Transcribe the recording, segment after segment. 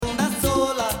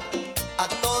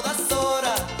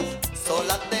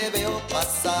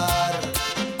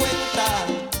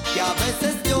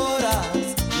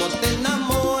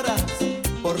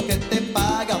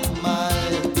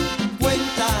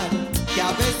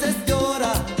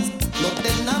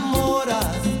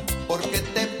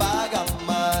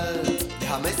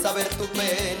saber tu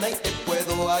pena y te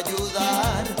puedo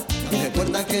ayudar.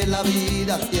 Recuerda que la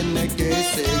vida tiene que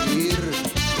seguir.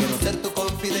 Quiero ser tu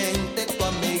confidente, tu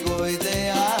amigo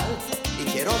ideal, y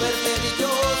quiero verte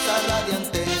dichosa,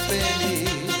 radiante y feliz.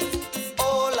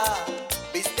 Hola,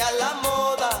 viste a la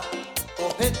moda,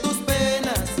 coge tus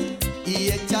penas y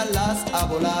échalas a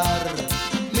volar.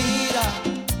 Mira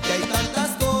que hay tantas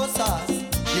cosas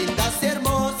lindas y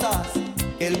hermosas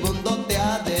que el mundo te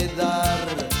ha de dar.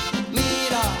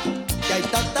 Mira que hay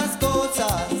tantas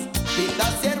cosas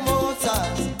lindas y hermosas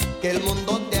que el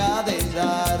mundo te ha de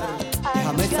dar.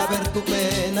 Déjame saber tu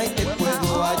pena y te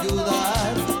puedo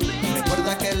ayudar.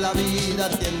 Recuerda que la vida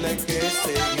tiene que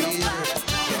seguir.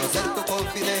 Quiero ser tu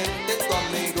confidente, tu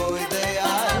amigo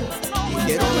ideal, y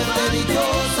quiero verte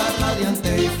dichosa,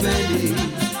 radiante y feliz.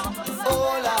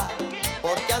 Hola,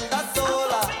 ¿por qué andas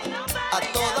sola? A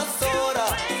todas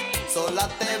horas sola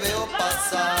te veo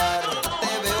pasar,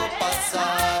 te veo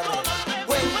pasar.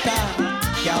 Cuenta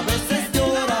que a veces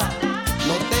lloras,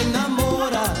 no te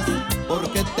enamoras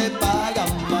porque te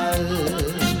pagan mal,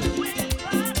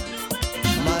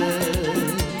 mal.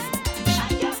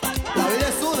 La vida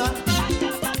es una,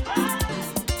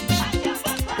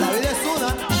 la vida es una.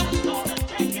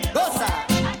 Goza.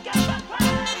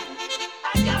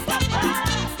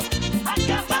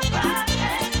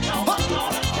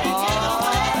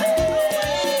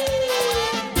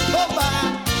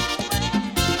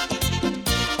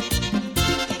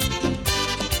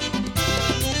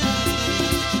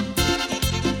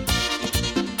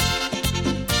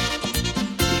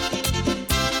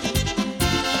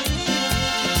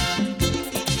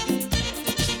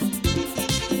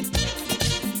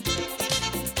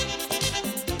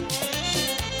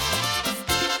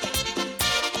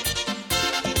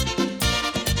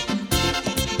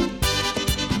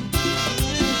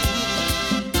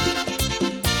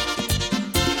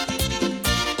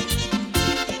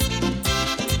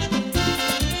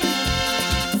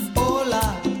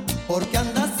 ¿Por qué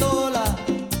andas sola?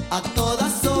 A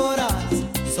todas horas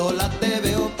sola te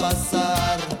veo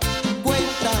pasar.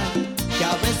 Cuentan que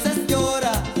a veces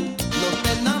lloras, no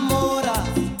te enamoras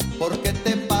porque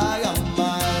te pagan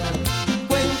mal.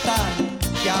 Cuentan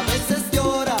que a veces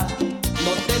lloras,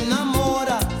 no te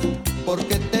enamoras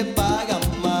porque te pagan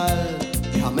mal.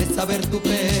 Déjame saber tu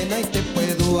pena y te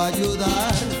puedo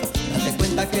ayudar. Date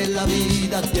cuenta que la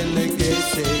vida tiene que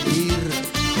seguir.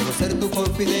 Quiero ser tu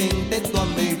confidente, tu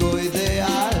amigo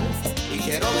ideal, y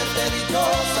quiero verte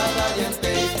dichosa, radiante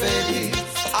y feliz.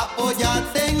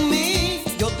 Apóyate en mí,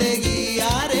 yo te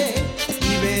guiaré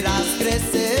y verás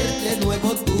crecer de nuevo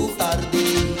tu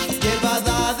jardín.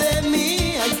 Llevada de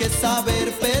mí hay que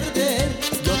saber perder,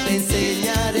 yo te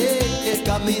enseñaré el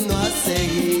camino a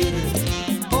seguir.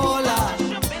 Hola,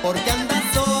 ¿por qué andas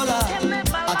sola?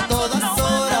 A todas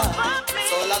horas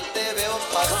sola te veo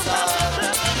pasar.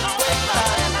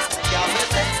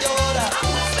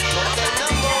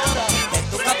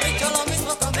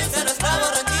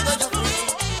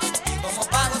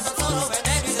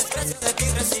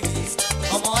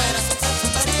 Como eres un ser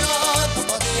superior, no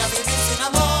podía vivir sin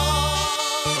amor.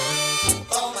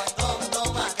 Toma y toma,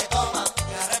 toma, que toma,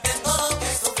 me arrepiento que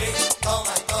sufrí.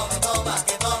 Toma y toma, toma,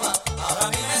 que toma,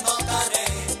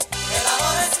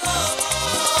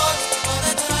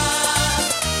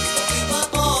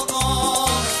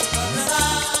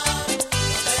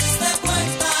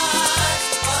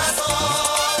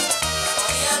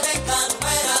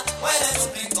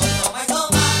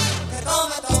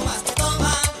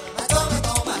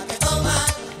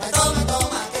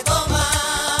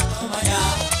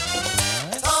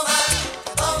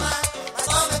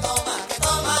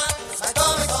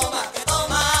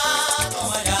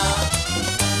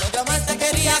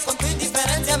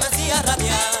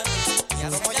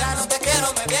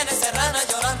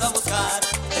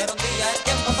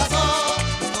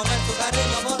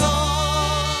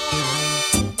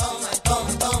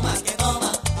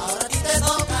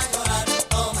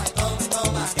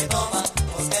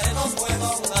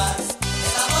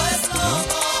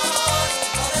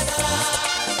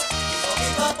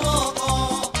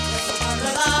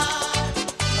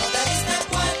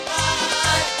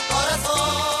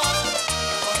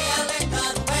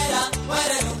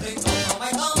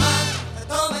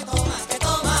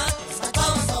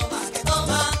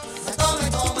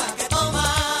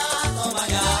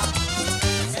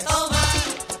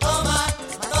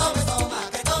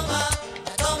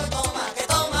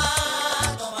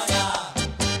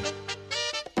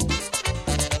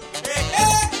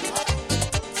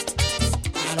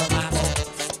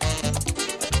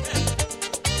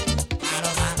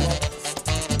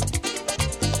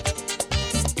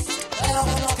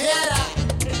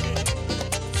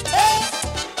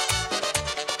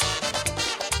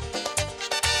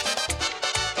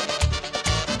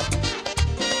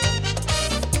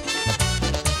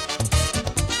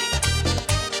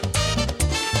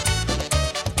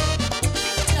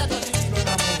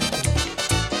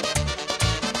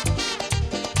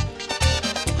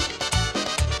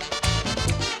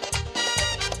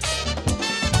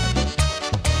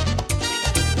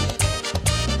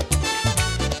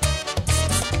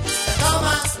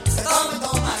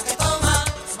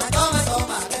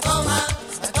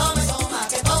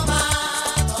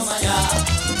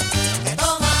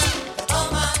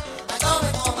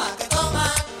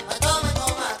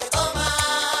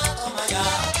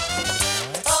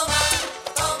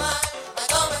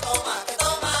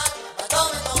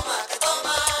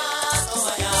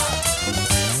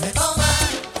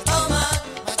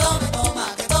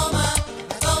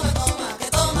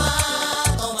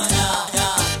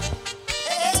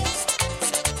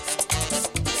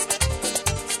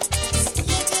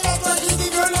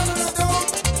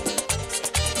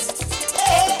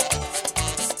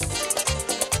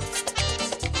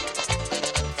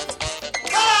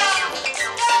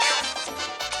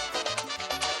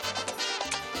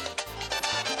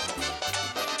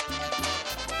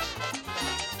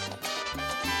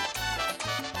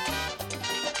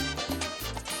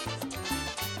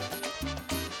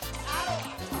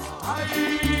 Ay,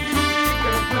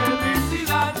 qué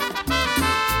felicidad,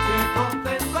 qué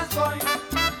contento estoy,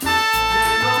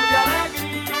 lleno de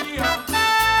alegría.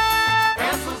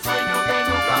 Es un sueño que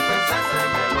nunca pensé se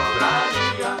me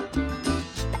lograría.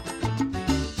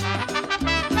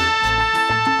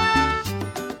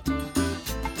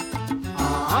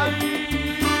 Ay,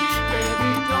 qué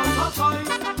dichoso soy,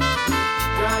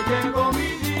 ya llegó mi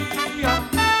día.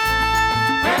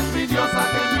 Es mi diosa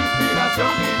que es mi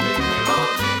inspiración y mi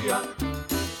melodía.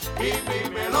 Y mi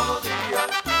melodía,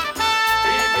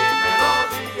 y mi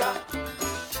melodía,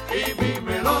 y mi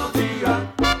melodía.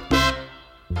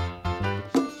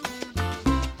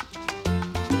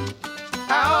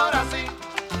 Ahora sí,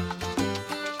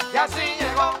 ya sí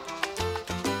llegó.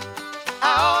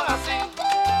 Ahora sí.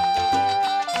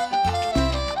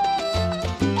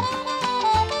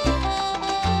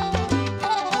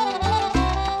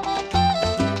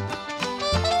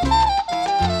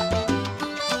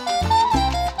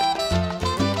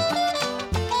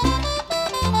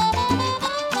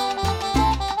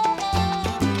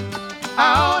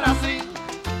 Ahora sí,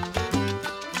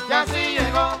 ya sí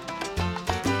llegó.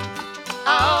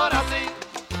 Ahora sí,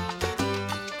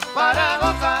 para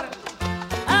gozar.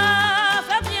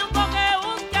 Hace tiempo que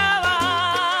buscaba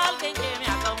a alguien que me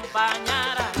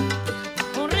acompañara,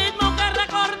 un ritmo que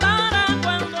recordara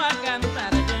cuando a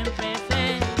cantar yo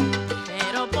empecé,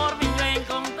 pero por fin yo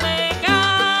encontré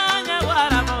caña,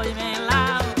 guarapo y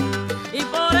melao, y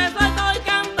por eso estoy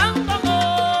cantando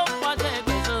con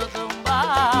Pacheco y su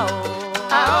tumbao.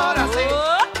 Ahora sí,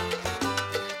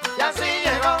 ya sí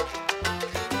llegó.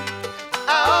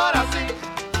 Ahora sí,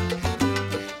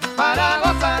 para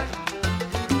gozar.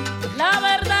 La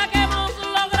verdad que hemos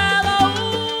logrado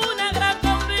una gran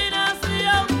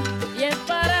combinación y es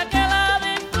para que la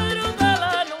disfrute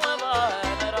la nueva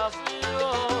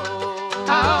generación.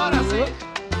 Ahora sí,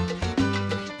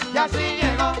 ya sí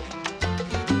llegó.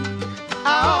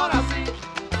 Ahora sí,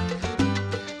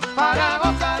 para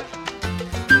gozar.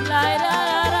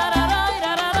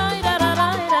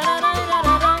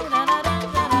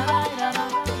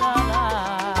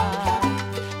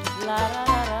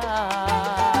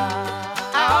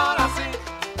 Ahora sí,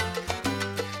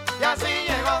 ya sí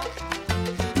llegó.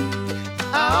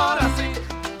 Ahora sí,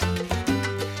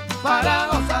 para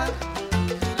gozar.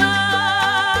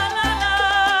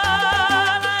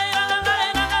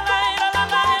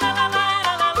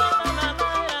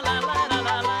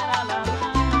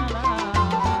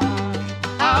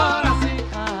 Ahora sí,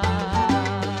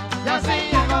 ya sí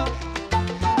llegó.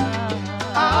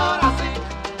 Ahora sí,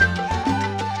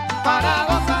 para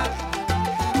gozar.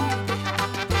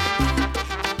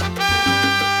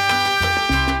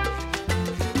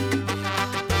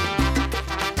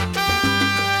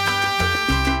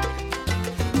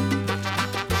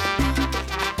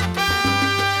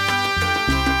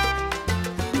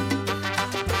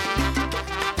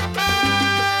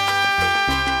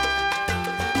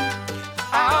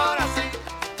 Ahora sí,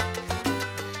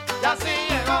 ya sí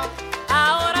llegó.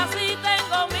 Ahora sí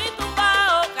tengo mi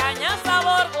tumbao, caña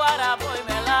sabor, guarapo y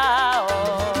melao.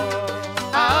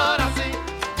 Ahora sí,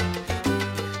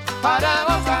 para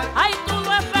gozar. Ay, tú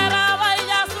lo esperabas y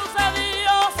ya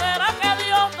sucedió, ¿será que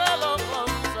Dios te lo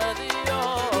concedió?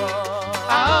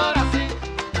 Ahora sí,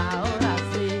 Ahora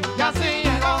sí, ya sí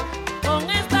llegó. con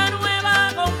esta nueva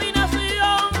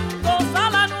combinación, goza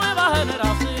la nueva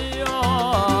generación.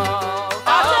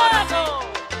 Ahora ¡Pacheco!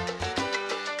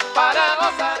 Para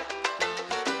gozar.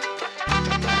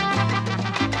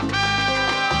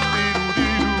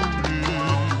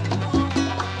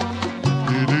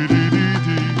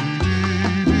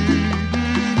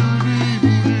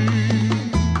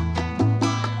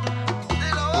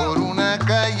 Por una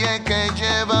calle que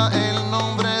lleva el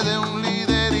nombre de un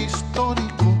líder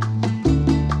histórico,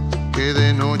 que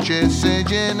de noche se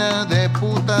llena de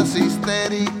putas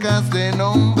histéricas de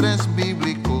nombres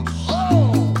bíblicos.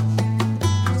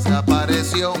 Se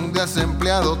apareció un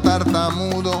desempleado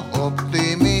tartamudo,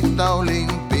 optimista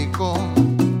olímpico,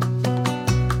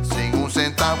 sin un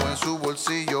centavo en su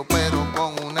bolsillo, pero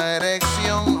con una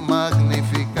erección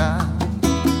magnífica.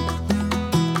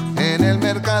 En el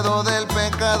mercado del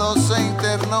pecado se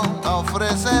internó a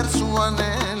ofrecer su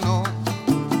anhelo,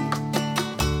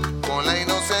 con la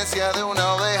inocencia de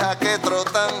una oveja que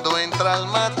trotando entra al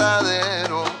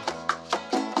matadero.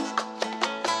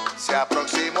 Se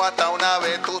aproximó hasta una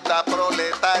vetusta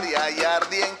proletaria y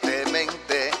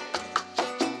ardientemente,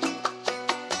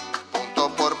 punto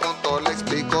por punto le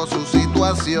explicó su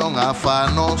situación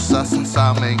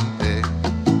afanosamente.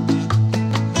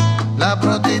 La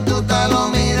prostituta lo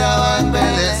miraba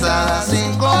embelesada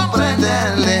sin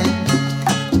comprenderle,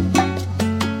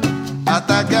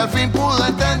 hasta que al fin pudo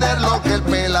entender lo que el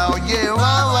pelao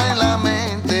llevaba en la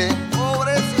mente.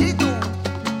 Pobrecito.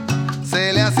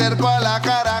 Se le acercó a la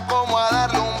cara como a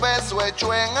darle un beso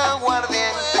hecho en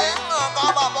aguardiente.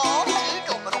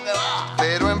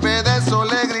 Pero en vez de eso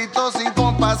le gritó sin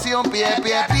compasión: pie,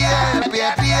 pie, pie,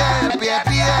 pie, pie, pie,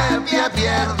 pie, pie,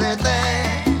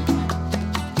 piérdete.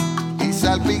 Y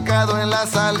salpicado en la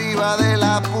saliva de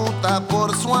la puta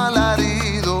por su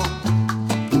alarido,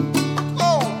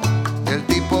 el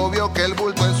tipo vio que el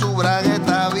bulto en su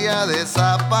bragueta había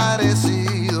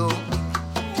desaparecido.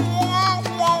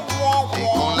 Y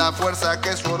con la fuerza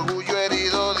que su orgullo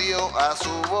herido dio a su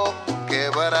voz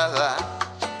quebrada,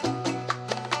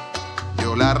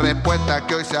 dio la respuesta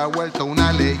que hoy se ha vuelto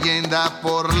una leyenda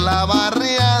por la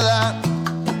barriada.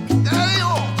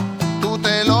 Tú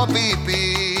te lo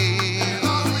pipí,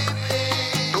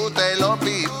 tú te lo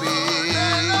pipí,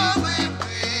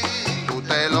 tú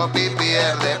te lo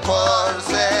pierdes por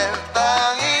ser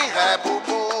tan hija de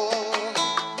pupú.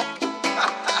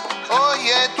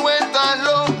 Oye, tú estás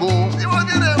loco,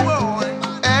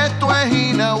 esto es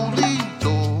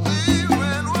inaudito.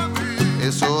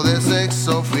 Eso de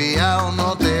sexo fiao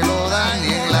no te lo dan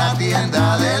ni en la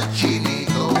tienda del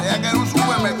chinito. Creía que era un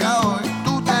supermercado,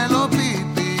 Tú te lo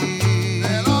pipí,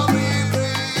 Te lo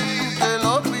pipí, te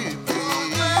lo pipí,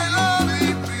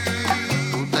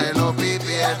 tú te lo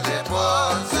pipietes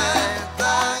por ser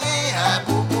tan hija de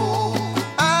pupú.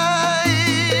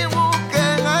 Ay,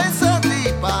 busquen a esa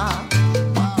tipa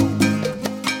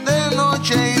de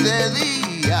noche y de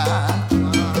día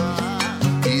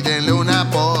y denle una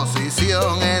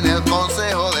posición en el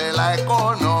Consejo de la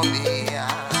Economía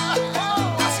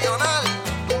Nacional.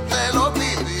 Tú te lo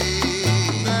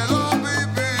pipí,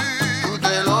 tú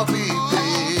te lo pipí,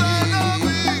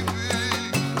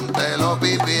 tú te lo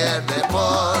pipietes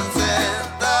por ser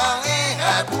tan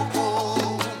hija de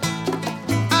pupú.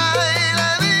 Ay,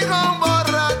 le dijo un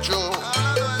borracho: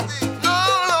 no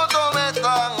lo tomes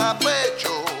tan a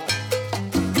pecho.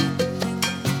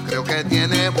 Creo que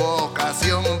tiene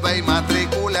vocación, ve y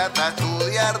matricúlate a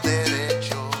estudiar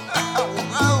derecho.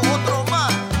 Abogado, otro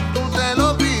más. Tú te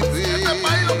lo pipí. Este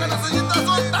país lo que necesita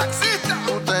son taxistas.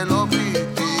 Tú te lo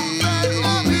pipí.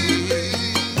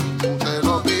 Tú te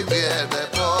lo pipietes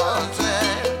por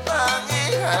ser tan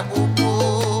hija de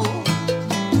pupú.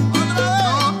 Tú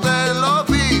te lo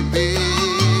pipí.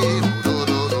 Tú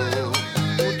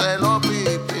te lo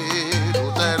pipí.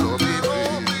 Tú te lo pipí.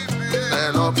 Tú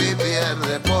te lo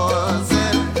pipietes por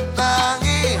ser tan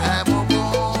hija de pupú.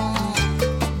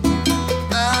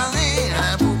 Tan hija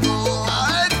de pupú.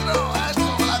 Adentro, eso,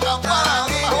 la campana,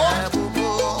 hija de pupú.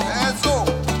 Eso.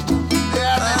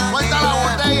 Fíjate, cuenta la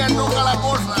botella y toca la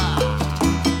cosa.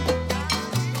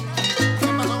 ¿Qué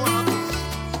pasó con nosotros?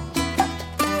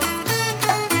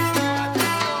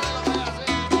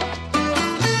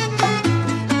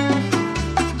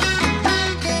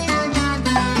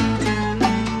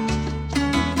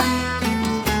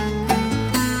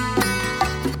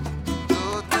 Tú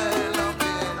te lo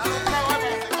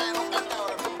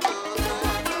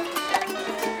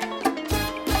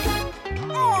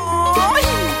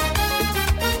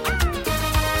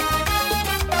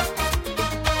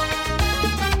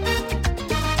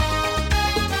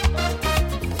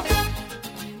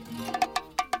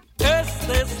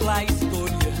Esta es la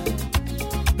historia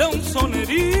de un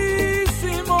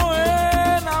sonerísimo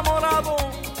enamorado,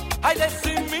 ay de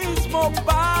sí mismo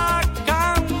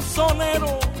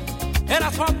bacanzonero.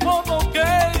 Era su apodo, que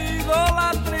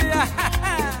idolatría.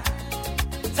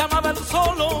 Se amaba él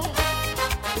solo.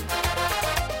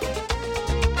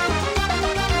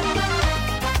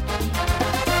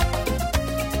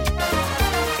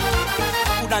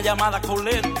 Una llamada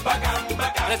colera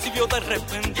recibió de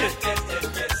repente.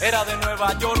 Era de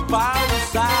Nueva York,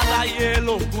 pausada y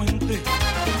elocuente.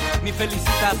 Mi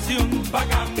felicitación,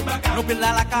 no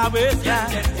pierda la cabeza.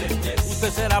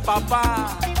 Usted será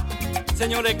papá.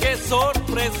 Señores, qué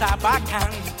sorpresa,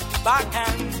 bacán,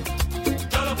 bacán.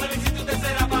 Yo lo felicito, usted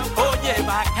será papá. Oye,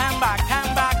 bacán,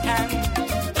 bacán, bacán.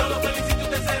 Yo lo felicito,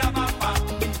 usted será papá.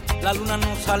 La luna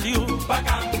no salió,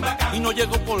 bacán, bacán, y no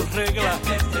llegó por regla.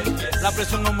 La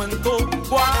presión aumentó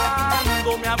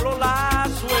cuando me habló la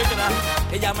suegra.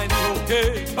 Ella me dijo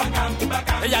que bacán,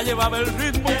 bacán, ella llevaba el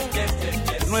ritmo.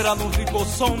 No era de un rico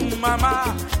son, mamá.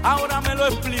 Ahora me lo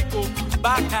explico.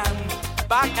 Bacán,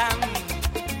 bacán.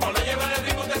 Por no llevar el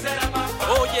ritmo te será papá.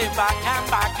 Oye, bacán,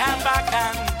 bacán,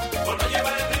 bacán. Por no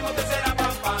llevar el ritmo te será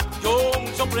papá. Yo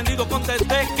muy sorprendido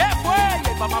contesté, ¿qué fue? Y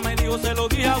el papá me dijo, se lo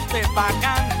dije a usted,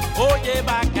 bacán. Oye,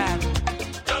 bacán.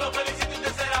 Yo lo felicito y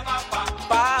te será papá.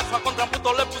 Paso a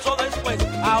contrapunto le puso después.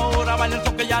 Ahora baila el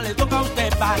son que ya le toca a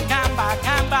usted. Bacán,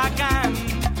 bacán, bacán.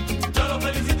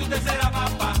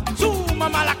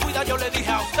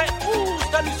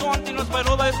 lo hizo antes y no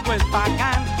esperó después.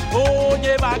 Bacán,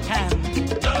 oye, bacán.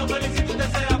 Yo lo felicito y te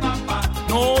sea papá.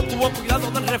 No tuvo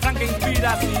cuidado del refrán que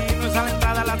inspira. Si no es a la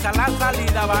entrada, lanza a la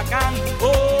salida. Bacán,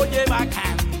 oye,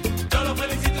 bacán. Yo lo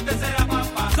felicito y te sea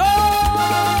papá.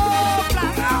 ¡Sopla!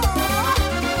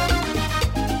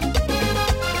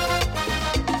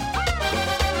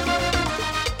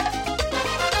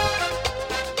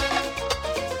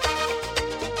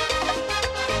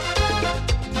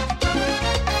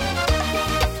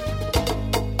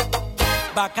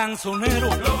 Bacán sonero,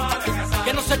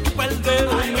 que no se chupa el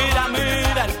dedo. Mira,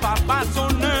 mira, el papá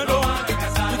sonero.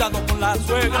 Cuidado con la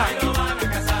suegra.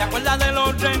 ¿Te acuerdas de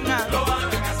los reinas?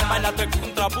 Bailate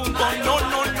contrapunto. No,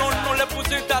 no, no, no le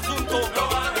pusiste asunto.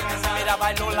 Mira,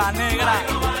 bailó la negra.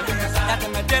 Ya te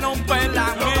metieron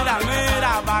pela. Mira,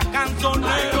 mira, bacán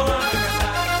sonero.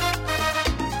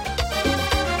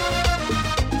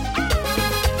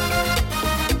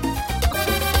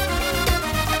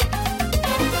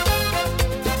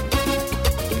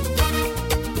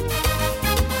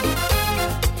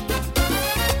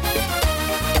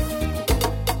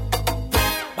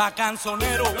 Bacán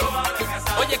sonero,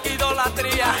 oye que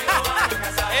idolatría,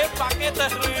 es pa' que te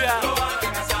rías,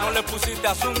 no le pusiste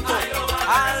asunto,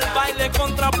 al baile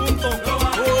contrapunto,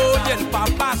 oye el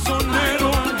papá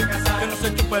sonero, que no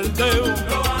se chupa el dedo,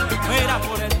 mira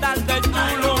por estar de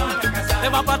chulo, te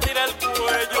va a partir el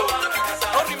cuello,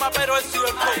 no rima pero es cierto,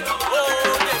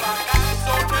 oye bacán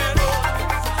sonero.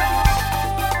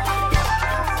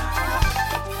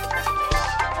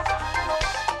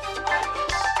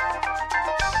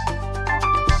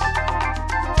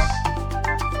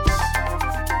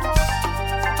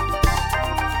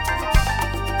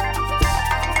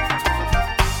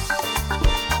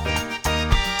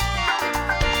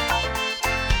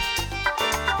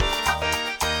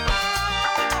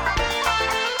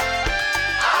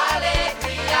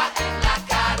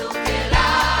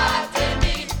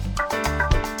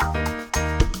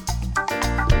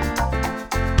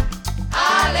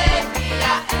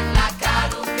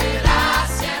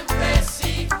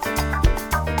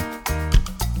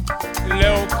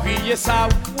 Esa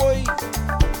voy,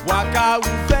 waka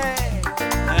ouvert,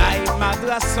 aïe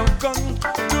madras en con,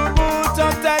 tout bout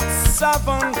en tête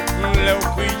savant, le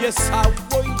crier sa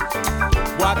voy,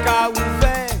 waka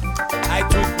ouvert, aïe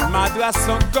tout madras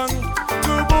en con,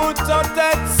 tout bout en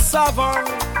tête savant.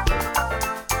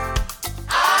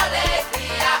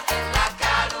 Alegría en la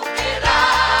caruquera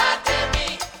de mí.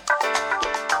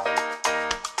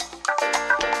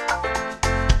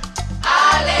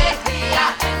 Alegría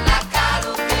en la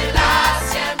caruquera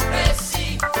siempre sí.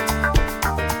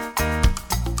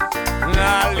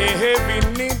 Allez,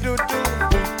 vini doudou,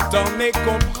 t'en es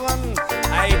comprendre,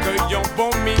 aïe que yon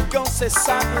bon migan, c'est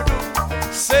ça doudou,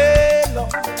 c'est là,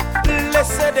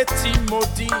 laissez des petits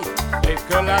maudits, et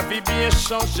que la vie bien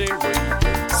changée, oui,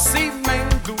 si même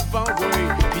devant, oui,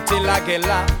 quitter la gueule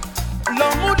là,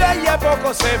 l'homme d'ailleurs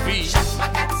beaucoup servi. Chaque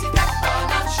macaque si tac pas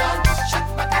dans le shot,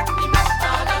 chaque macaque qui marche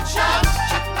pas dans le shot,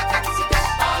 chaque macaque si tac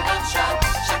pas dans le shot,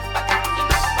 chaque macaque qui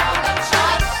marche pas dans le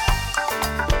shot.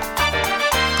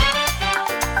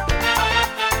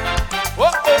 Oh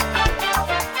oh,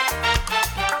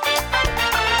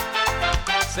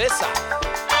 c'est ça.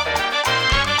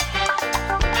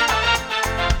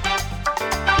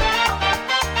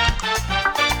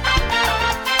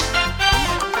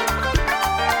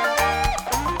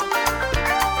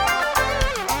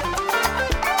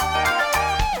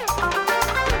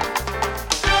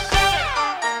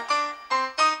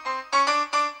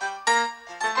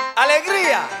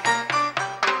 Alegría,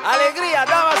 alegría,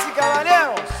 damas y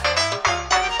caballeros.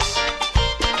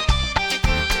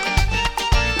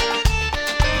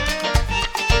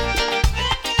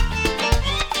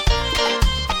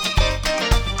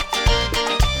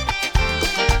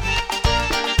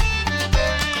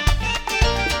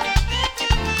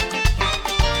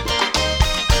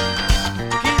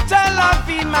 Quitter la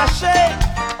vie marcher,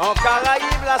 en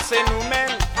Caraïbes là c'est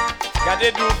nous-mêmes.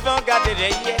 Gardez devant, gardez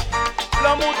derrière.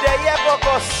 L'homme ou derrière,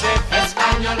 beaucoup c'est.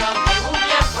 Espagnol, anglais ou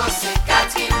bien français,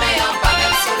 Catherine met en bas le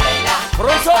soleil là.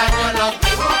 Pronto. Espagnol,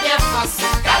 anglais ou bien français,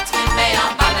 Catherine met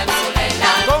en bas le soleil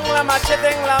là. Con la machete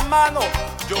en la mano,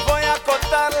 yo voy a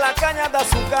cortar la caña de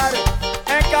azúcar.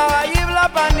 En Caraïbes là,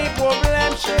 pas ni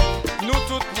problème, chef. Nous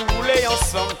tous nous voulons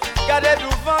ensemble. Gardez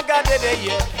devant, gardez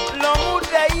derrière. L'homme ou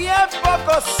derrière,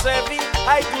 beaucoup servi.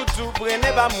 Aïe, tout,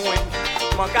 prenez pas moins.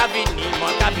 Mon cabini,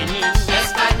 mon cabini.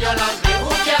 Espagnol, anglais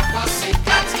ou bien français,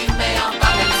 Catherine met en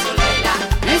bas le soleil là.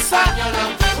 Espagnol,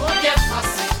 anglais ou bien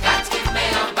français, Catherine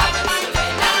met en bas le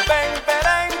soleil là. Ben,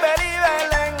 belén, beli,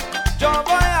 belén. Yo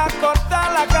voy a cortar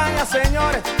la caña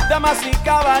señores, damas y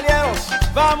caballeros,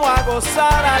 vamos a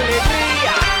gozar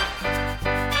alegría.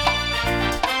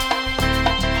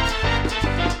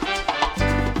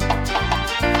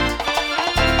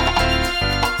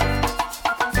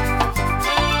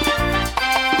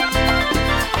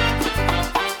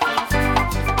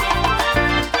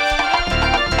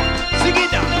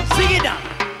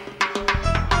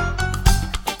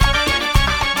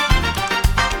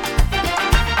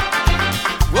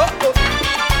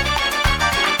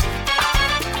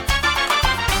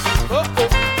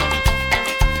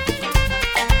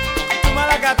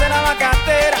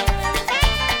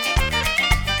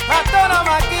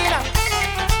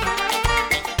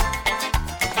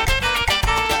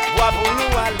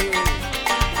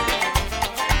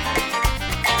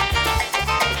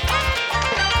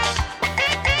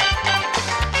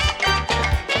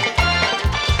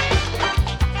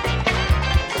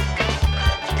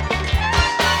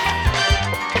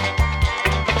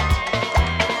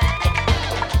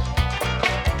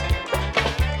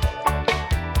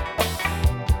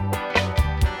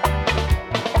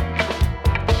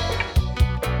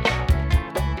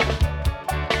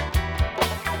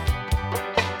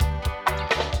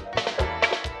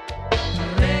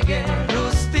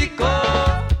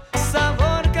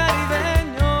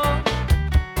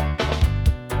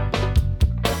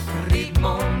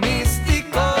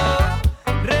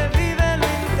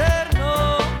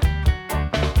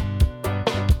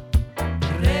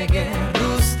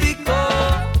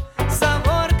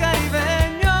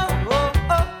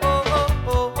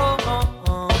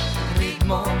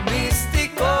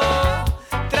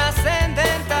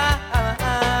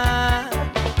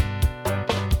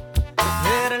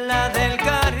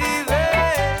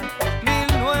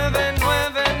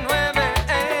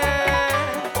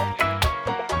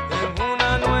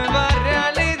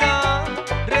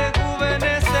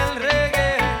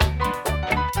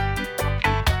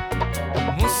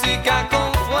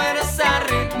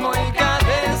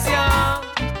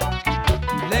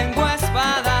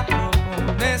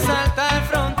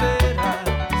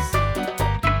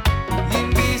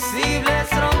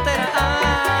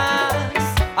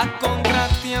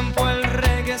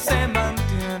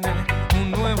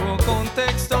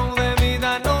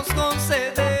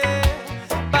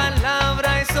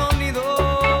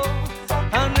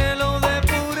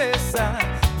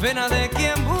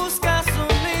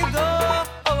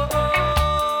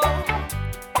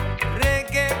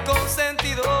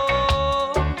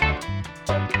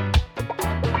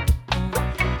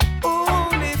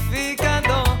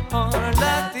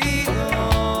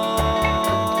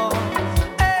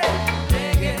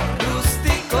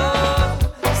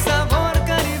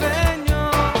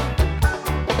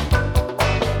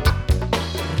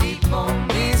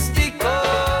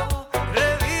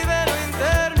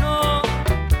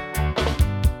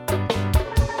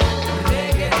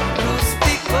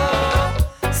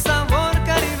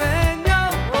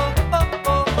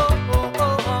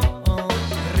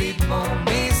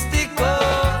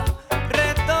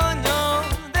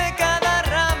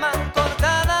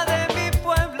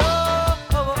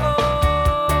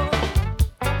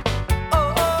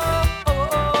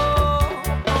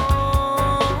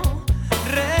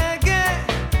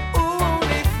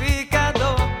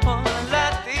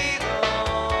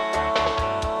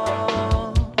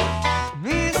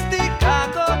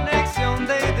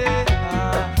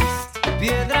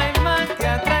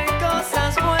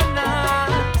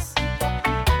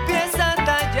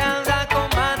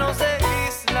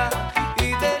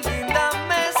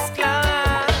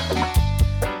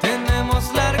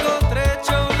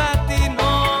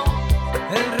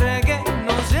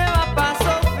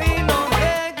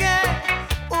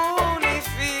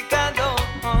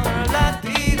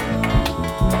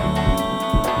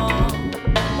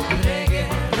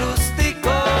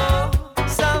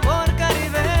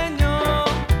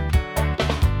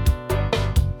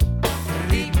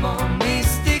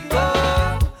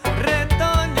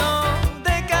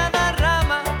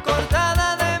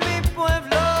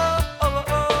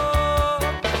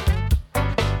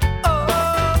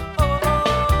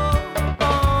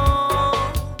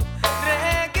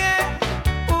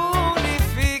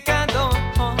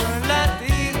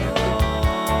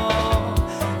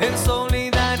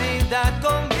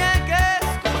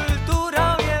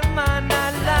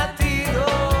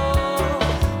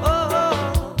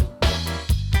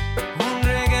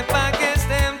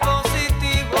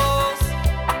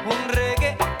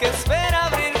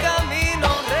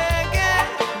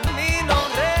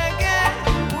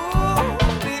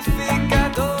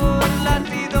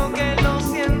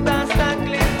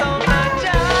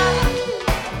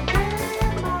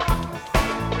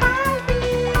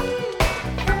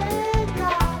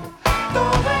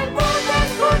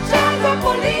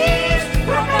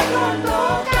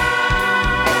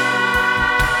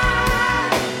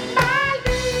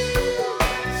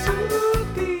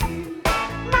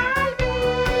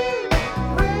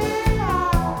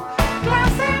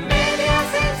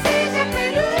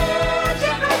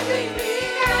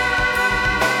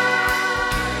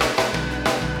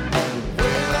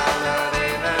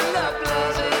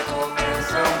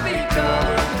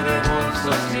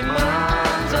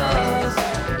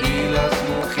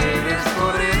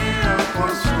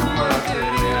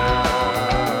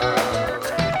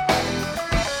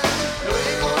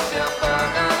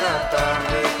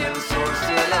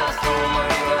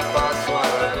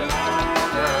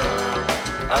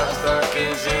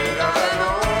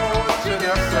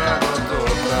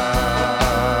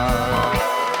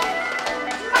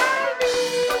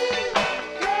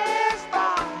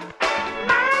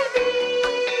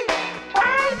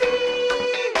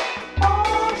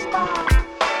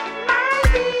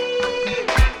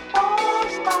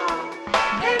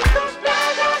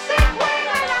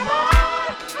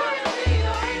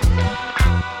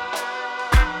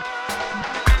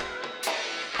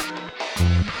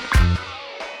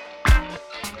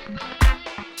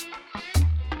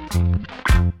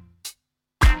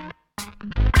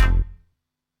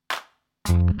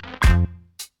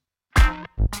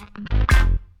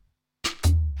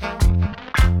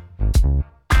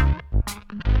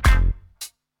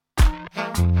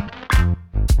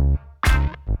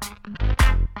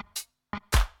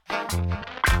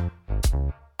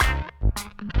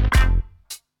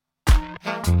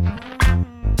 There's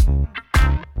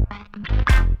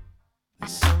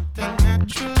something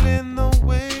natural in the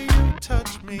way you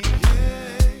touch me.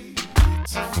 Yeah.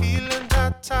 It's a feeling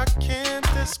that I can't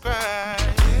describe.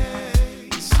 Yeah.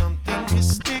 There's something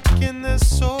mystic in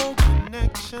this soul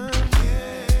connection.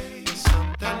 Yeah. There's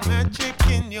something magic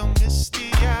in your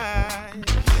misty eyes.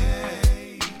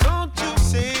 Yeah. Don't you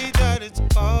say that it's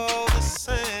all the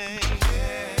same.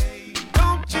 Yeah.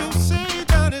 Don't you say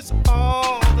that it's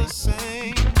all the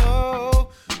same. No,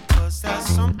 'cause there's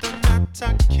something that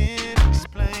I can't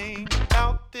explain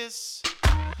about this.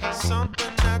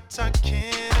 Something that I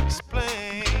can't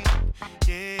explain.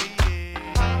 Yeah, yeah.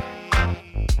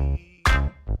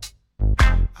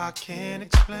 I can't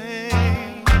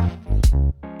explain.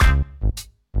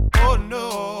 Oh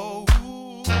no.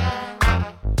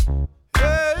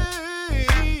 Hey,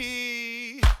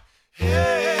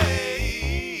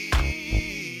 hey,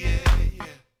 yeah.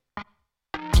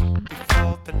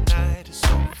 Before the night is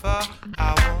over,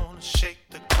 I wanna shake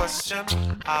the question.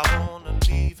 I wanna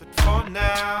leave it for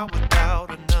now without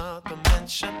another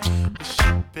mention. We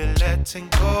should be letting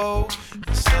go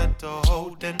instead of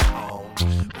holding on.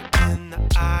 Within the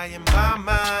eye in my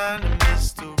mind, a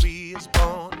mystery is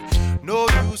born. No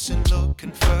use in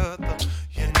looking further,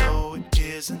 you know it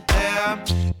isn't there.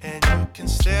 And you can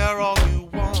stare all you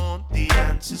want, the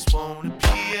answers won't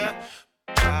appear.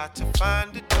 Try to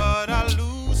find it, but I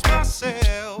lose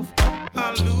myself.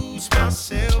 I lose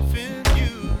myself in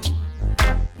you.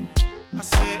 I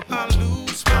said I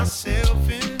lose myself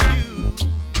in you.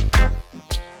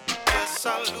 Yes,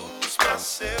 I lose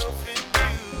myself in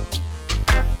you.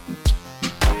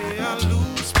 Yeah, I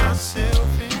lose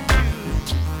myself in you.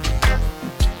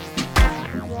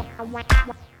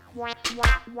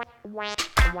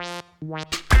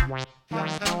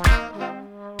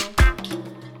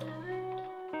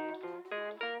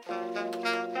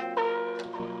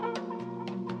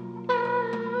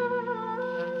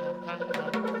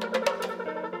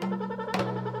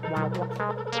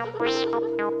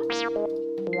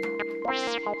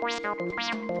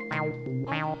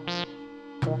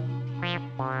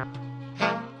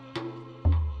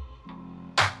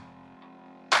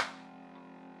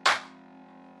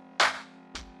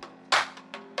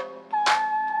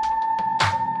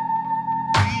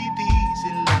 Breathe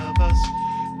easy, lovers.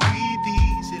 Breathe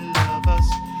easy, lovers.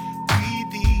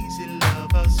 Breathe easy,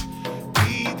 lovers.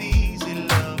 Breathe easy,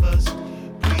 lovers.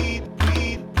 Breathe,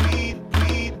 breathe, breathe,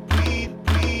 breathe, breathe,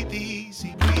 breathe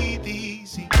easy, breathe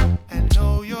easy. I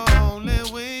know you're only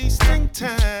wasting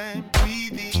time.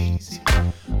 Breathe easy.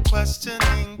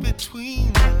 Questioning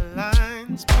between the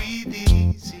lines. Breathe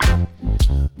easy.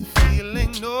 The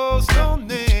feeling knows no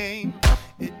name.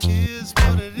 It is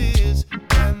what it is,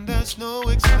 and there's no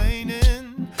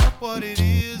explaining what it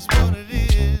is, what it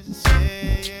is.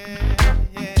 Yeah, yeah,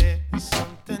 yeah. There's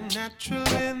something natural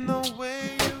in the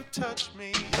way you touch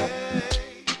me. Yeah,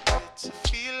 it's a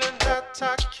feeling that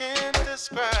I can't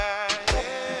describe.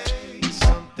 Yeah,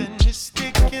 something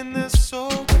mystic in this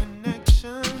soul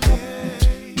connection.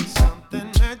 Yeah, something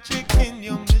magic in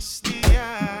your misty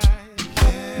eyes.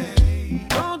 Yeah,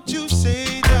 don't you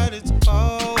say that it's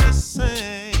all the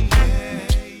same.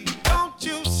 Yeah, don't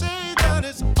you say that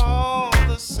it's all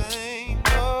the same.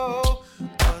 No,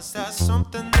 'cause there's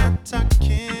something that I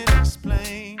can't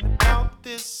explain about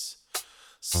this.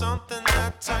 Something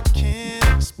that I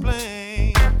can't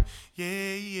explain.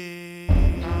 Yeah, yeah.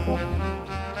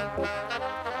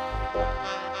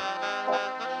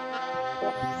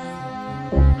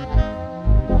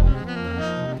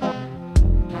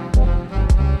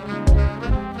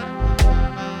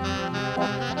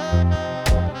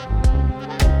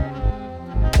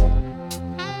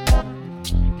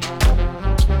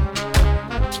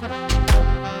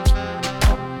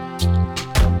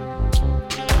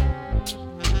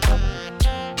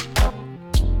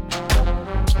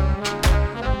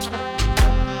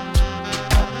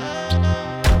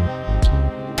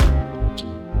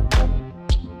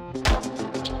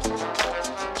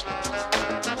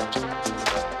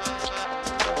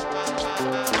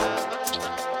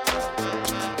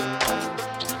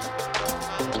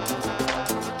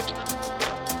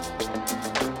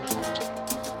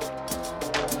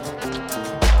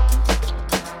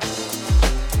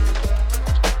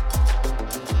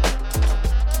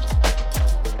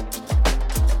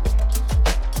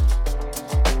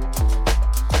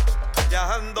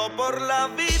 Por la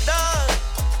vida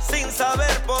sin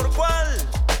saber por cuál,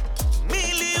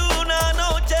 mil y una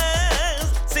noches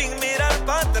sin mirar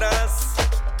para atrás.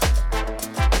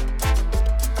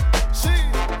 Sí.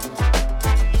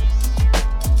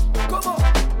 ¿Cómo?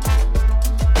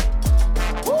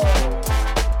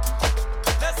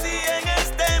 Nací en el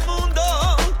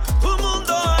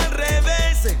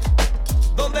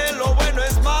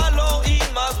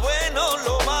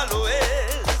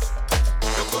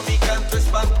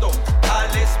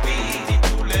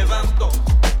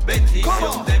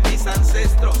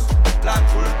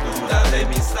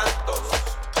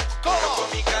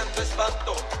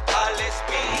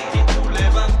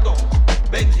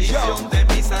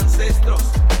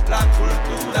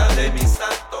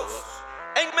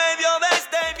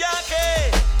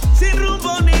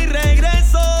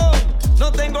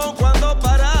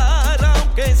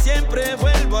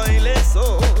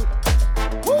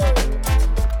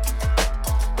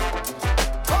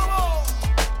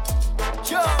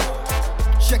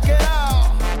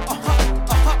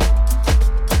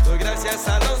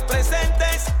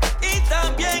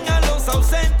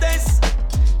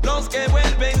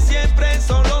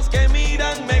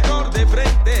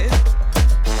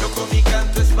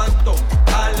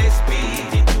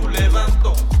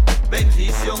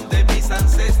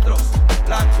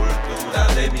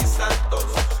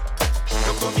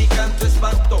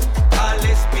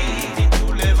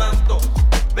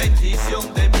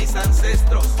de mis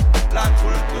ancestros, la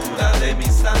cultura de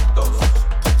mis santos.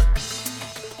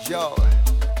 Yo,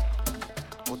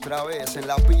 otra vez en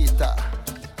la pista,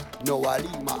 Nova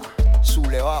Lima,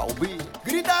 Zulebao,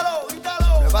 grítalo,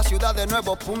 grítalo. Nueva ciudad de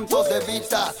nuevos puntos de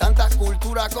vista, tanta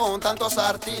cultura con tantos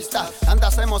artistas,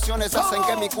 tantas emociones hacen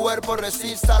que mi cuerpo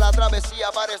resista la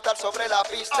travesía para estar sobre la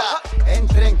pista.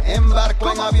 Entren en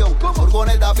barco, en avión,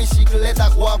 furgoneta, bicicleta,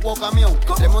 guagua, camión,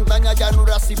 entre montañas,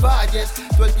 llanuras y valles,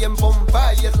 todo el tiempo on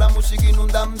fire, la música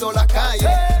inundando la calle,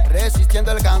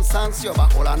 resistiendo el cansancio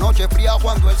bajo la noche fría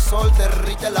cuando el sol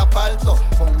derrite el asfalto.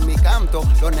 Con mi canto,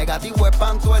 lo negativo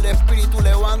espanto, el espíritu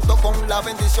levanto con la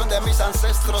bendición de mis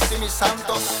ancestros y mis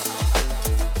santos.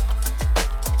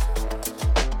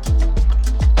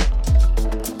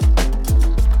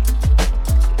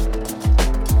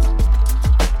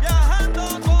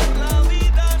 Viajando por la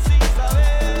vida sin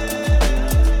saber,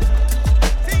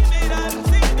 sin mirar,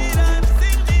 sin mirar,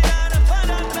 sin mirar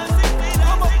para atrás, sin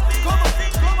mirar, sin mirar,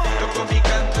 sin mirar. Yo con mi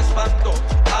canto espanto,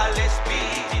 al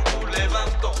espíritu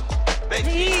levanto,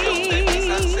 bendición de mis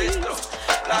ancestros,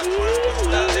 la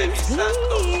cultura de mis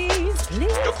santos.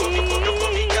 Yo con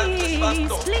mi canto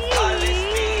espanto, al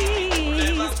espíritu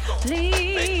levanto,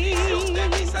 bendición de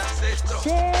mis ancestros,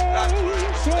 la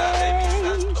cultura de mis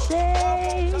santos.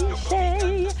 Yo con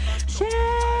mi canto.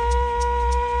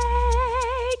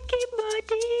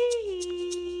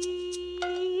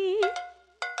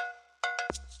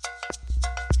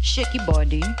 Shake your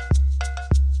body,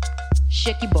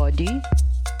 shake your body,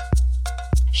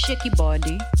 shake your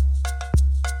body,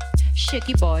 shake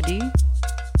your body,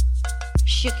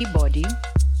 shake your body,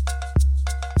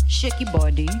 shake your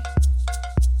body,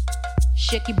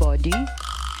 shake your body.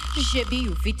 Shebi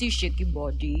you fitty shake your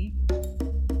body,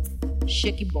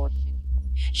 shake your body.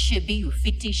 Shebi you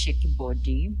fitty shake your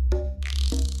body,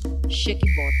 shake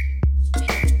your body,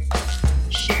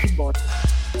 shake your body.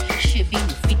 Shebi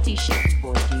you fitty shake your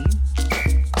body,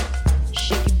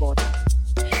 shake your body.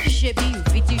 Shebi you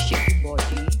fitty shake your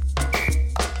body,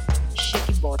 shake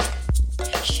your body.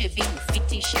 Shebi you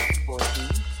fitty shake your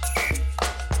body,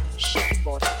 shake your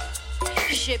body.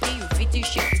 Shebi you fitty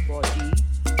shake your body,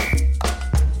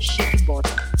 shake your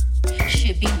body.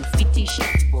 Shebi you fitty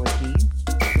shake your body,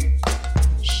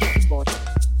 shake your body.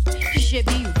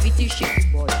 Shebi you fitty shake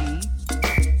your body,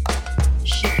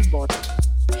 shake your body.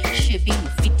 Shebi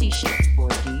you fitty shake your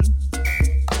body,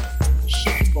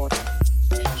 shake your body.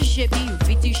 Shebi you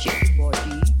fitty shake your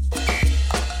body,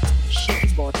 shake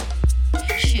your body.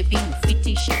 Shebi you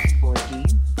fitty shake your body,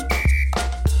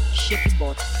 shake your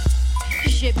body.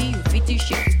 Shebi you fitty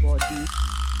shake your body.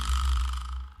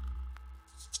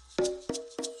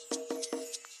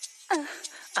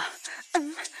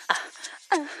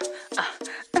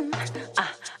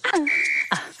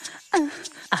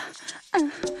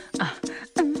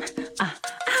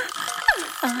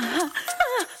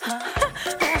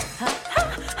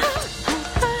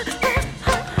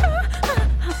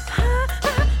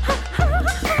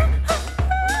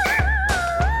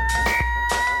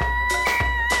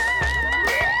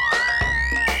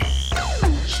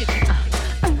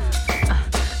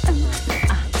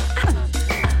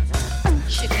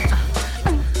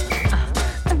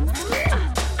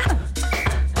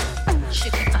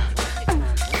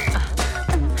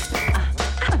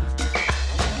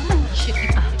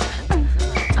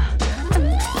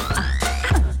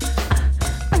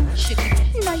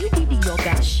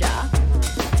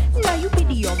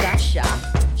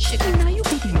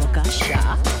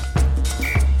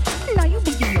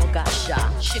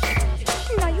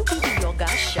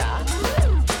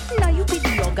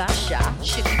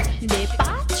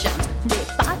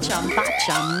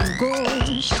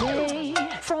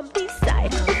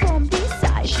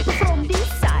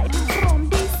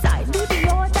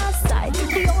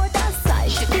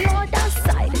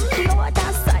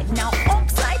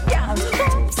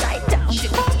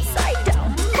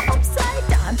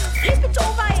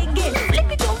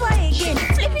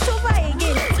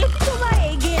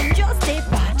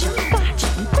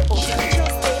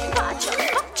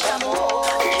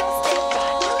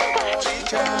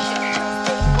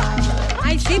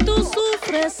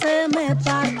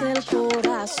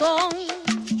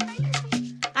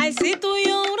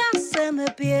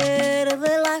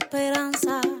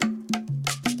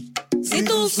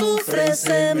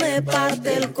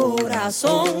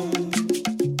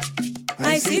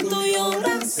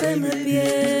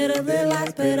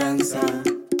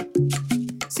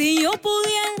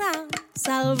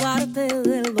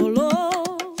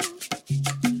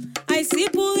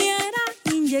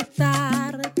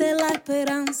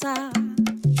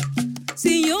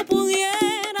 Si yo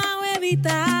pudiera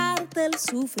evitarte el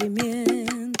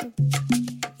sufrimiento,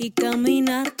 y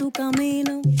caminar tu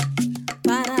camino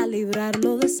para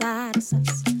librarlo de zarzas.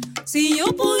 Si yo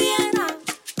pudiera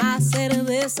hacer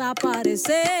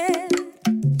desaparecer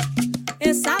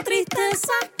esa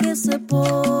tristeza que se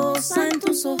posa en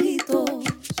tus ojitos,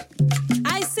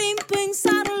 ay, sin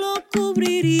pensarlo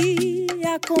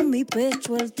cubriría con mi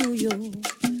pecho el tuyo,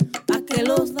 pa' que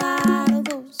los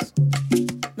dardos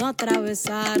no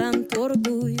atravesaran tu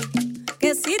orgullo.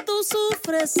 Que si tú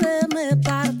sufres se me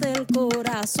parte el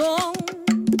corazón.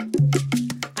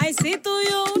 Ay, si tú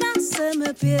lloras se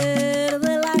me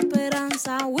pierde la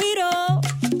esperanza, Guiro.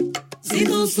 Si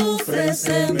tú sufres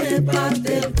se me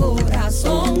parte el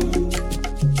corazón.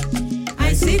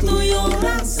 Ay, si tú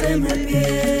lloras se me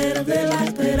pierde la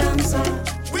esperanza.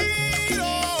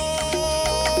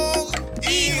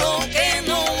 Hijo que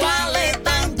no vale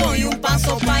tanto y un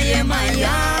paso pa'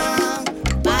 Yemayá,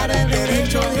 para el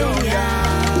derecho de Ollá.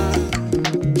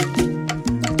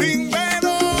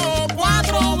 Primero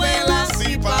 4 velas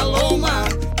y paloma,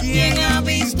 ¿quién ha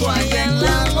visto allá en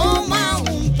la loma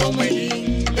un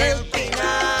tomelín del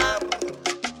pinar?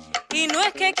 Y no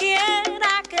es que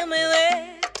quiera que me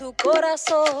dé tu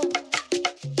corazón,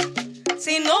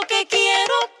 sino que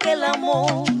quiero que el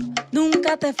amor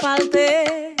nunca te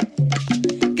falte,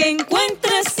 que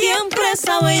encuentres siempre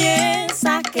esa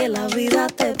belleza que la vida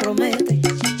te promete,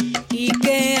 y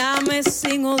que ames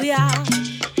sin odiar,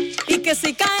 y que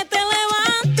si caes te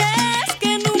levantes,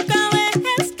 que nunca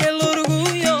dejes que el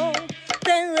orgullo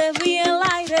te desvíe el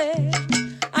aire.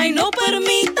 Ay, no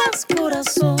permitas,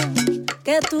 corazón,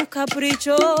 que tus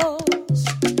caprichos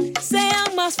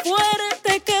sean más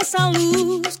fuertes que esa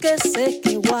luz que sé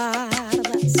que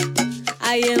guardas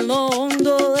ahí en lo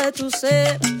hondo de tu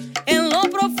ser, en lo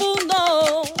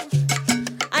profundo.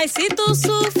 Ay, si tú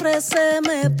sufres se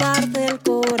me parte el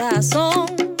corazón.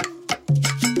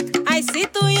 Ay, si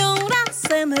tú lloras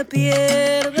se me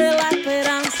pierde la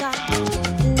esperanza.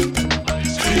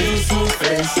 Si tú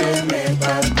sufres se me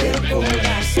parte el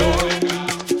corazón.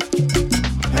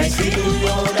 Ay, si tú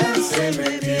lloras se me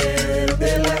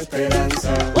pierde la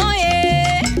esperanza.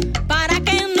 Oye, para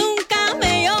que nunca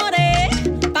me llores,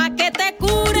 pa' que te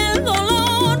cure el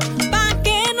dolor, pa'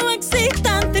 que no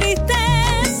existan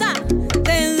tristeza,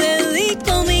 te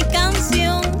dedico mi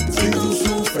canción. Si tú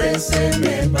sufres se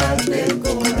me parte el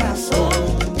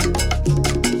corazón.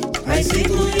 Ay, si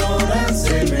tú lloras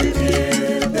se me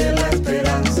pierde la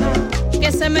esperanza.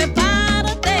 Que se me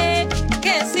parte,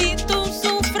 que si tú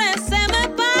sufres se me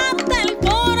parte el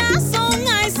corazón.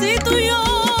 Ay, si tú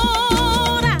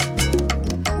lloras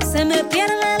se me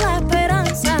pierde la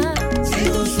esperanza. Si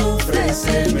tú sufres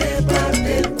se me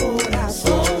parte el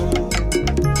corazón.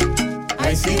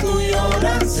 Ay, si tú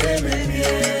lloras se me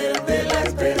pierde la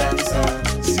esperanza.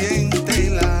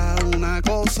 Siéntela una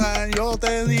cosa, yo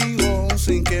te digo,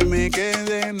 sin que me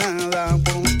quede nada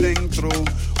por dentro.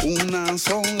 Una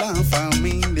sola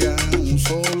familia, un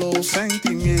solo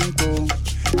sentimiento.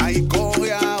 Ay,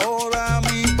 coge ahora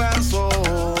mi paso,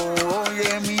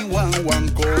 oye mi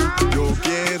guanguanco. Yo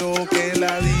quiero que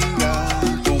la diga,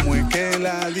 como es que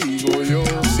la digo yo.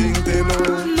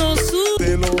 Siéntelo, No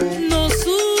siéntelo, no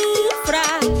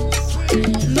sufras,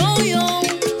 no llores,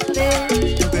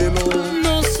 siéntelo.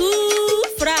 no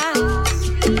sufras,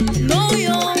 no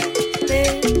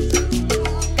llores.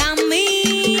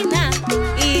 Camina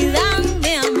y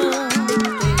dame amor.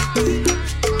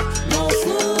 No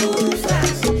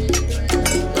sufras,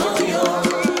 no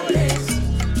llores.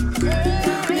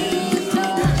 Camina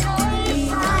y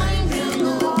dame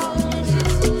amor.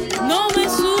 No me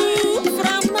sufras.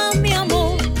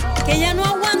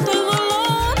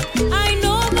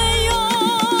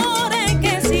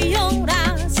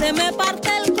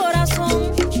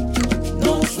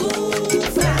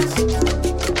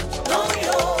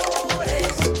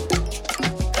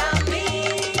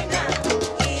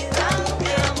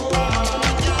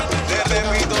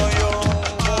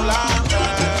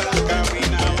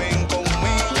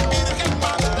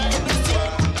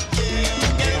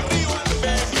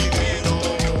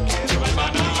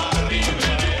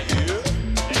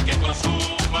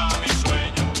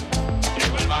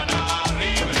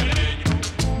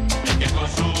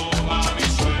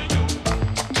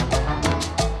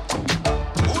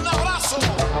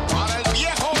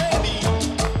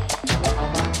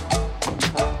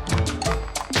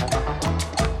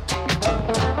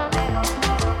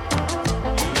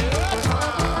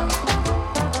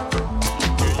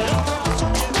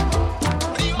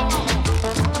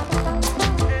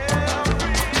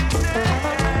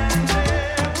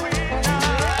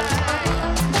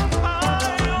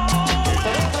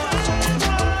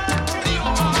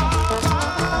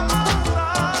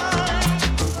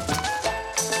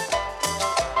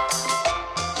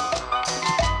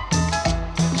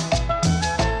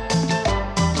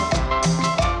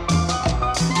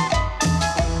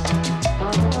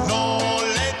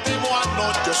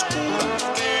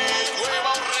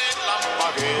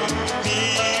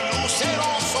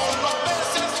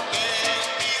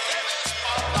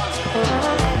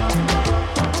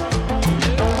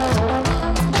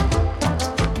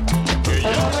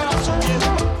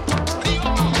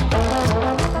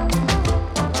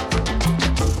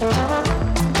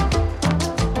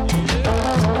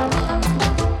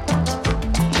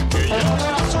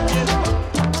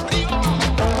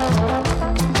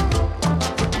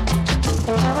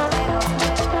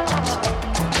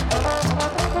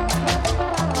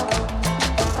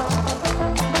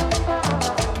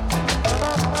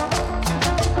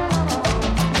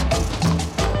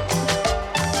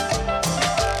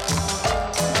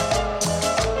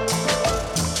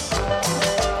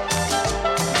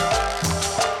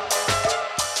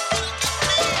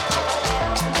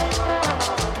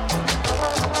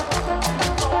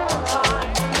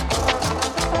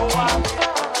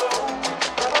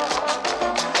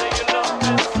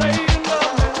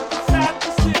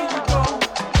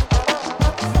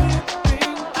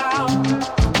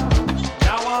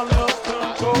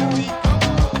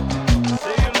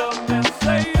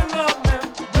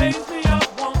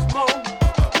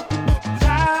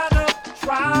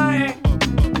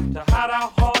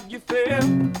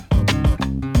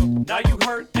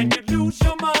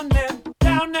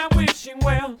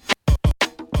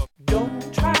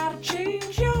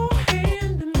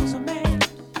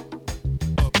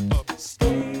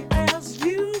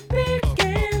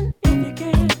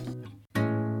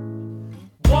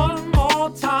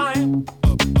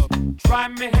 try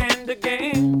me hand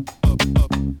again.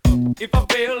 If I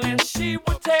fail and she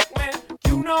would take me,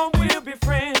 you know we'll be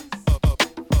friends.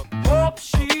 Hope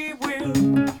she will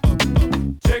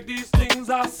check these things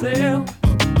ourselves.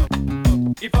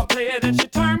 If I play it and she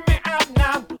turn me out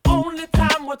now, only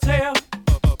time will tell.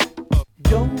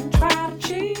 Don't try to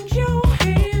change your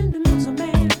hand and lose a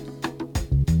man.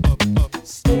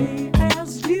 Stay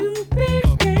as you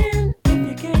began if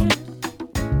you can.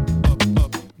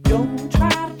 Don't try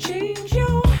to change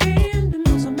your hand and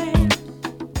lose a man.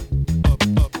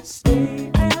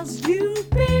 Stay as you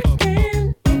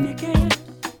began if you can.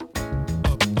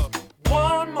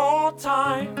 One more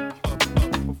time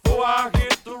before I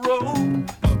hit the road.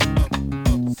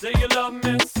 Say you love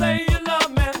me, say you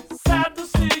love me. Sad to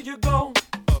see you go.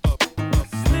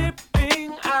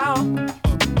 Slipping out.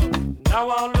 Now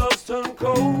our love's turned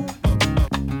cold.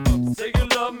 Say you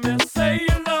love me, say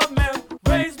you love me.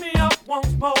 Raise me up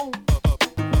once more.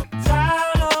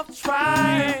 Tired of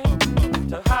trying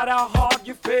to hide how hard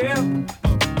you feel.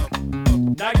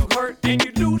 Now you hurt and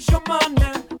you lose your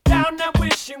money down that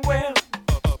wishing well.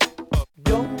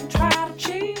 Don't try to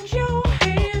change your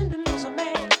hand and lose a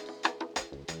man.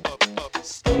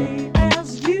 Stay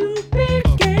as you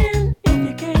began if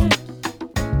you can.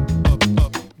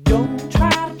 Don't try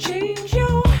to change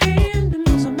your hand and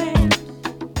lose a man.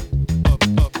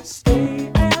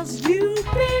 Stay as you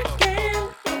began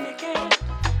if you can.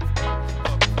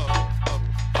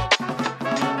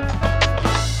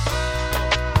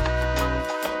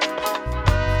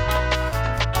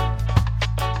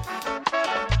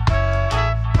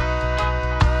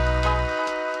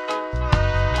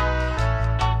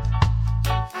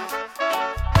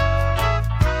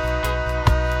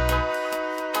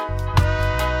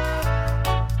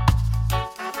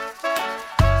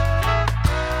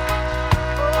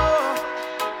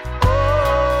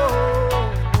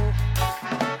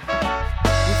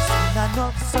 We've seen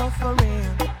enough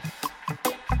suffering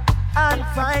and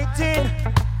fighting.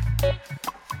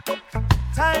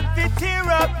 Time to tear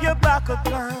up your back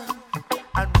again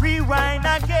and rewind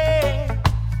again.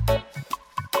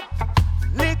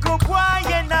 Little boy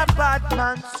in a bad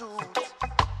man suit,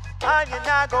 and you're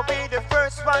not gonna be the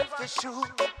first one to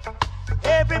shoot.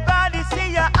 Everybody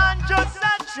see your hand just a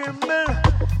tremble,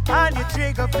 and your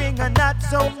trigger finger not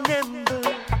so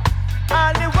nimble.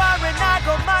 All the warring I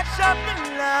go mash up the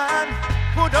land.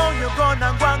 Put on your gun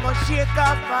and go and go shake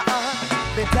off my hand.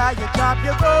 Better you drop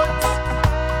your guns.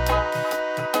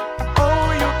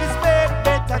 Oh, you expect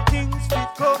better things to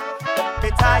come.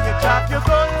 Better you drop your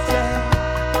guns, yeah.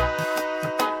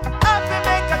 Have to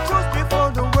make a choice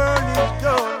before the world is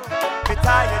done.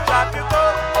 Better you drop your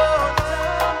guns.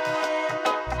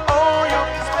 Oh, you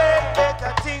expect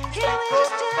better things to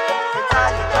come. Better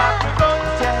you drop your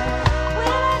guns, yeah.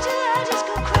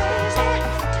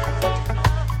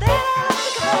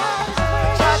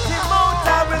 Chatting mouth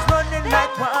always running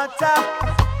like water.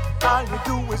 All you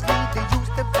do is lead the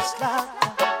youth to be slaughter.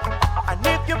 And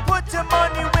if you put your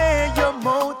money where your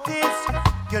mouth is,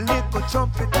 your little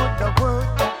trumpet would the word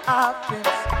happens.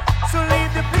 So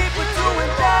leave the people to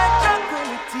enjoy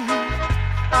tranquility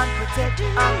and protect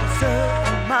and preserve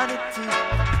humanity.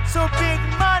 So big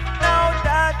man, now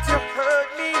that you've heard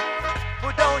me,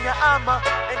 put down your armor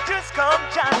and just come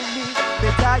join me.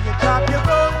 Better you drop your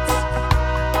guns.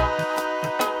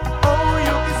 Oh,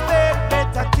 you expect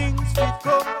better things to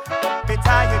come.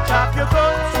 Better you drop your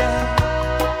guns, yeah.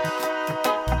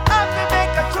 Have to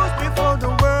make a choice before the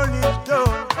world is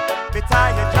done. Better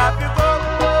you drop your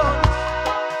guns.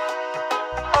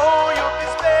 Oh, you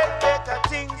expect better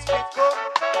things to come.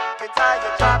 Better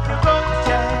you drop your guns,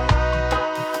 yeah.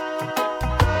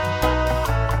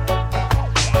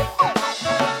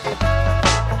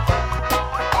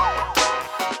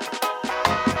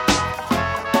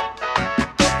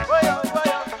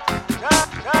 Drop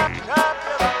your guns.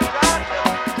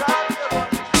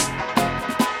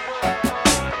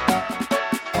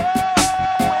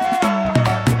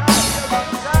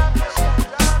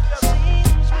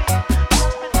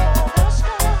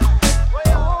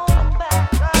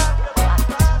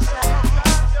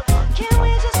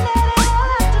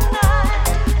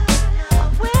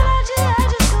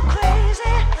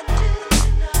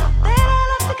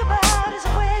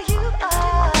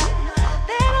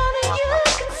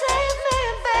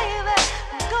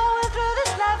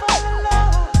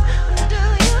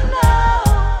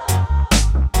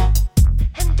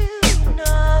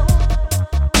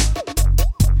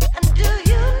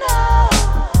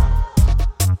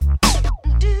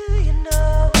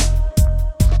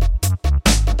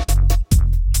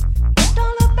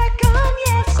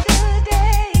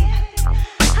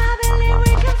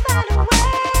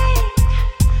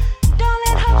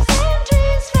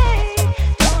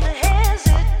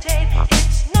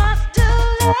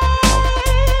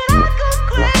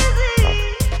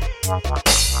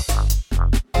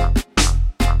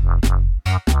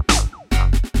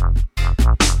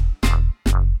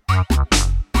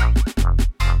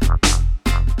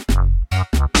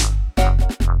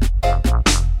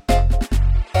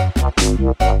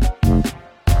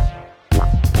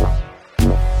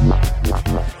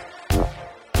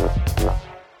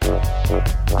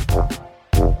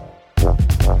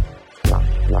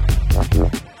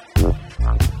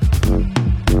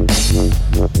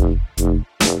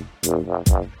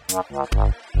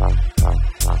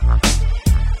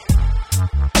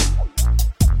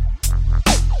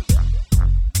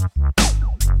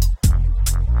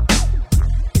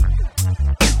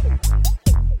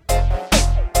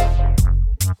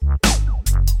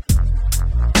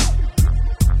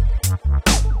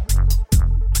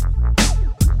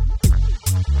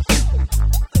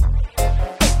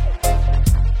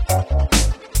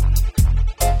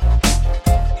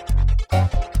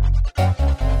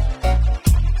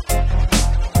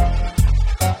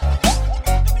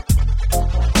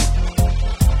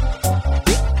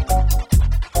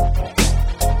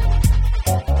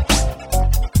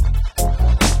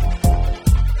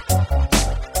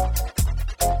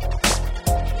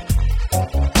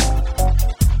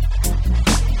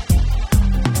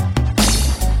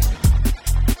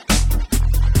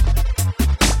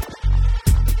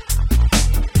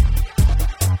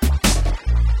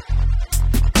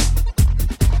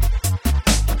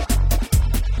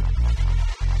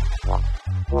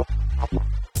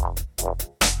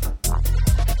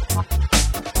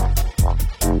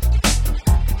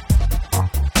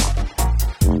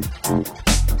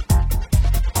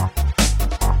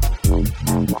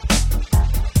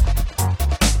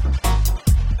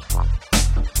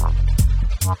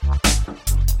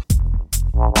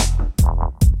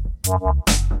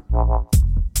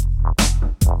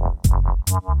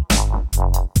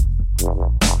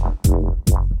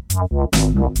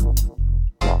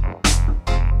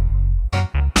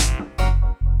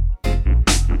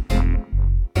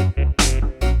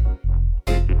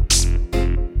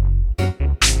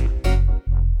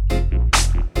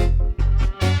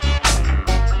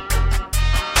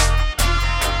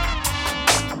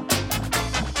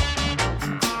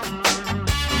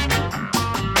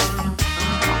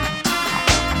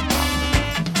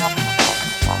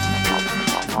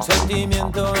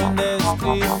 Sentimiento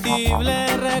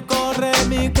indescriptible recorre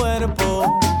mi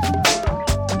cuerpo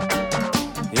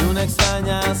y una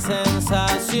extraña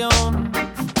sensación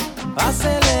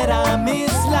acelera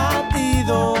mis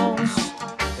latidos.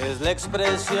 Es la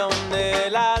expresión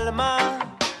del alma,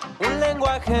 un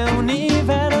lenguaje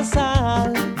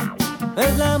universal.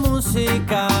 Es la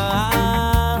música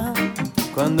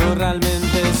cuando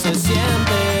realmente se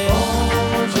siente.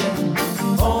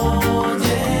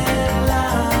 Oye,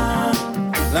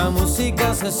 la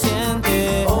música se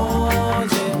siente, óyela,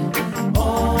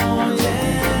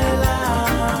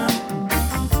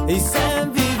 y se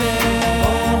vive,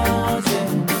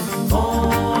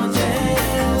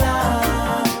 óyela,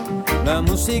 la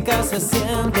música se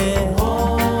siente,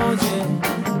 óyela.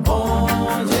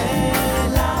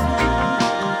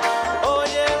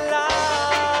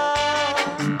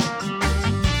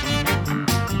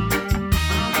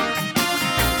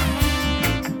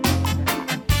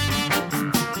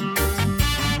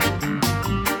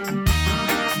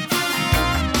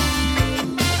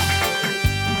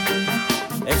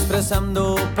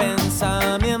 Expresando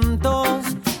pensamientos,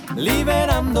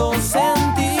 liberando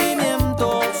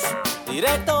sentimientos,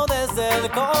 directo desde el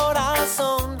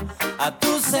corazón a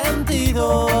tus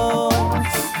sentidos,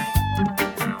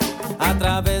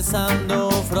 atravesando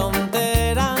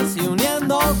fronteras y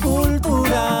uniendo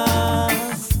culturas.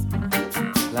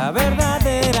 La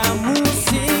verdadera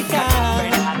música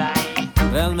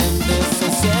realmente se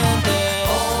siente.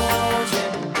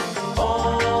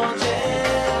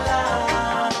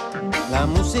 La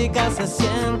música se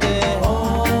siente,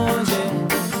 óyela,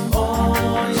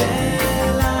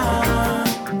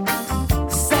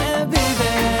 se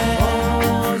vive,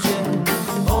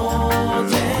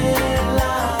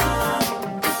 óyela,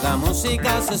 la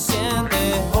música se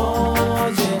siente,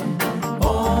 óyela.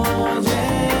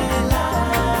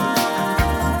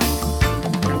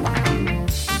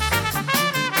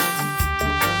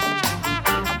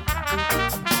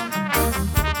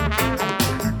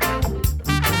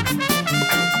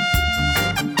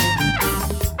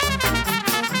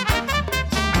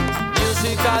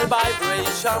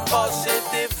 Vibration,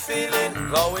 positive feeling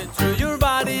going through your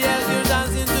body as you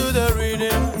dance into the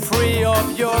rhythm. Free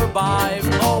of your vibe,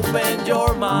 open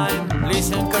your mind.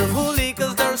 Listen carefully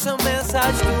cause there's a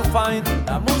message to find.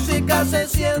 La música se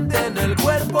siente en el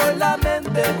cuerpo y la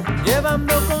mente,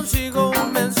 llevando consigo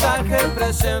un mensaje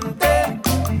presente.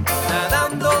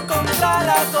 Nadando contra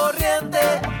la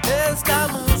corriente, esta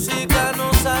música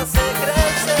nos hace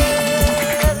crecer.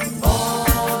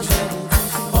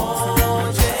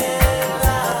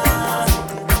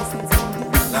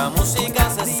 La música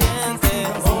se siente,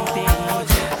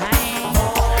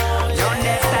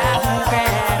 ¿dónde estás,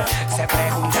 mujer? Se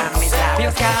preguntan mis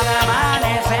labios cada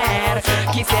amanecer.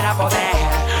 Quisiera poder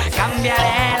cambiar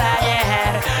el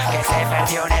ayer que se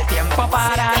perdió en el tiempo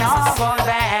para no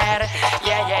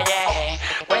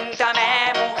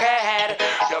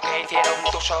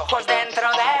ojos dentro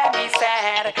de mi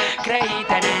ser. Creí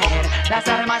tener las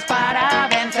armas para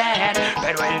vencer,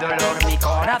 pero el dolor mi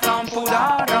corazón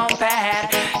pudo romper.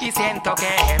 Y siento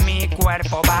que mi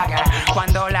cuerpo vaga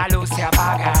cuando la luz se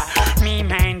apaga. Mi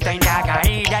mente indaga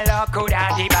y de locura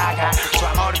divaga. Su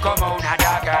amor como una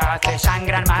daga hace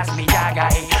sangrar más mi llaga.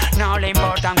 Y no le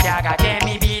importa aunque haga que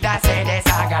mi vida se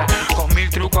deshaga. Con mil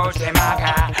trucos de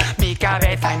maga mi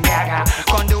cabeza embriaga.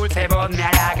 Con dulce voz me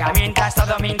halaga mientras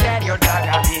todo mi interior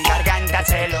traga. Mi garganta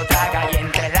se lo traga y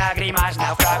entre lágrimas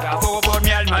naufraga. Fuego por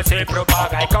mi alma se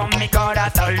propaga y con mi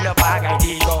corazón lo paga. Y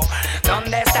digo,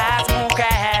 ¿dónde estás,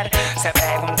 mujer? Se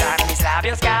preguntan mis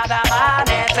labios cada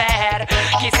amanecer.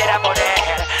 Quisiera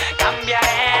poder cambiar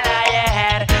el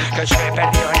ayer que se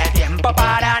perdió en el tiempo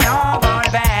para no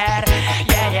volver.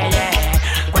 Yeah, yeah, yeah.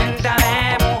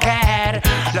 Cuéntame, mujer,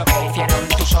 lo que hicieron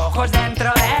tus ojos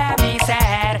dentro de mi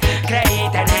ser. Creí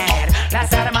tener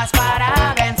las armas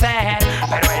para vencer,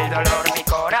 pero el dolor mi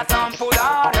corazón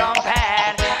pudo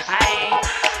romper. Ay,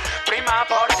 prima,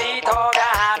 por ti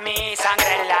toda mi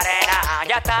sangre en la arena.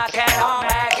 Y hasta que no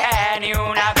me quede ni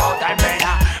una gota en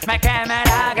pena, me quemé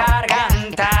la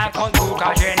garganta con tu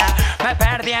cayena. Me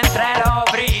perdí entre los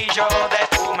brillos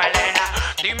de tu melena.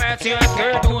 Dime si es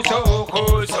que tus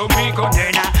ojos son mi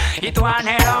condena y tu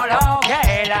anhelo lo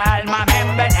que el alma me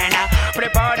envenena.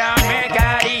 Prepárame,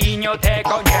 cariño, té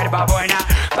con hierba buena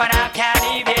para que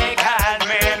alivie y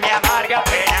calme mi amarga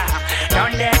pena.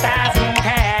 ¿Dónde estás,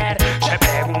 mujer? Se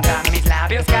preguntan mis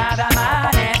labios cada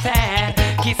amanecer.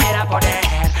 Quisiera poder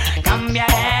cambiar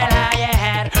el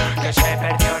ayer que se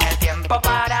perdió en el tiempo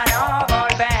para no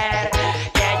volver.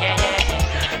 Yeah, yeah,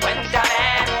 yeah.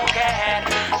 Cuéntame, mujer,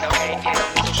 lo que hicieron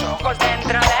tus ojos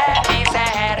dentro de mi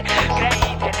ser. Creí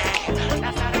tener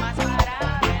las armas para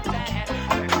vencer,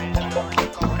 pero el dolor mi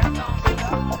corazón.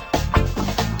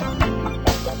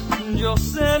 Yo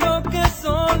sé lo que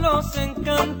son los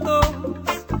encantos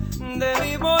de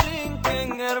mi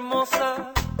Borinquen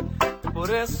hermosa. Por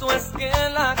eso es que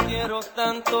la quiero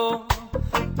tanto,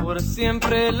 por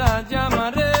siempre la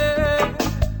llamaré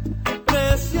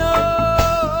preciosa,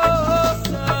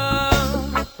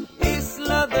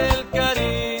 isla del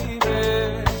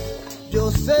Caribe. Yo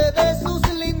sé de sus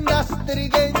lindas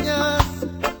trigueñas,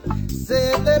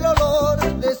 sé del olor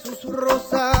de sus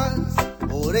rosas,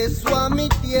 por eso a mi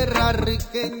tierra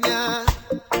riqueña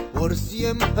por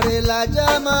siempre la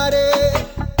llamaré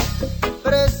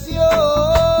preciosa.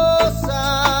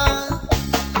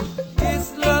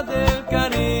 Isla del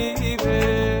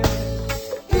Caribe,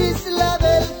 Isla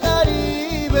del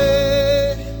Caribe,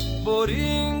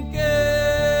 Borinquen.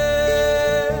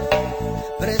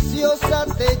 preciosa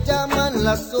te llaman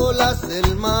las olas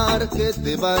del mar que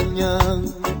te bañan.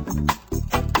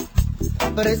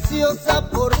 Preciosa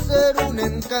por ser un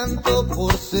encanto,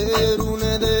 por ser un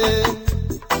Edén.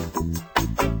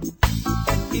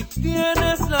 Y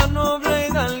tienes la noble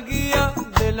hidalguía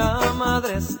de la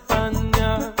madre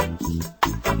España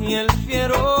y el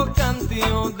fiero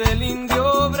cantío del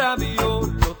indio bravío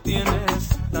lo tienes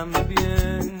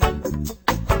también.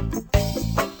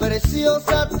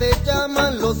 Preciosa te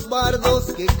llaman los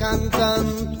bardos que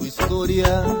cantan tu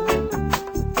historia.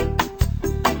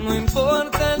 No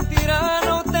importa el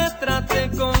tirano te trate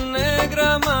con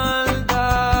negra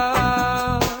maldad,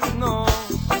 no.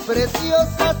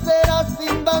 Preciosa serás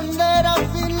sin banderas,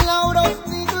 sin lauros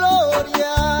ni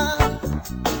gloria.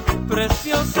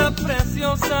 Preciosa,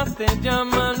 preciosa te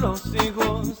llaman los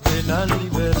hijos de la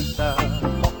libertad.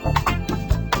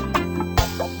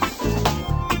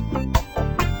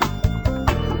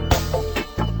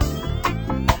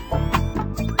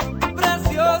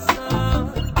 Preciosa,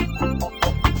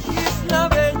 isla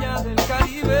bella del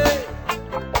Caribe,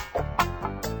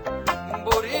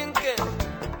 Borinquen.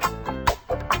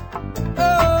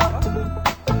 Oh,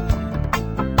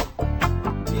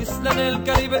 isla del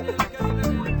Caribe.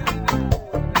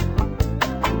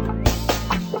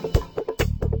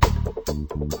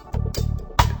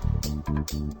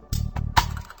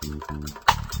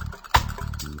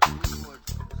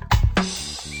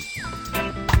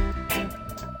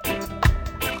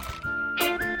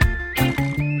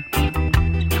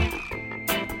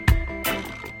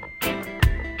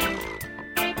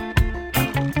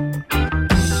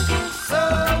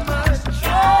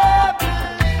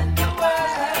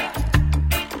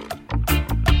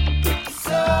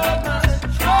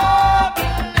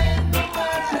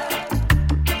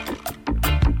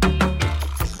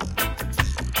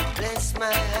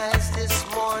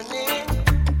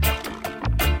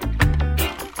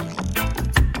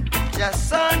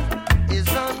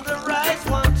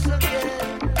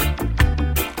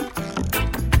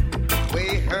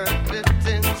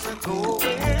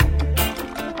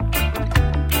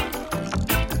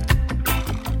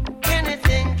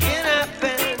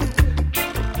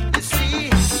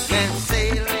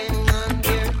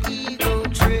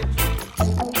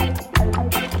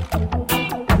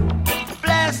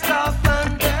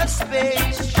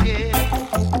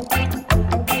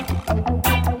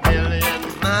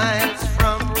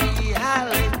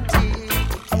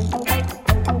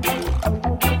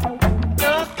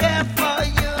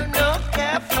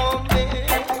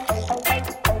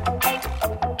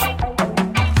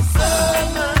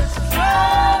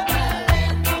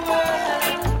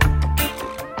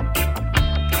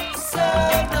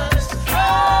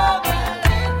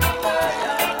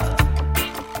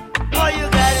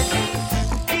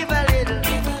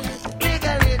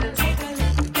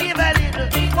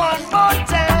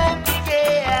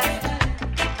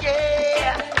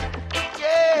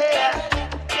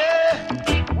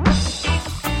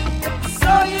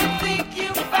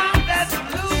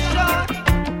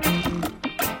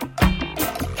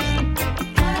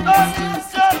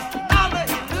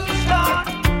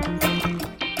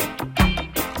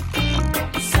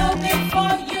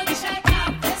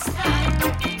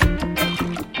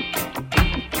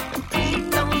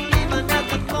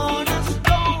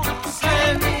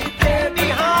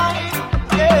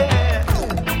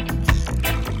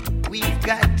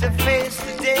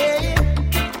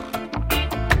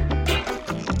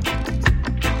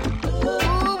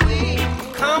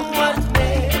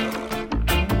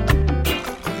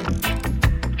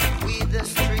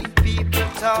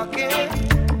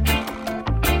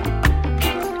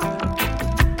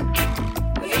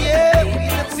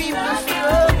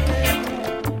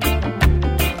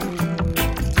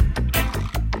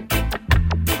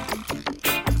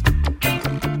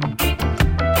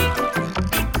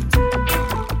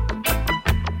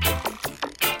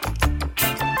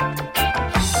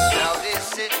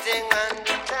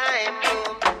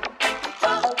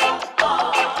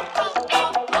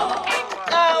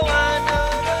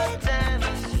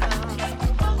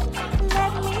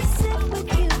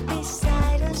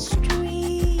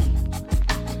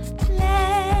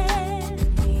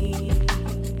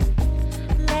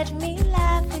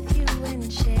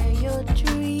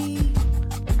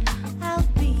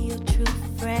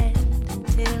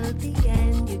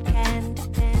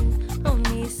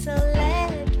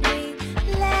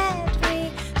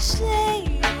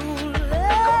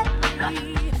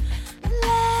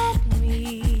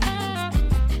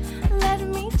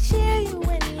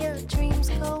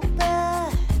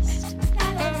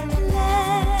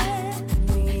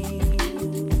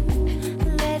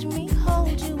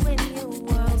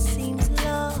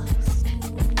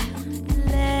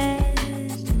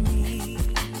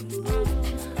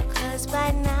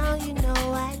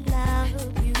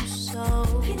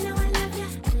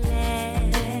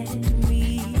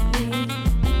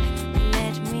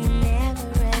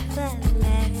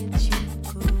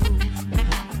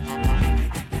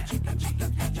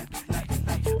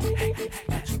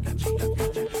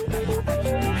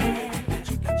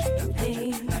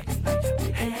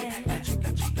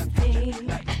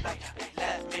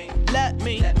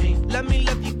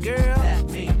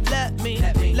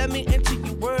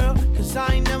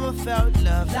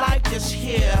 love like this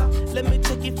here. Let me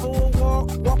take you for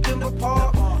a walk in the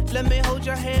park. Let me hold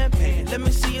your hand, baby, let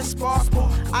me see you sparkle.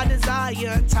 I desire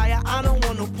your attire, I don't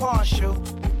want no partial.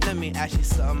 Let me ask you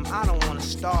something, I don't wanna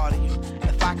startle you.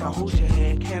 If I can hold your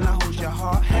hand, can I hold your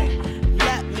heart? Hey,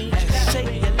 let me just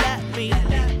say you let me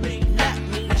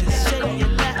just say you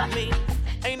let me.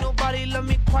 Ain't nobody love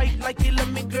me quite like you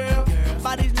love me, girl.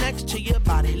 Body's next to your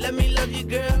body, let me love you,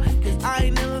 girl. Cause I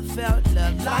ain't never felt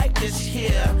love like this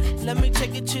here. Let me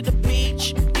take you to the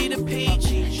beach, eat a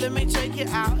peach. Let me take you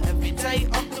out every day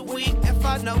of the week. If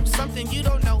I know something you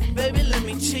don't know, baby, let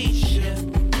me teach you.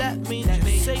 Let me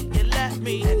just say you let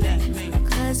me.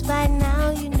 Cause by now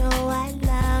you know I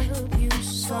love you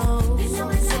so.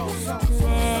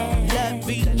 Let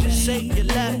me just say you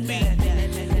let me.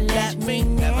 Let me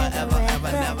never, ever,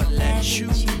 ever, never let you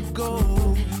go.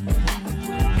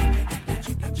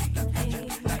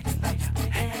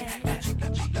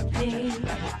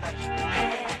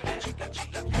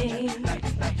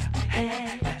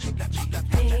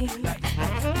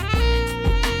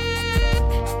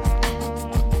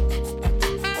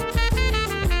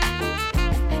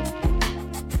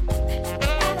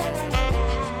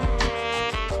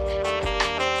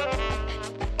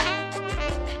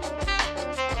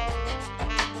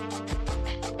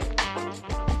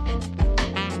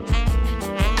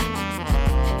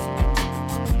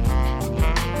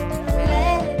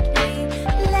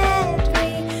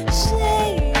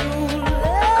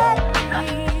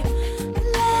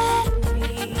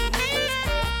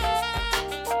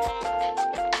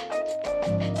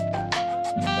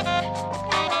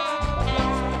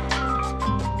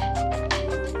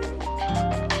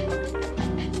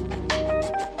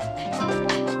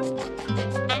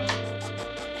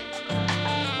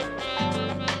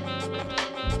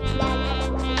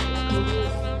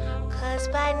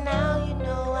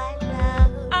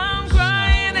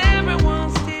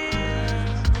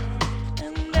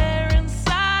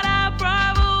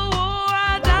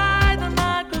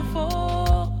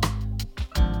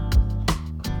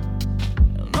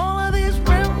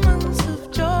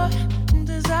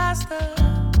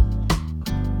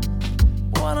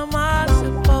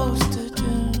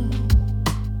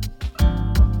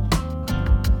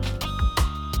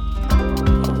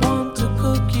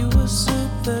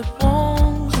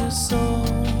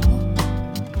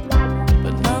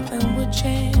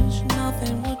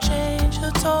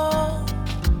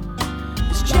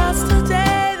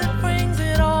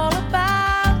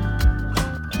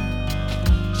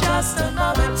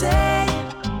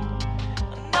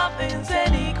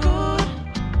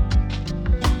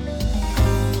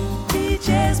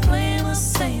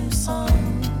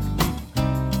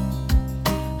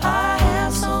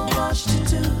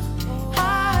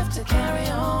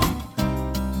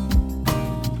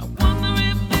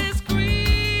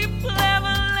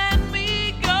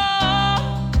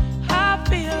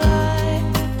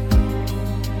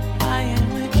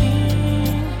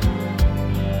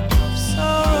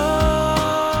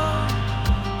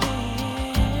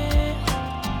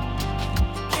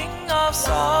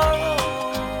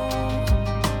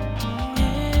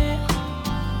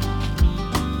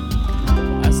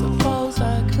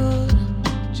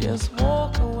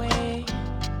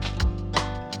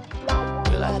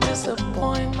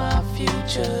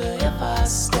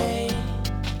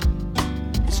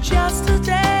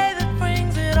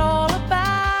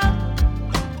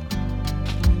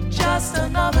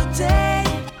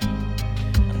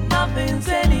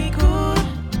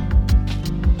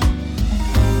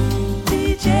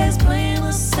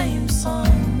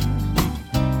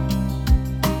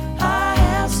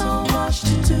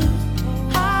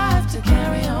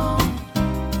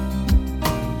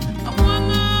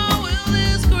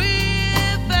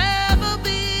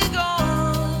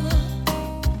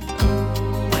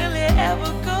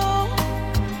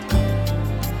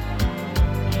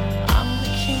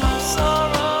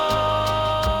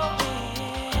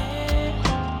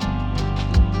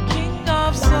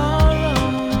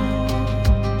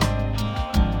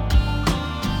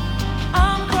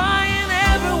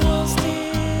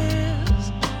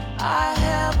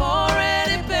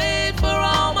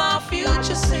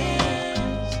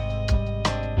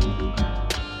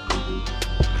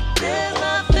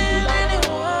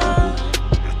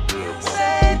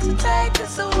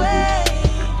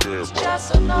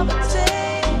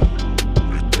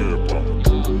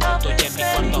 Estoy en mi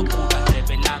cuarto oscura,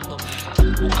 revelándome,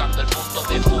 buscando el punto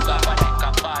de fuga para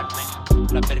escaparme.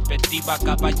 La perspectiva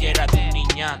caballera de un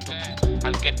niñato,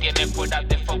 al que tiene fuera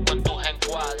de foco en tus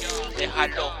encuadres.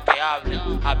 Déjalo que hable,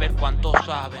 a ver cuánto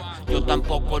saben. Yo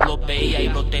tampoco lo veía y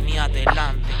lo tenía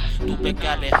delante. Tuve que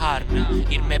alejarme,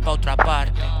 irme pa' otra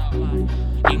parte.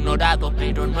 Ignorado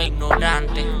pero no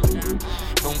ignorante.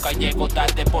 Nunca llego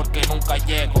tarde porque nunca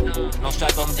llego. No sé a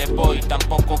dónde voy,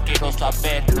 tampoco quiero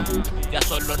saberlo. Ya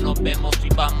solo nos vemos y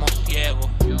vamos ciegos.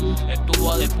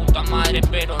 Estuvo de puta madre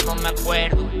pero no me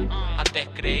acuerdo. Antes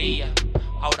creía,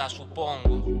 ahora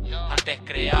supongo. Antes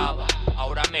creaba,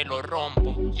 ahora me lo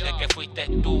rompo. Sé que fuiste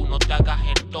tú, no te hagas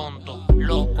el tonto.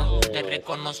 Loco, te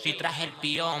reconocí tras el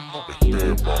piombo.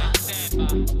 Este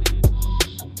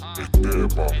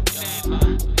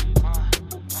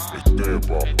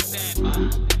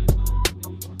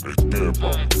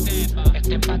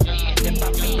pa' ti, este pa'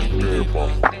 mí.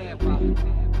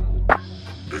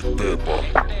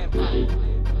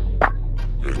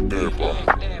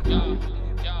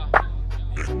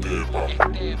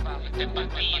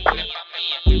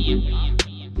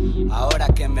 Ahora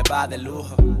que me va de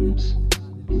lujo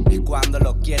es cuando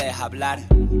lo quieres hablar.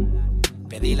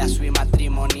 Pedí la suite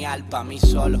matrimonial pa' mí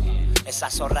solo. Esa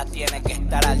zorra tiene que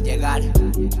estar al llegar.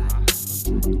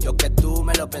 Yo que tú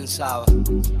me lo pensaba,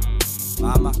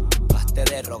 mamá, basté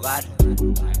de rogar.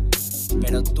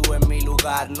 Pero tú en mi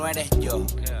lugar no eres yo,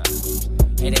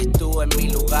 eres tú en mi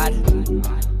lugar.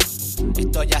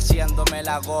 Estoy haciéndome el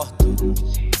agosto,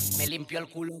 me limpio el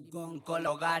culo con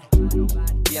Cologar.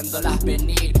 Viéndolas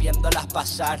venir, viéndolas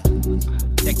pasar.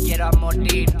 Te quiero a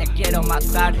morir, te quiero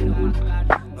matar.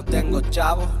 No tengo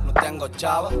chavo, no tengo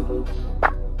chava.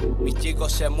 Mis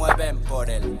chicos se mueven por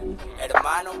él.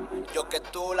 Hermano, yo que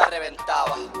tú la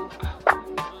reventaba.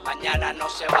 Mañana no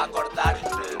se va a acordar.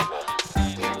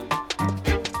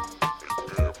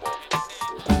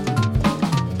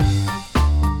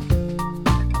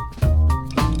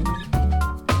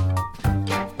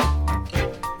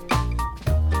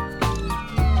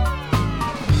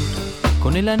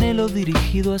 Con el anhelo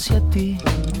dirigido hacia ti,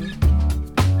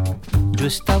 yo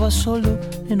estaba solo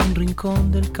en un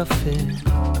rincón del café,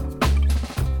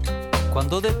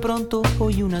 cuando de pronto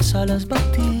oí unas alas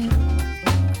batir,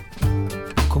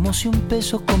 como si un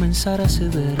peso comenzara a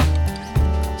ceder.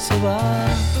 Se va,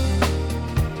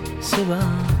 se va,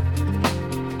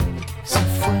 se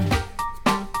fue.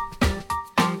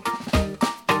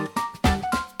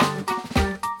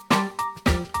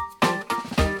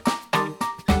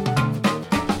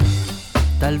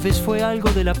 Tal vez fue algo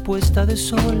de la puesta de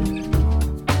sol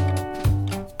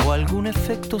o algún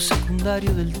efecto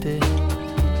secundario del té.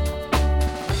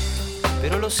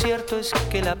 Pero lo cierto es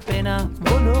que la pena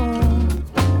voló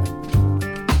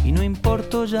y no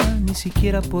importó ya ni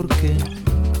siquiera por qué.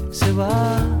 Se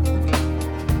va,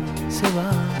 se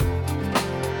va.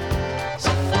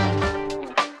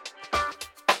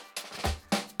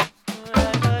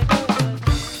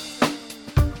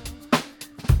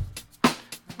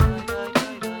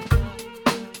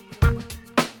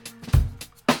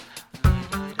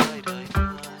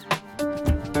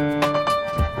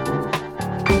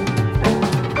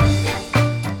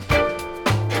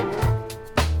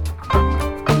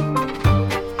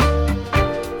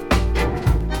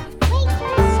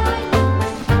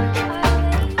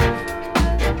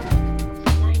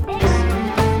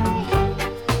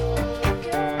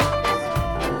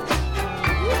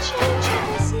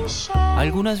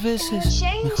 Algunas veces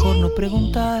mejor no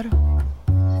preguntar,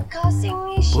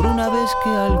 por una vez que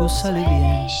algo sale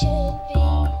bien.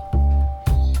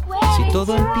 Si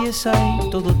todo empieza y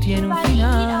todo tiene un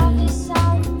final,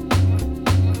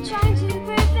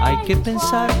 hay que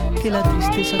pensar que la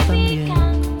tristeza también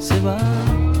se va,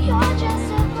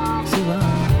 se va,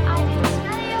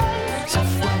 se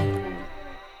fue.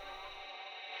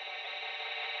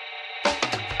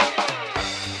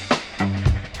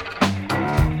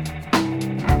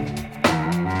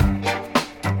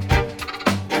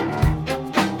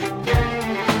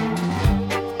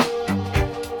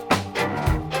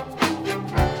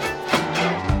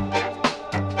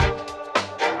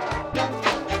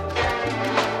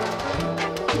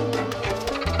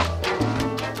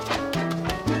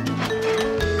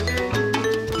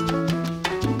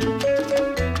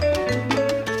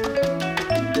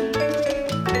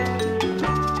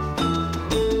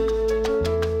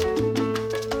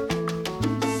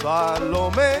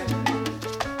 Salomé,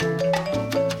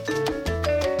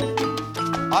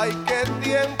 ay, qué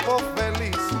tiempo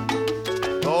feliz,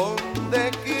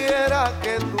 donde quiera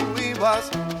que tú ibas,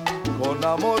 con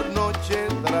amor noche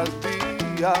tras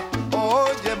día.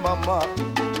 Oye mamá,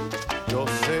 yo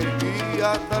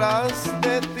seguía atrás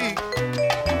de ti.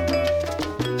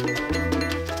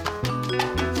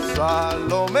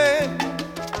 Salomé,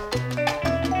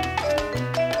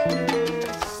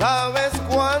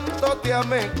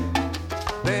 amé,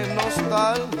 de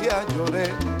nostalgia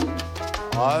lloré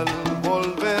al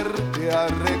volverte a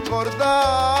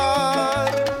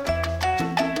recordar.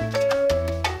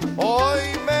 Hoy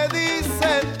me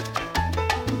dicen,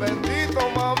 bendito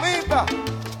mamita,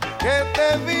 que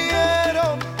te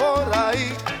vieron por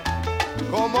ahí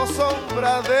como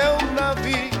sombra de una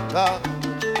vida.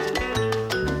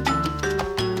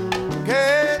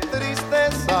 Qué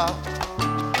tristeza,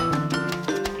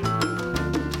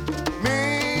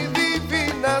 mi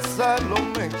divina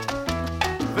Salomé,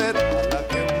 ver a la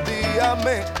que un día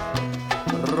amé,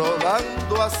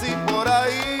 rodando así por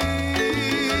ahí.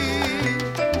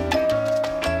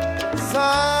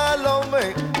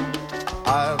 Salomé,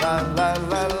 ah,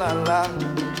 la.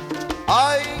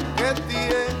 Ay, qué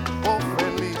tiempo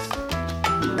feliz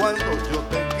cuando yo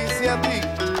te quise a ti,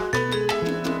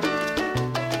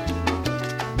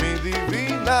 mi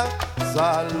divina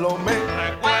Salomé.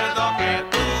 Recuerdo que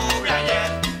tuve ayer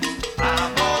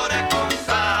amores con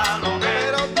Salomé.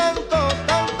 Pero tanto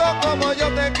como yo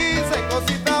te quise,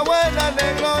 cosita buena,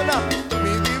 negrona,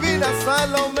 mi divina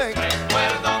Salomé.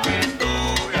 Recuerdo que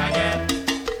tuve ayer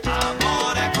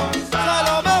amores con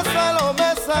Salomé, Salomé,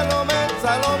 Salomé,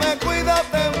 Salomé,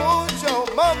 cuídate mucho,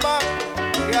 mamá,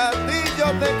 que a ti yo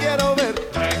te quiero ver.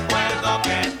 Recuerdo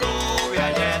que tuve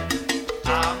ayer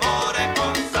amores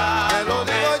con Salomé. Te lo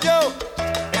digo yo,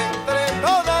 entre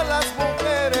todas las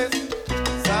mujeres,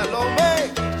 Salomé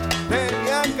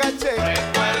tenía caché.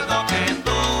 Recuerdo que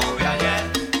tuve ayer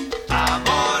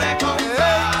amores con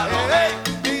Salomé.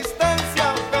 Distancia,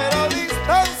 pero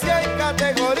distancia y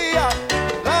categoría,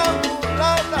 la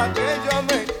mulata que yo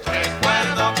amé.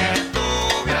 Recuerdo que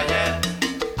tuve ayer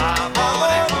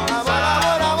amores con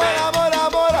Salomé.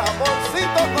 Amor,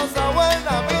 amorcito, cosa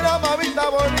buena, mira mamita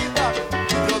bonita,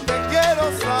 yo te quiero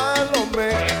Salomé.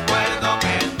 Recuerdo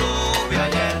que tuve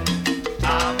ayer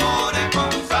amores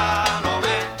con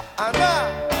Salomé. Anda,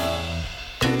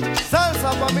 salsa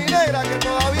pa' mi negra que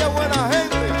todavía es buena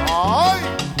gente. ¡Ay!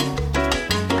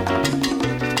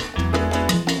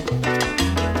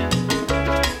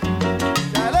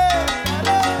 Dale,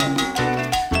 dale.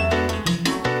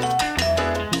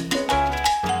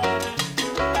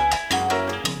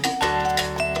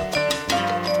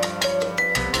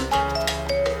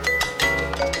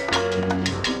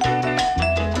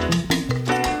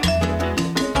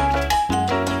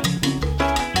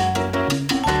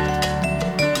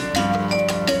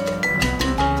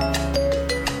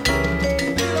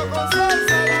 Dilo con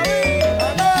salsa, David,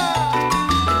 anda.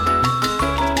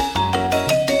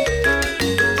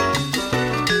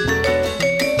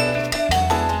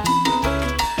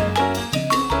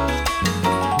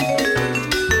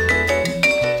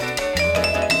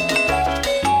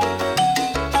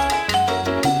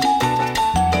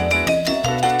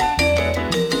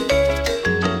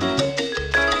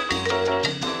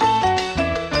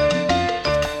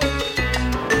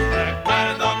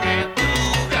 Recuerdo que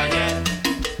tuve ayer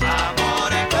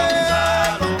amores con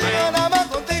Salomé.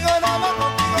 Contigo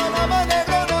nada más,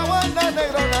 negrona buena,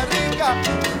 negrona rica,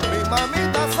 mi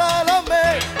mamita Salomé.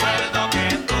 Recuerdo que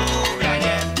tuve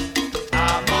ayer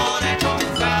amores con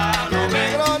Salomé.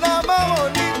 Negrona más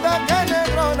bonita que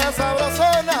negrona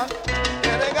sabrosona,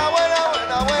 que venga buena,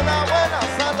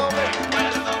 Salomé.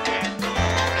 Recuerdo que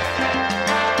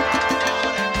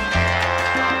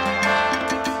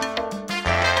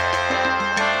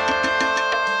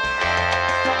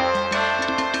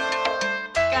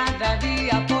Cada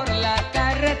día por la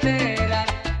carretera,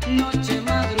 noche,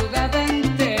 madrugada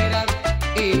entera,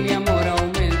 y mi amor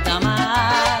aumenta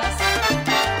más.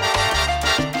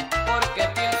 Porque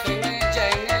pienso en ella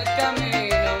en el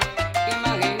camino,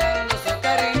 imaginando su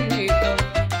cariñito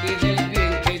y del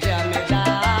bien que ella me da.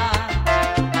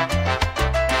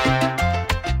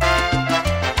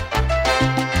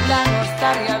 La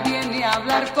nostalgia viene a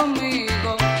hablar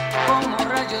conmigo, como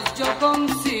rayos yo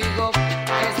consigo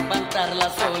espantar la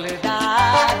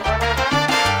soledad.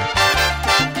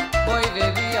 Voy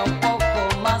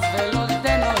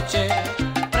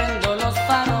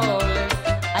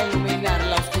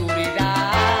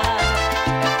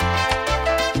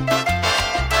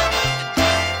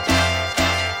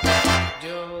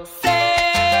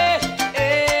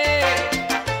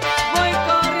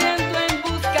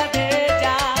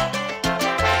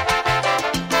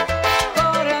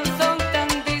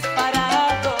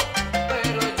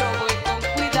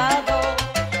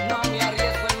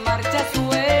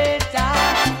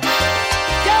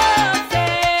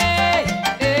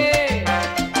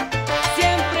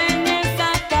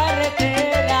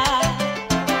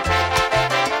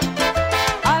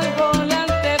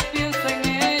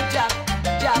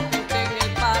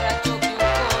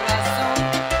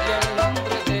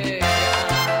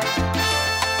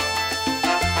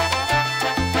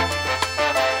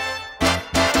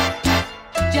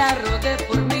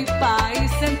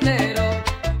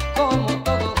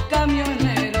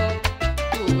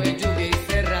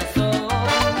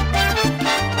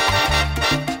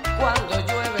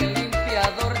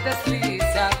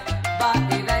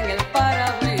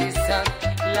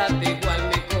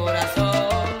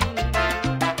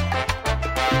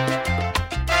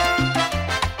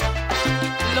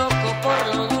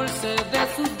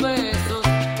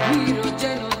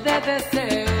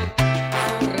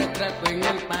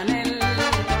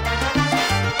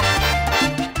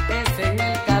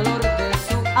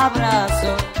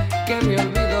abrazo, que me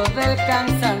olvido del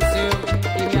cansancio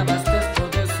y me abastezco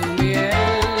de su miel.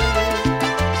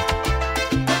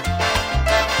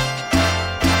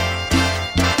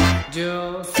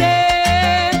 Yo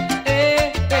sé,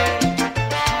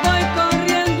 voy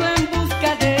corriendo en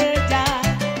busca de ella,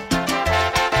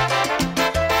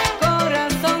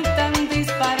 corazón tan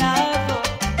disparado,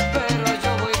 pero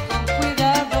yo voy con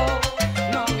cuidado,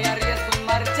 no me arriesgo en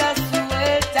marcha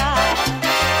suelta.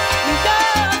 Yo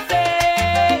sé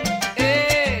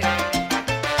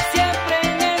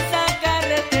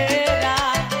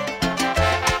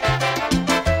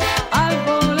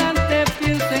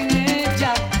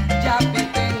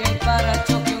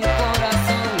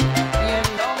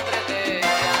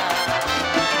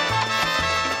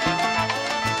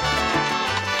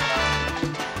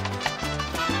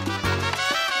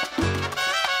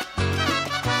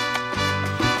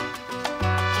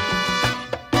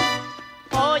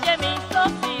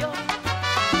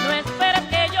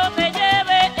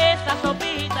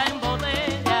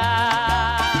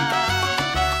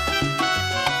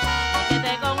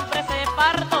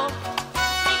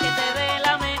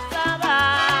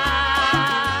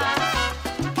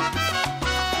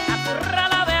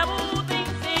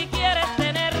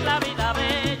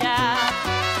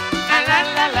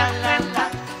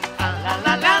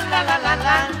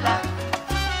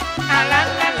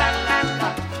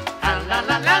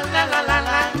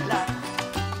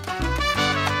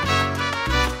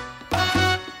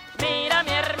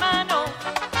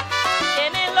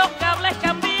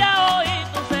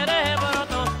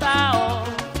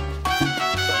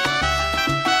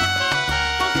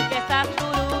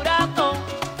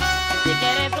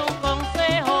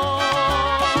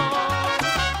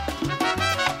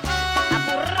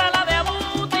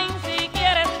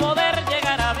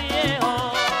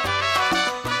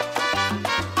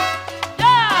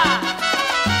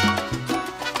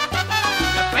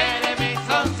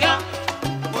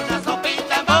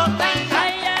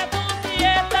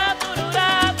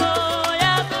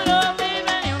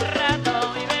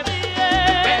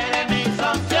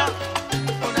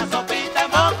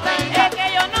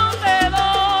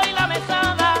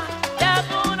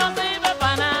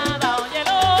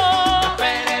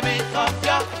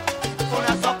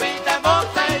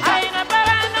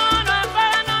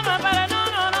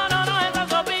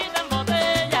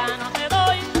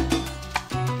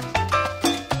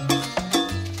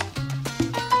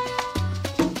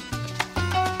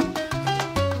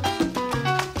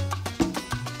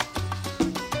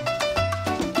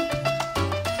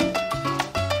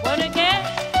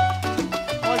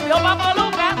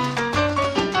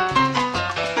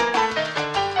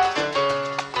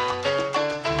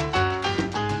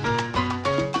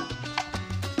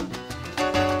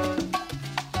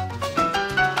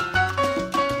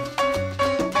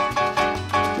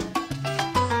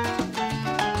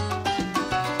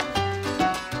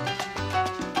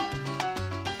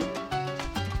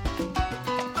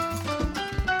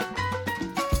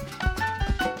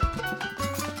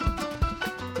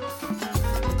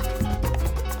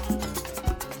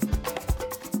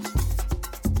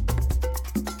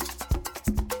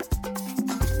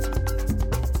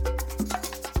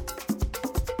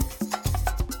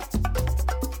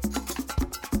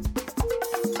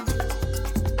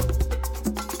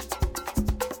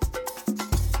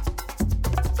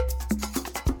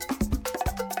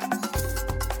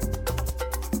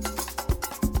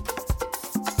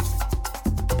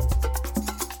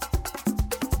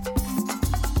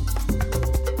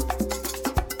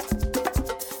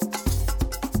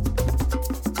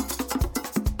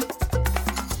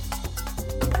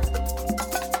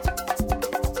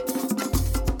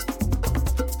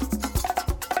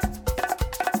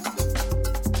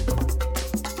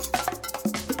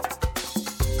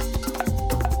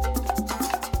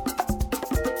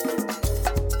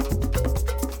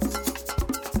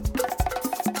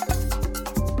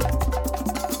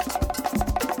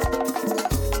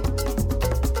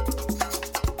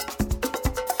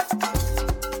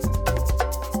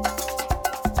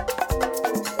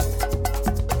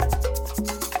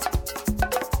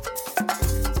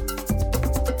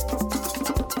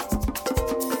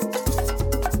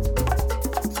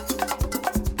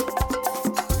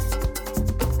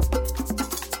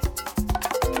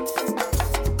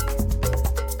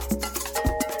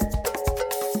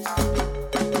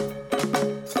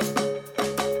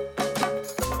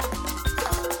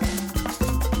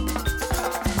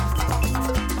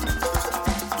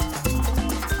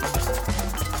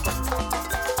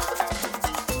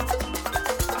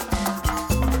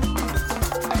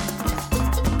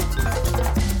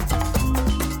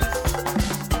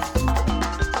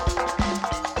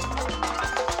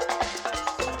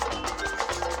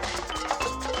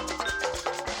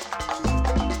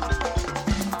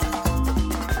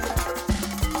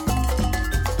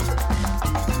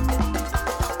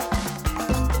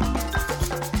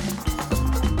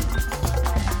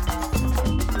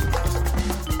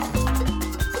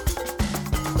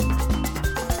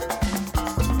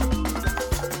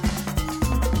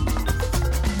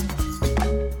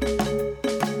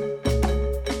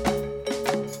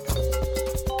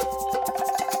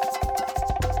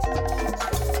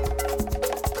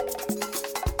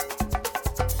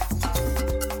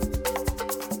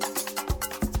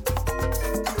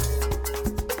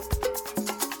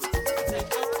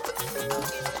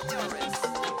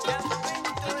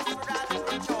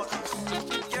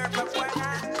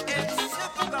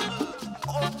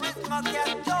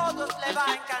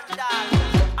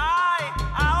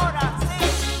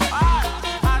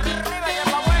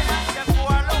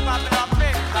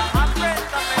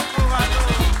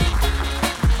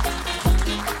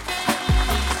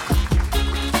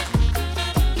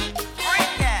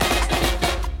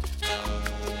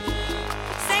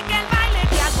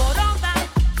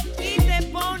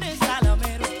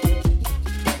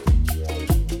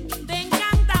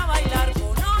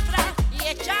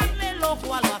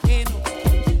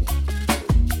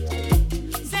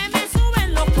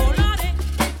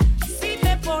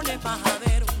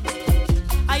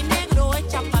Ay, negro,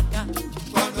 echa pa' acá.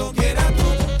 Cuando quieras tú,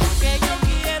 Que yo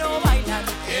quiero bailar.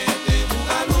 este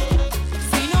bugalú,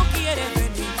 Si no quieres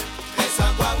venir, te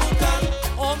saco a buscar.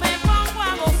 o me pongo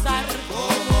a gozar.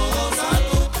 Como gozas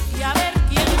tú, Y a ver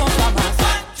quién goza más.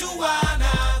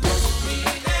 Juana, mi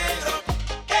negro,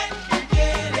 ¿qué tú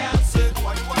quieres hacer?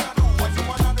 What you wanna do? What you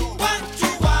wanna do? What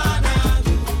you wanna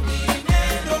do, mi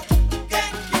negro, ¿qué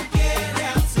tú quieres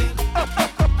hacer?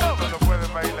 No lo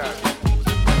pueden bailar.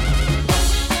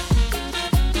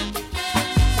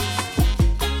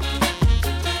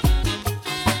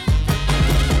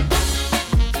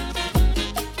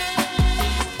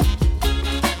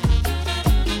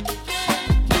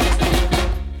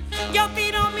 Yo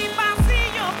tiro mi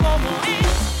pasillo como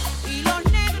es, y los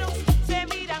negros se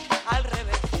miran al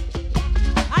revés.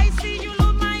 I see you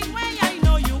lose my way, I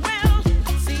know you will.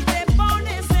 Si te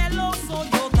pones celoso,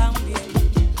 yo también.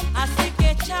 Así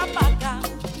que echa pa' acá,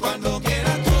 Cuando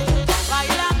quieras tú,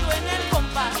 bailando en el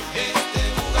compás. este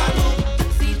bugalú,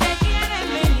 Si te quieres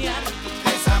menear,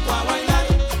 te saco a bailar.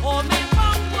 o me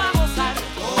pongo a gozar.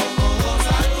 Como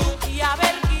gozas tú, Y a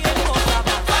ver quién goza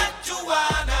más.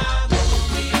 Juana,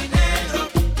 mi negro,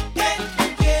 ¿qué tú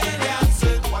quieres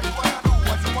hacer? What you wanna do?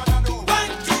 What you wanna do?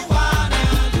 What you wanna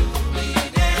do, mi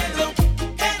negro,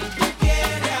 ¿qué tú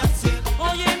quieres hacer?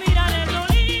 Oye, mira el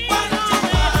lindo, What you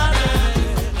wanna do,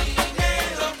 mi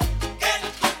negro, ¿qué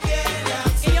tú quieres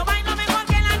hacer? que yo bailo mejor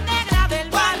que las negras del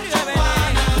barrio de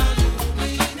Belén.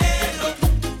 Mi negro,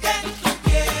 ¿qué tú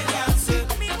quieres hacer?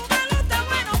 Mi bugalú está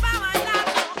bueno pa'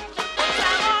 bailarlo,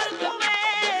 sabor tú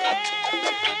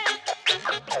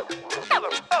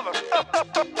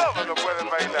No lo pueden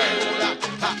bailar.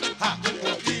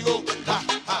 Contigo, que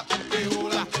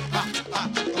hola,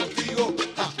 contigo,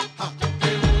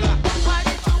 What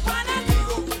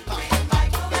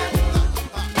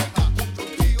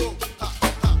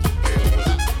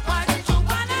you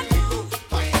wanna do?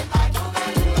 What you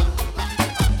wanna do?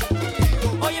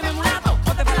 Óyeme, mulato,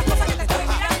 ponte para las cosas que te estoy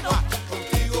mirando.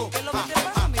 ¿Qué es lo que te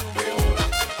pasa, amigo?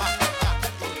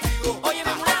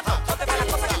 Óyeme, mulato, ponte para las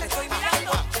cosas que te estoy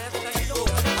mirando.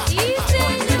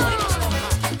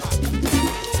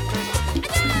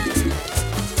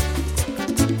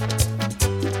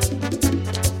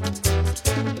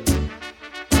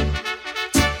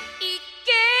 ¿Y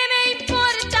qué me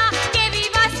importa que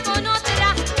vivas con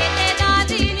otra que te da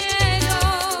dinero?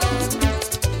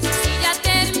 Si ya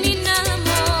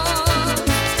terminamos,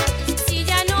 si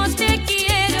ya no te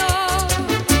quiero,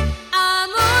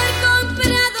 amor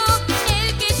comprado, el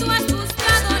que tú has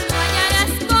buscado no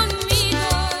hallarás conmigo.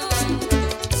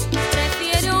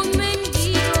 Prefiero un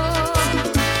mendigo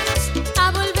a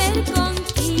volver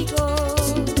contigo.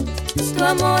 Tu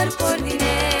amor por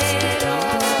dinero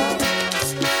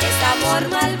es amor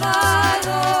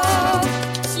malvado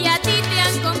y a ti te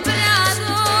han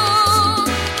comprado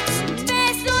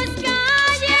besos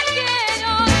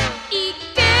callejeros. ¿Y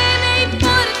qué me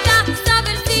importa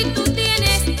saber si tú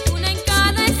tienes una en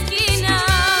cada esquina?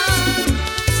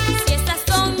 Si esas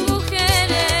son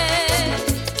mujeres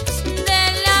de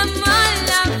la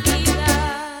mala vida.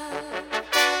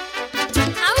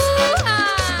 ¡Aúja!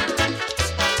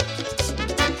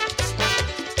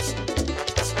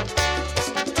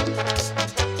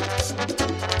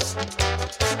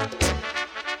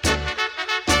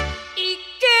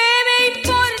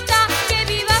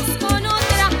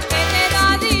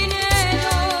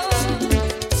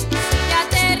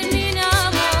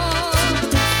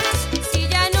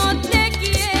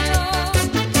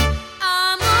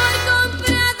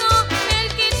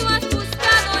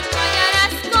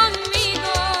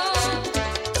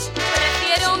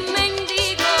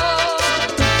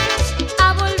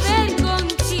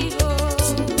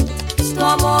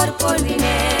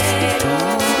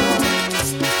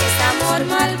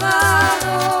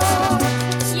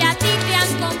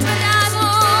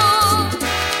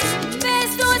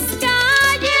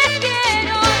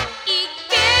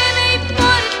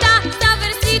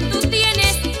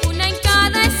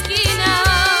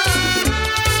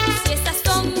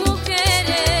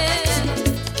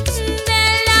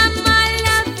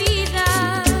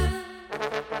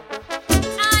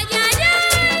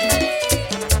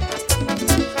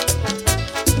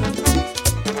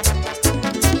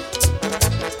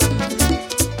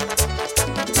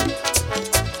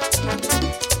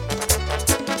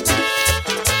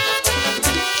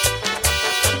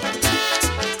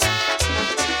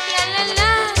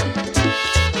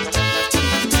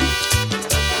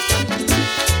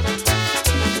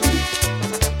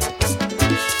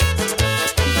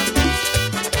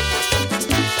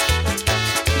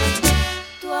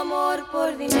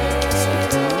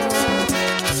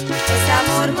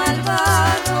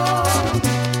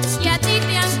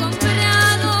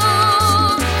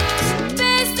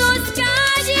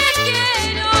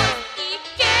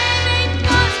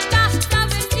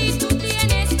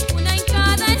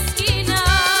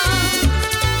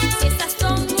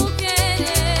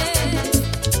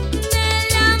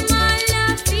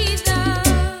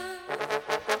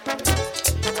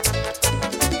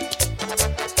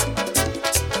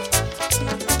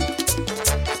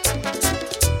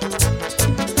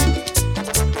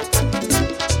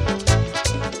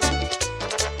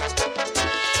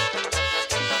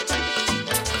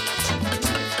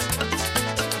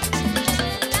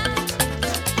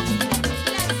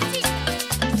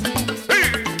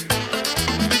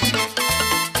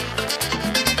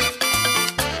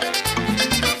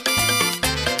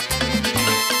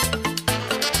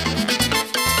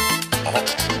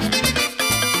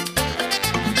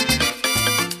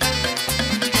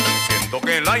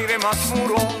 más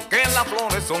puro, que las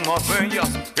flores son más bellas,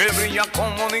 que brilla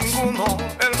como ninguno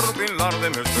el rutilar de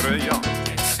mi estrella.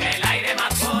 El aire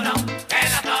más puro, que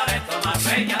las flores son más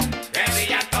bellas, que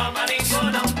brilla como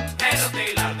ninguno el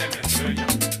rutilar de mi estrella.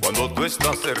 Cuando tú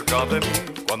estás cerca de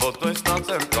mí, cuando tú estás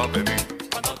cerca de mí,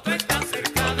 cuando tú estás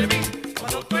cerca de mí,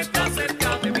 cuando tú estás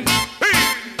cerca de mí.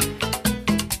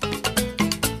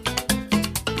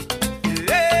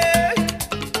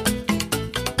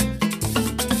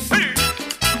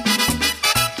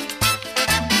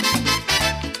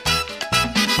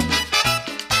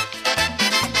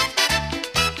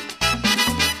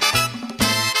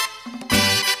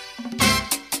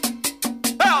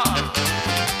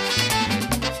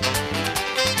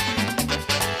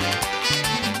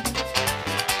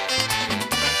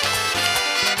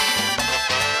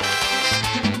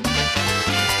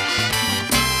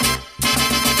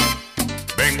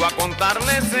 vengo a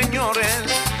contarles, señores,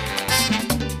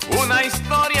 una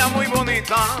historia muy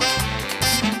bonita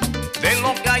de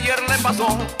lo que ayer le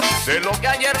pasó, de lo que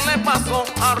ayer le pasó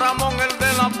a Ramón el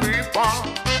de la pipa.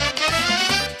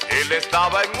 Él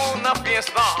estaba en una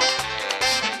fiesta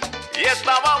y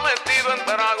estaba metido en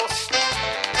tragos.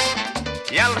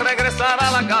 Y al regresar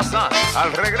a la casa,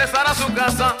 al regresar a su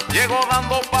casa, llegó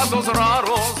dando pasos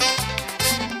raros.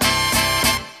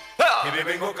 Que me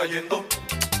vengo cayendo,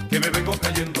 que me vengo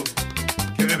cayendo,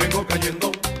 que me vengo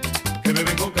cayendo, que me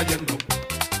vengo cayendo,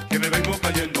 que me vengo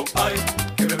cayendo, ay,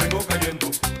 que me vengo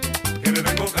cayendo, que me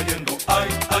vengo cayendo, ay,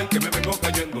 ay, que me vengo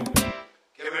cayendo,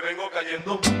 que me vengo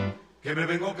cayendo, que me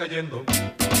vengo cayendo,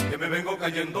 que me vengo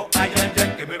cayendo, ay, ay,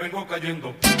 ay, que me vengo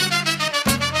cayendo.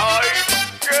 ¡Ay,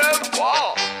 qué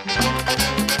va!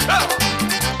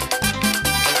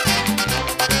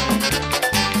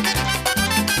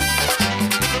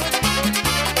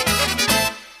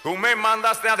 Tú me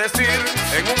mandaste a decir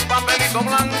en un papelito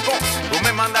blanco, tú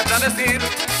me mandaste a decir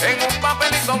en un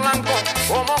papelito blanco,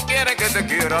 ¿cómo quieres que te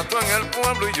quiera tú en el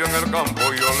pueblo y yo en el campo?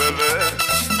 Yo le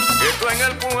que tú en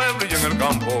el pueblo y yo en el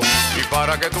campo. Y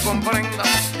para que tú comprendas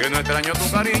que no extraño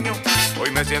tu cariño,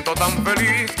 hoy me siento tan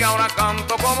feliz que ahora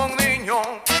canto como un niño.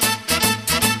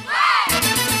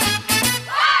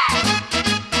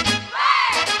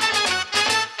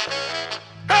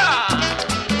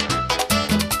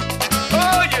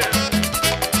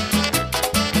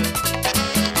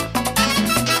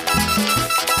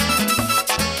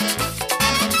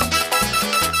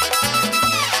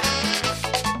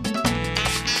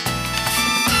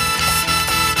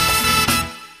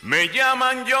 Me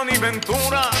llaman Johnny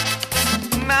Ventura,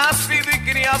 nacido y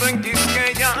criado en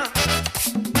Quisqueya,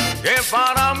 que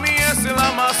para mí es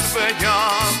la más bella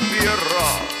tierra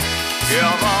que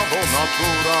ha dado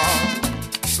natura.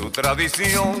 Su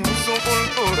tradición, su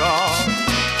cultura,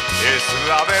 es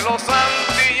la de los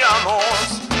antillanos.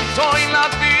 Soy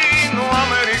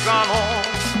latinoamericano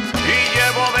y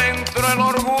llevo dentro el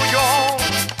orgullo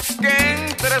que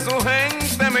entre su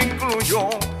gente me incluyo,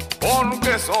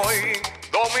 porque soy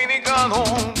dominicano.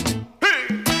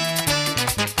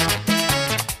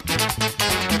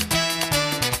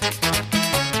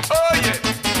 Oye,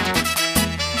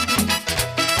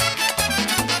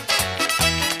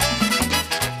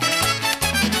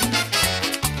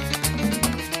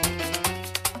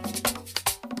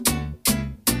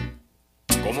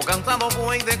 como cansado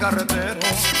buey de carretero,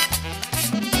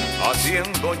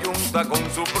 haciendo yunta con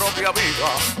su propia vida,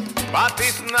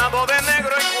 batiznado de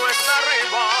negro y cuesta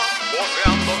arriba,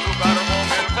 boceando su carbón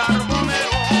el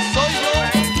carbonero. Soy yo,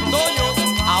 Toño,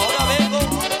 ahora vengo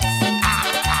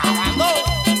acabando.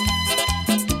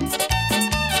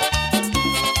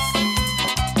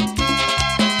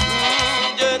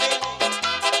 Jenny,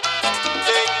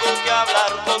 tengo que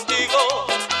hablar contigo.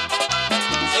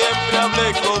 Siempre hablé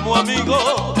como amigo.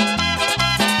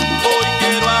 Hoy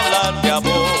quiero hablar de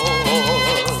amor.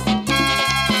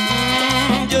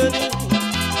 Jenny,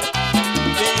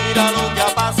 mira lo que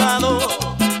ha pasado.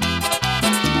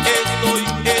 Estoy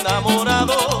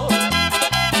enamorado.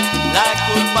 La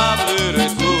culpable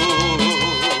eres tú.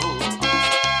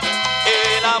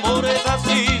 El amor es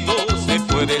así, no se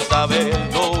puede saber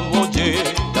cómo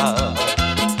llega.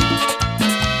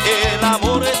 El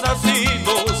amor es así,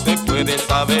 no se puede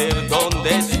saber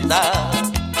dónde está.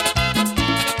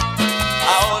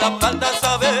 Ahora falta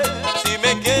saber si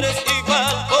me quieres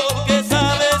igual, porque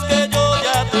sabes que yo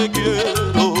ya te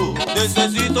quiero.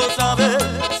 Necesito saber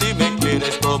si me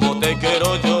quieres como te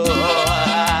quiero yo.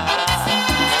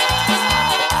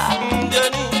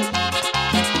 Jenny,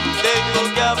 tengo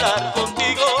que hablar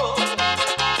contigo.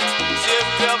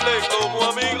 Siempre hablé como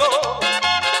amigo.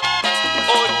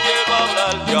 Hoy quiero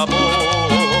hablar de amor.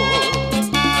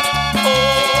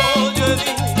 Oh,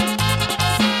 Jenny,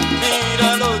 mira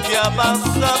lo que ha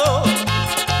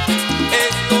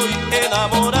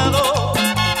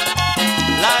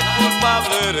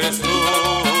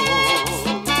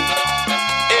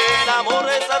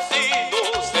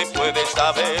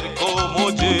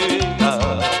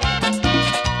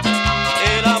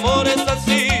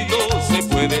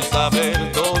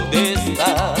saber dónde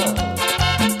está.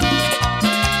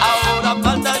 Ahora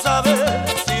falta saber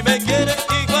si me quieres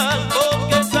igual,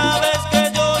 porque sabes que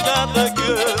yo ya te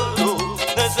quiero.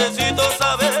 Necesito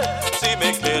saber si me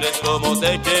quieres como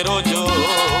te quiero yo.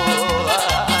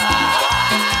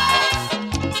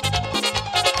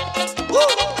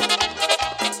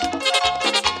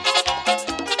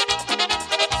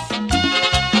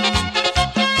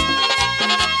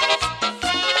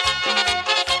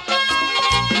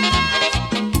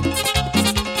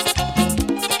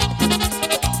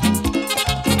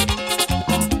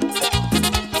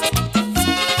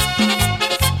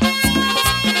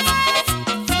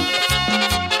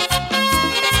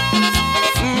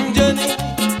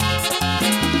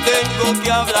 Tengo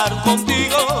que hablar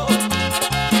contigo,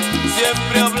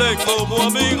 siempre hablé como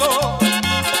amigo,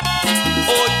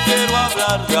 hoy quiero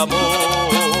hablar de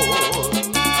amor.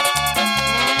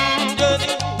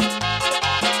 Jenny,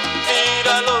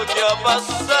 mira lo que ha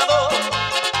pasado,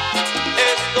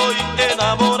 estoy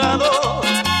enamorado,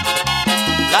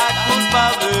 la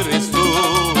culpable eres tú.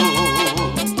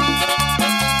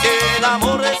 El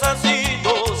amor es así,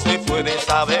 no se puede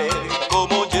saber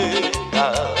cómo llega.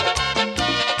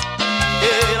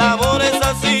 El amor es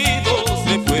así, no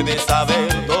se puede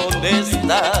saber dónde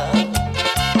está.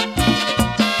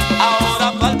 Ahora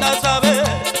falta saber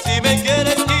si me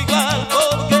quieres igual,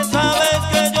 porque sabes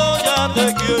que yo ya te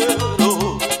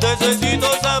quiero. Necesito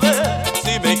saber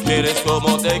si me quieres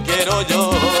como te quiero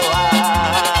yo.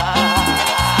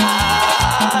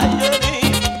 Ay, Jenny.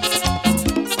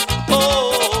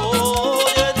 Oh,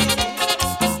 Jenny.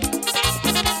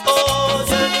 Oh,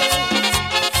 Jenny.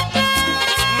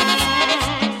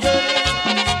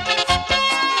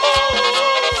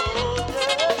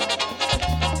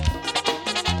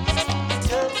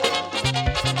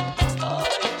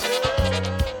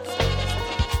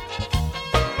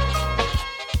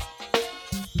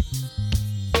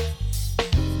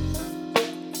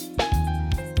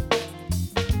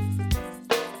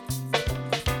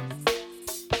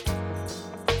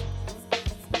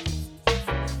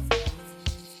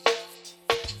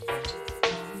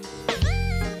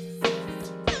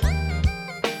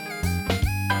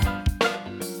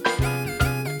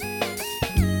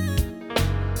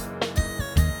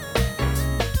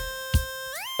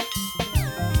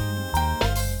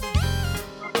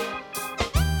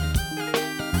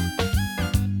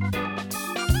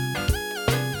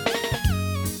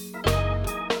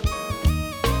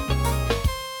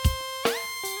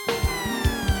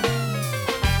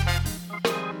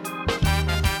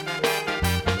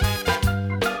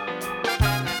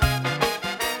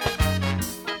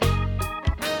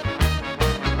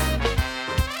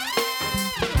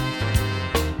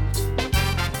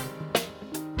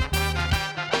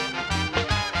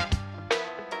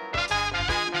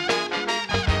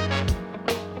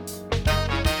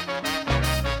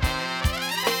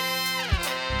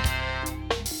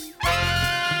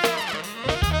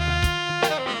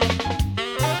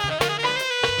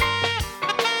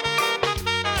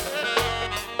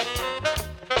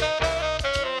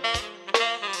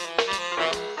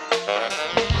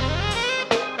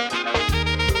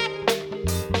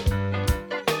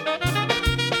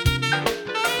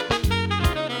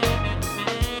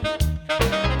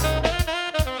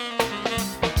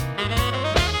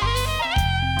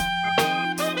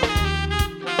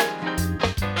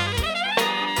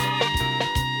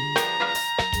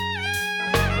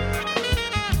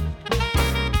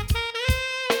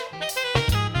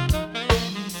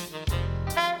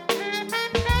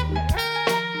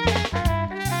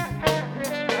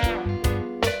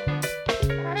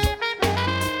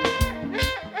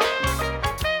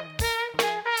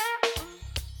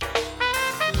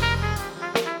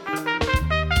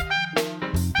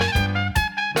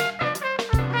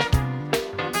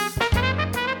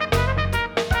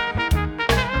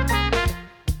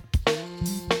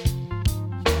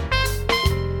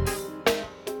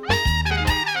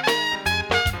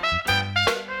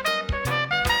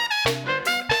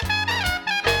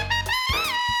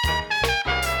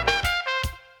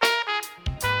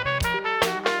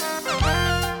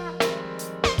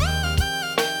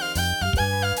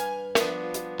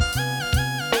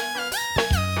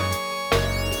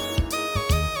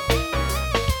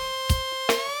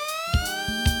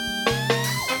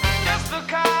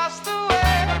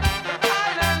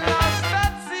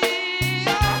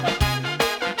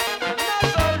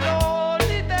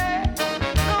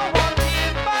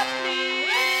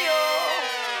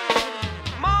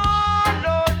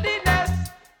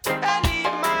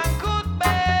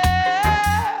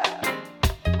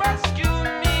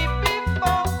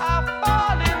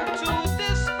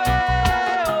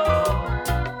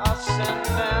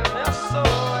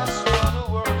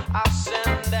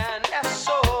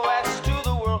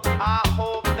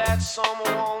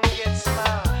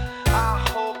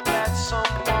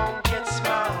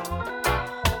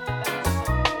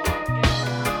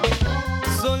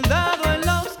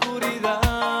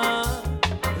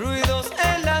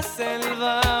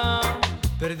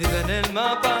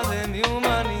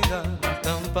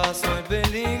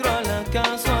 peligro a la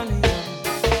casualidad.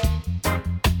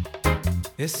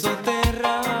 Eso te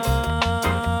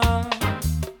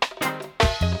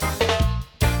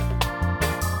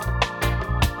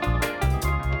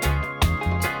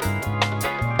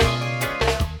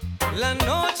La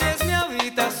noche es mi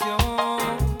habitación,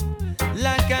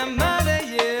 la cama de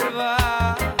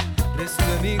hierba, resto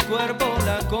de mi cuerpo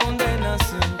la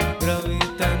condenación,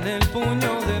 gravita en el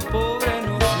puño de pobre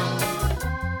noción.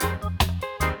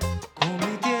 Con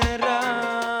mi tierra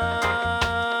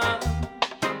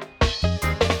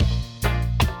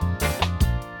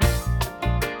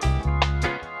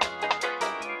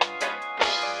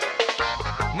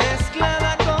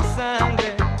mezclada con sangre,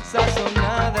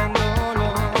 sazonada en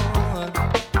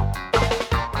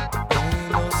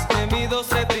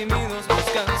reprimidos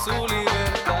buscan su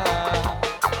libertad.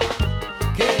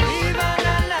 Que viva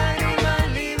la lágrima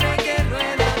libre que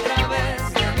rueda a través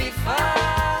de mi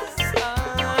faz.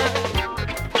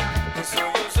 No soy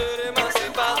un ser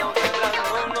emancipado que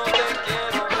no te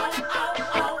quiero.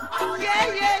 Yeah,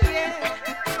 yeah, yeah.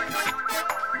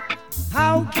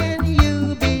 How can you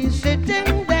be sitting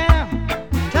there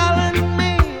telling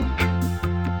me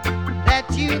that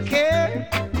you care?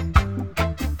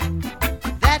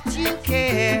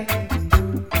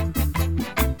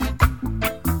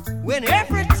 When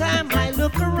every time I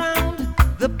look around,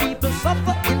 the people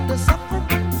suffer in the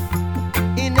suffering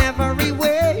in every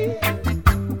way,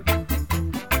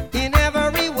 in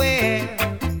every way.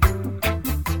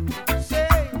 Say,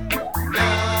 no, no,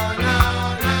 no,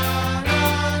 no,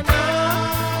 no.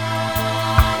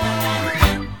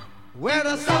 We're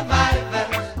the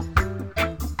survivors,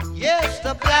 yes,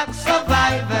 the black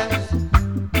survivors.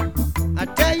 I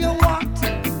tell you what,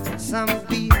 some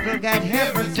people got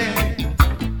everything,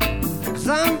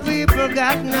 some people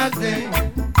got nothing,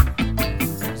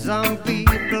 some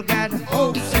people got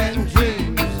hopes and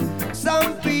dreams,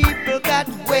 some people got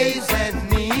ways and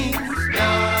means. No,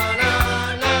 no,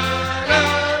 no, no,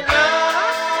 no.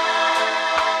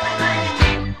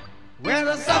 We're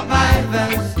the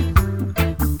survivors,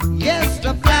 yes,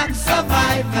 the black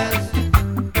survivors.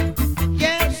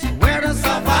 Yes, we're the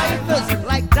survivors,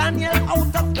 like Daniel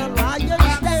out of the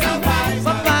lion's den.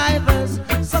 Survivors,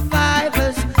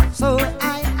 survivors. So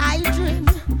I dream,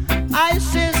 I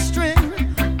say string.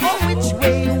 Oh, which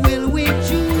way will we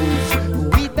choose?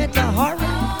 We better hurry,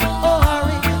 oh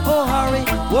hurry, oh hurry.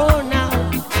 Whoa now,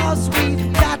 'cause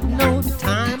we've got no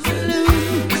time to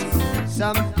lose.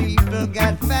 Some people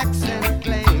got facts and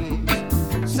claims,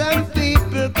 some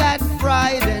people got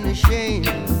pride and shame,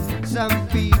 some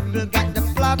people got the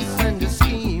plots and the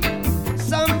scheme,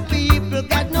 some people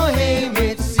got no aim,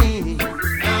 it seems.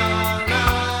 No, no,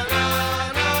 no,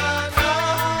 no, no.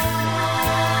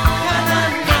 No, no,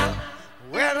 no.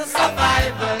 We're the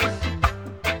survivors,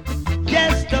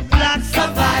 yes, the black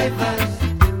survivors.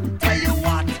 Tell you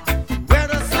what, we're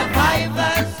the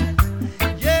survivors,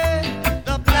 yeah,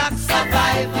 the black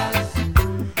survivors.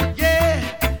 Yeah,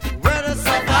 we're the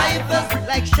survivors,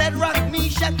 like Shadrach,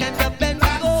 Meshach, and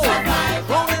Abednego.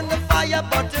 Go in the fire,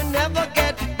 but you never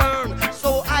get burned.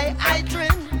 So I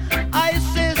dream, I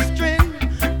say string.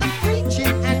 The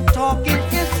preaching and talking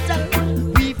is done.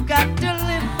 We've got to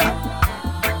live up.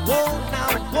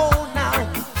 Whoa now,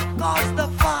 'cause the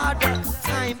Father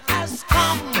time has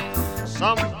come.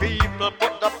 Some people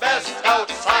put the best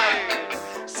outside,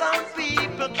 Some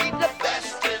people keep the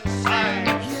best inside.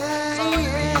 Yeah, some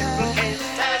people can't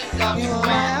stand up you're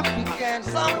strong. African.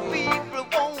 Some people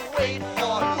won't wait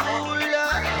for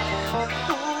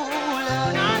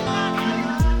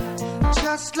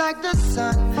just like the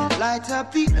sun, light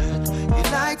up the earth,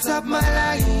 it lights up my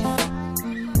life.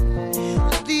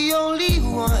 The only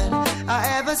one I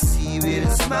ever see with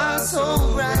a smile so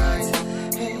bright.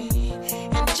 Hey,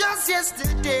 and just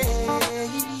yesterday,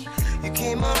 you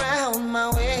came around my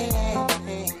way.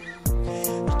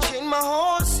 You changed my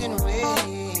horse in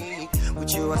way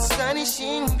with your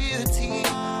astonishing beauty.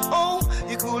 Oh,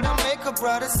 you couldn't make a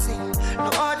brother sing. No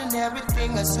ordinary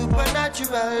thing, a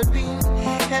supernatural being.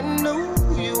 And no,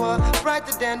 you are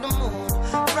brighter than the moon,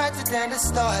 brighter than the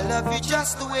star. I love you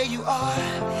just the way you are.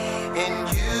 And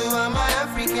you are my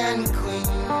African queen,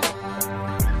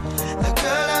 the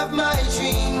girl of my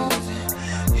dreams.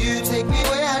 You take me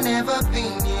where I never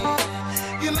been.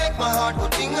 Yeah. You make my heart go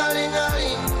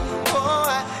ding-a-ling-a-ling. Oh,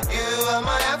 you are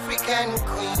my African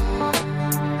queen,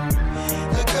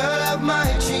 the girl of my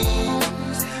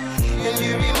dreams. And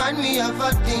you remind me of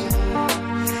a thing,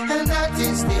 and that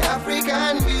is the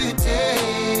African beauty.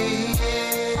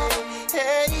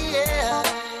 Hey, yeah.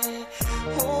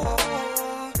 Oh,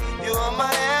 you are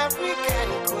my African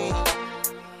queen.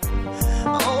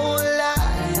 Oh,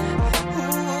 Lord,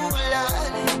 ooh, Lord.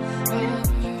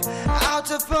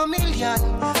 of a million.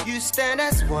 You stand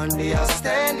as one, they are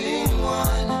standing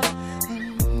one.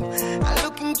 I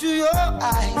look into your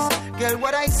eyes, girl,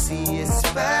 what I see is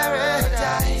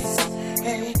paradise.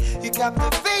 Hey, you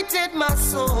captivated my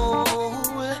soul.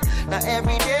 Now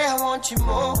every day I want you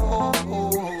more.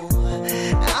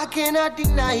 I cannot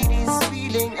deny this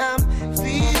feeling I'm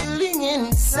feeling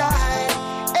inside.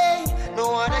 Hey,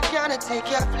 no one cannot take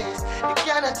your place. You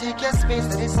cannot take your space.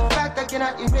 That is a fact I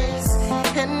cannot erase.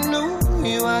 And no,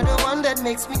 you are the one that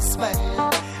makes me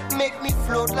smile. Make me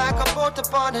float like a boat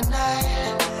upon the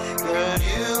Nile. Girl,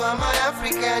 you are my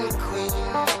African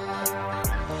queen,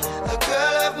 the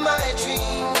girl of my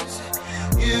dreams.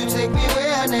 You take me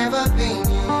where I've never been.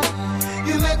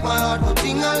 You make my heart go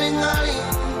ting-a-ling-a-ling.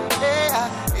 Yeah,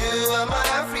 you are my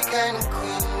African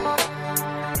queen,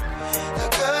 the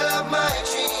girl of my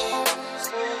dreams.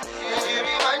 You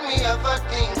remind me of a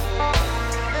thing,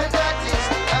 and that is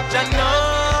the African.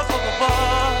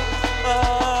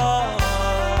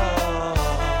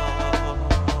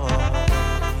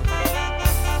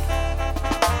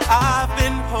 I've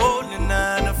been holding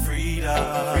on to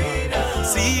freedom,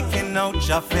 seeking out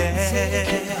your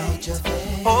face,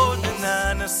 holding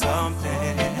on to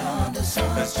something,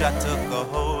 cause Jah took a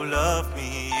hold of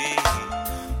me.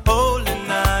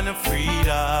 Holding on to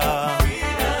freedom,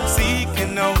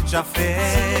 seeking out your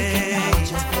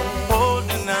face,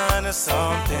 holding on to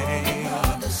something,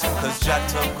 cause Jah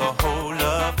took a hold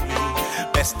of me.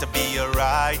 Best to be a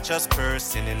righteous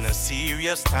person in a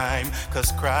serious time,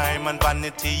 cause crime and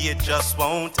vanity, it just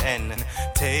won't end.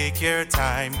 Take your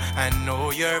time and know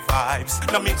your vibes.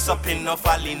 No mix up in no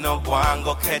folly, no go and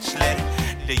go catch lead.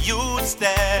 The youths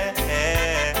them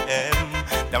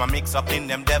a mix up in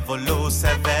them devil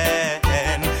 07.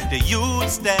 The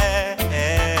youths them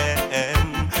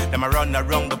a run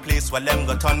around the place while them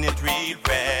go turn it real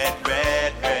red,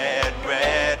 red, red,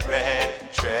 red, red,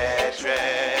 red,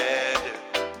 red.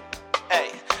 Hey,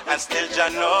 and still Jah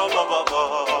know,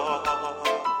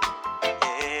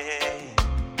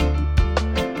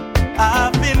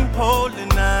 I've been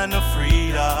holding on to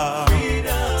freedom,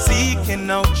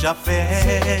 seeking out your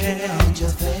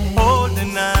face,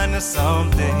 holding on to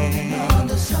something,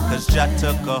 cause Jah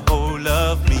took a hold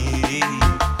of me.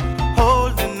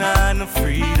 Holding on to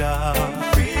freedom,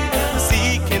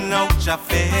 seeking out your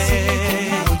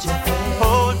face,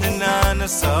 holding on to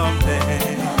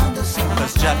something,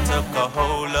 cause Jah took a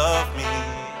hold of me.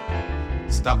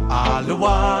 Stop all the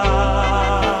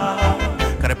while,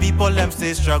 cause the people them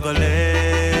stay struggling.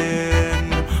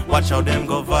 Watch how them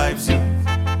go vibes you,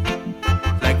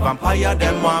 like vampire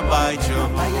them want bite you.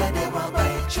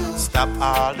 Stop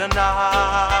all the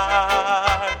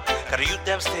night, cause the youth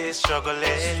them stay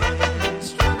struggling.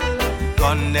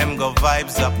 Gun them go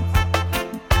vibes up,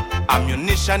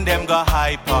 ammunition them go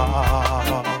hyper.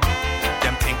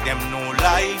 Them think them know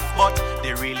life, but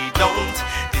they really don't.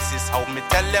 This is how me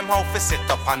tell them how to sit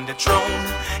up on the throne.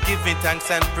 Giving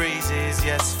thanks and praises,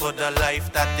 yes, for the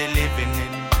life that they living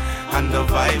in, and the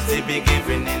vibes they be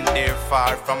giving in. They're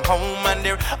far from home and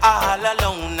they're all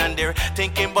alone, and they're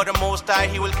thinking about the Most High,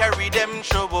 He will carry them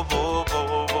through.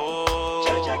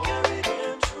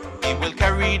 He will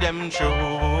carry them through.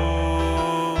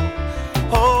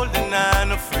 Holding on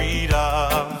to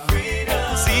freedom,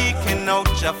 seeking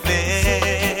out your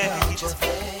faith,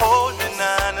 holding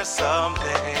on to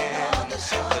something,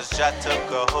 cause Jah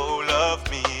took a hold of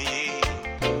me.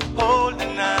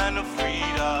 Holding on to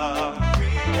freedom,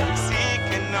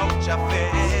 seeking out your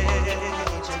faith,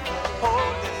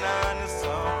 holding on to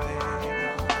something.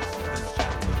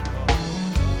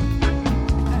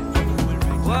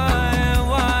 Wild,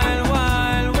 wild,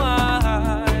 wild,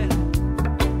 wild.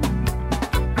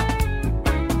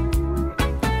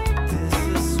 This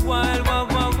is wild,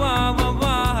 wild, wild, wild,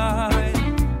 wild.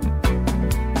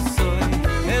 Soy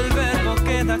el verbo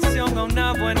que da acción a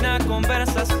una buena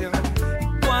conversación.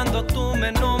 Cuando tú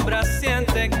me nombras,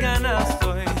 sientes ganas.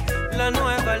 Soy la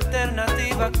nueva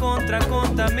alternativa contra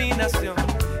contaminación.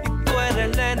 Y tú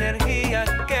eres la energía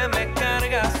que me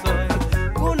carga. Soy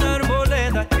una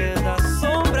arboleda que da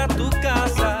sombra a tu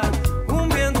casa, un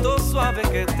viento suave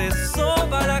que te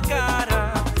soba la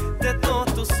cara. De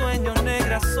todos tus sueños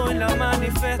negras soy la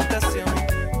manifestación.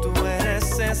 Tú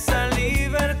eres esa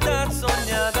libertad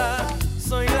soñada.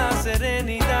 Soy la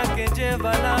serenidad que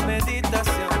lleva la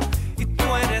meditación. Y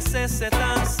tú eres ese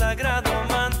tan sagrado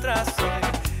mantra. Soy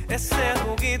ese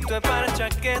juguito de parcha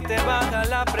que te baja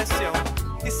la presión.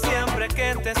 Y siempre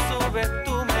que te sube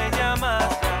tú me llamas.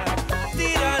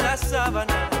 Tira la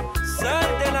sábana, sal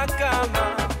de la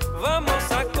cama.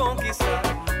 Vamos a conquistar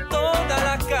toda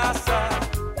la casa.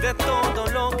 De todo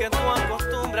lo que tú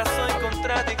acostumbras soy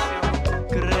contradicción.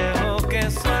 Creo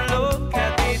que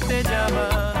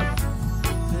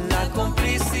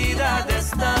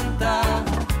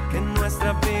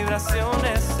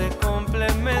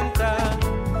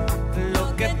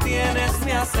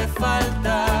hace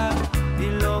falta y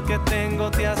lo que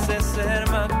tengo te hace ser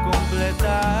más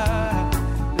completa.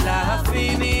 La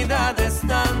afinidad es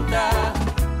tanta,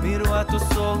 miro a tus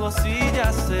ojos y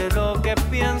ya sé lo que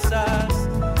piensas.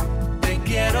 Te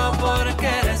quiero porque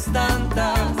eres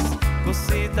tantas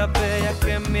cositas bellas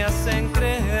que me hacen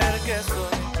creer que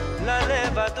soy la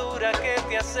levadura que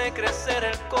te hace crecer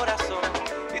el corazón.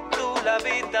 Y tú la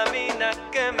vitamina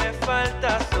que me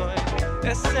falta soy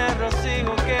ese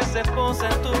rocío que se posa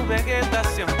en tu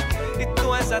vegetación. Y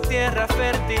tú esa tierra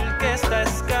fértil que está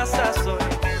escasa soy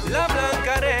la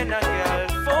blanca arena que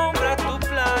alfombra tu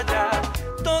playa.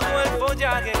 Todo el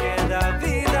follaje que da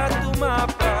vida a tu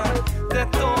mapa. De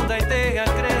toda idea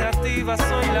creativa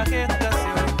soy la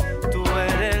gestación. Tú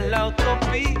eres la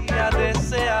utopía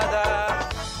deseada.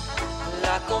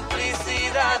 La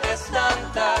complicidad es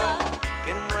tanta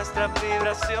que nuestras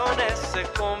vibraciones se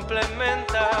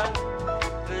complementan.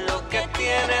 Lo que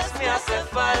tienes me hace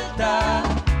falta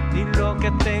y lo que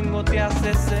tengo te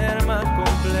hace ser más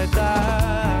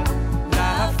completa.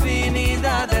 La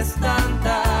afinidad es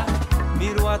tanta,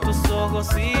 miro a tus ojos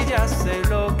y ya sé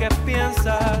lo que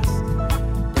piensas.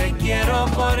 Te quiero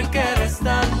porque eres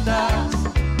tantas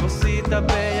cositas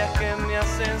bellas que me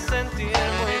hacen sentir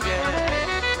muy bien.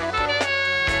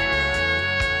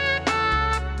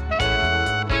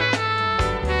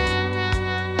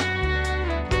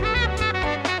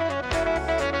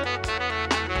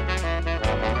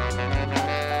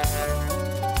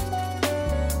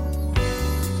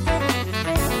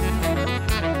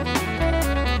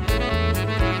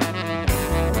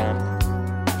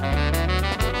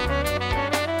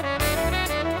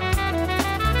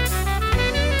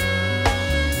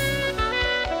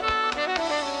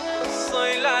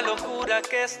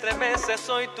 Que estremece,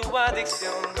 soy tu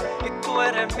adicción y tú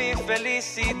eres mi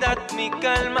felicidad, mi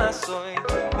calma. Soy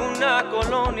una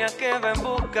colonia que va en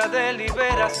busca de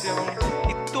liberación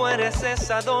y tú eres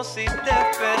esa dosis de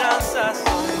esperanza.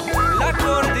 Soy la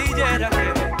cordillera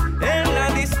que en la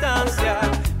distancia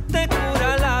te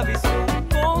cura la visión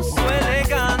con su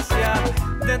elegancia.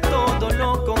 De todo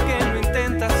loco que lo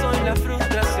intenta soy la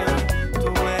frustración.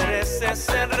 Tú eres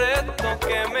ese reto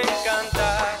que me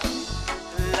encanta.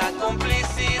 La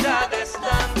complicidad es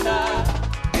tanta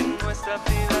que nuestras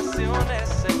vibraciones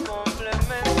se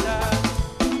complementan.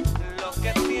 Lo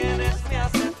que tienes me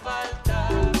hace falta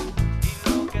y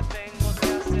lo que tengo te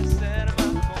hace ser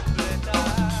más completa.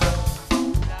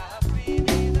 La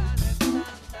afinidad es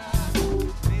tanta,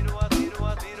 miro a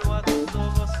tus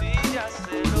ojos y ya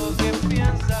sé lo que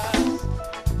piensas.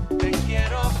 Te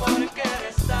quiero porque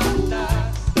eres tantas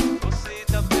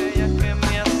cositas bellas que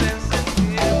me hacen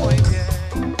sentir muy bien.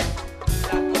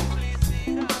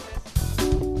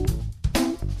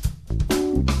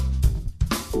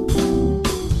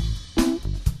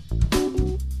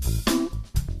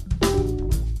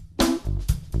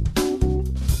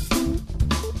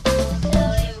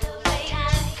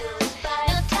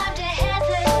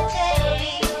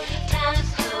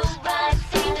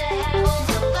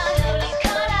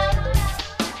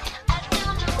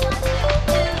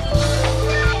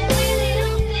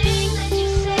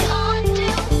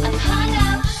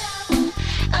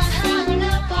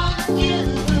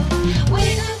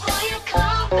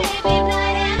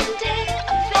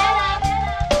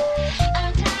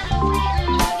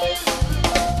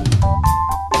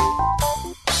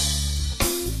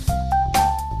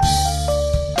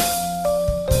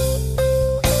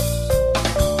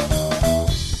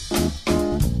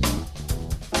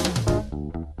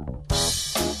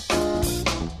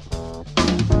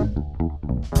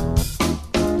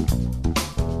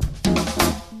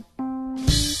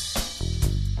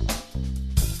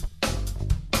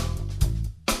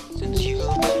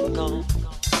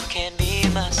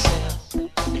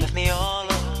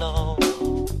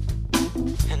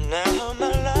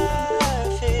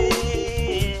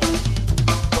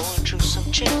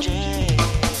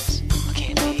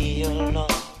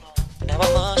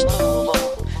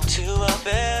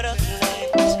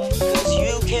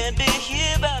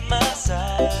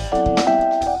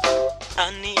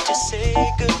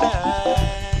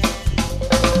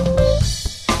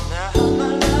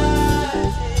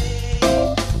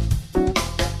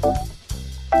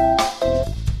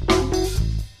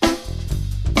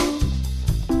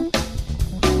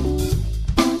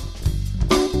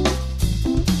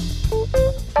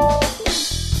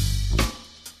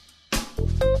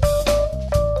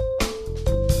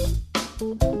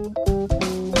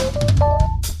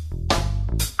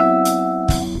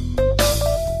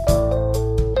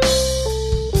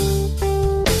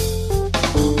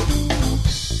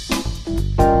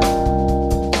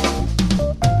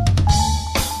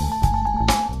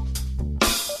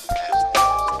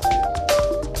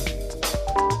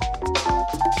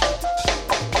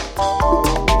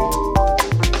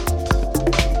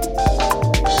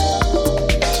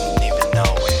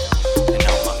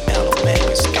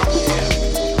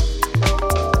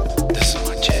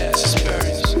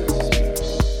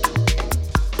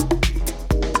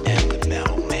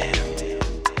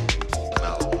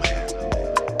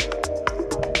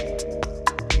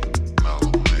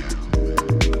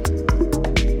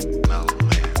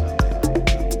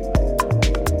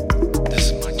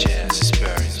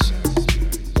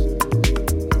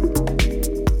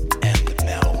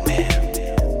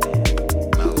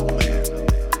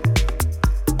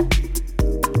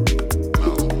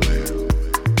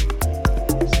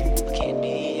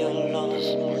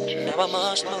 Now I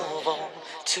must move on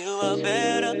to a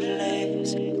better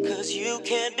place, 'cause you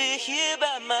can't be here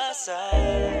by my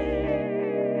side.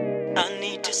 I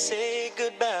need to say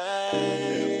goodbye.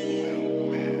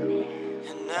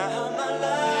 And now my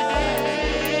life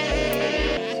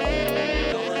is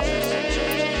going through some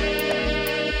changes.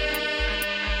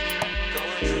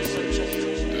 Going through some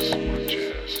changes. This is my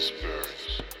jazz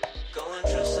experience. Going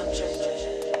through some changes.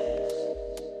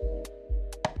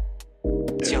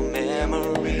 It's your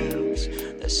memories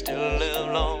that still live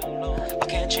long. I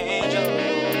can't change them,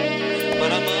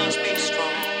 but I must be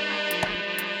strong.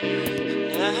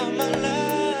 Now my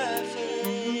life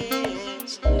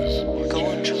is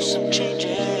going through some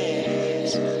changes,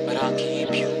 but I'll keep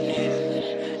you near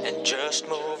and just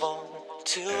move on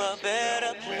to a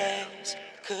better place,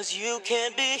 'cause you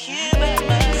can't be here by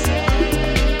my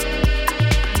side.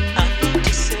 I need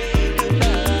to say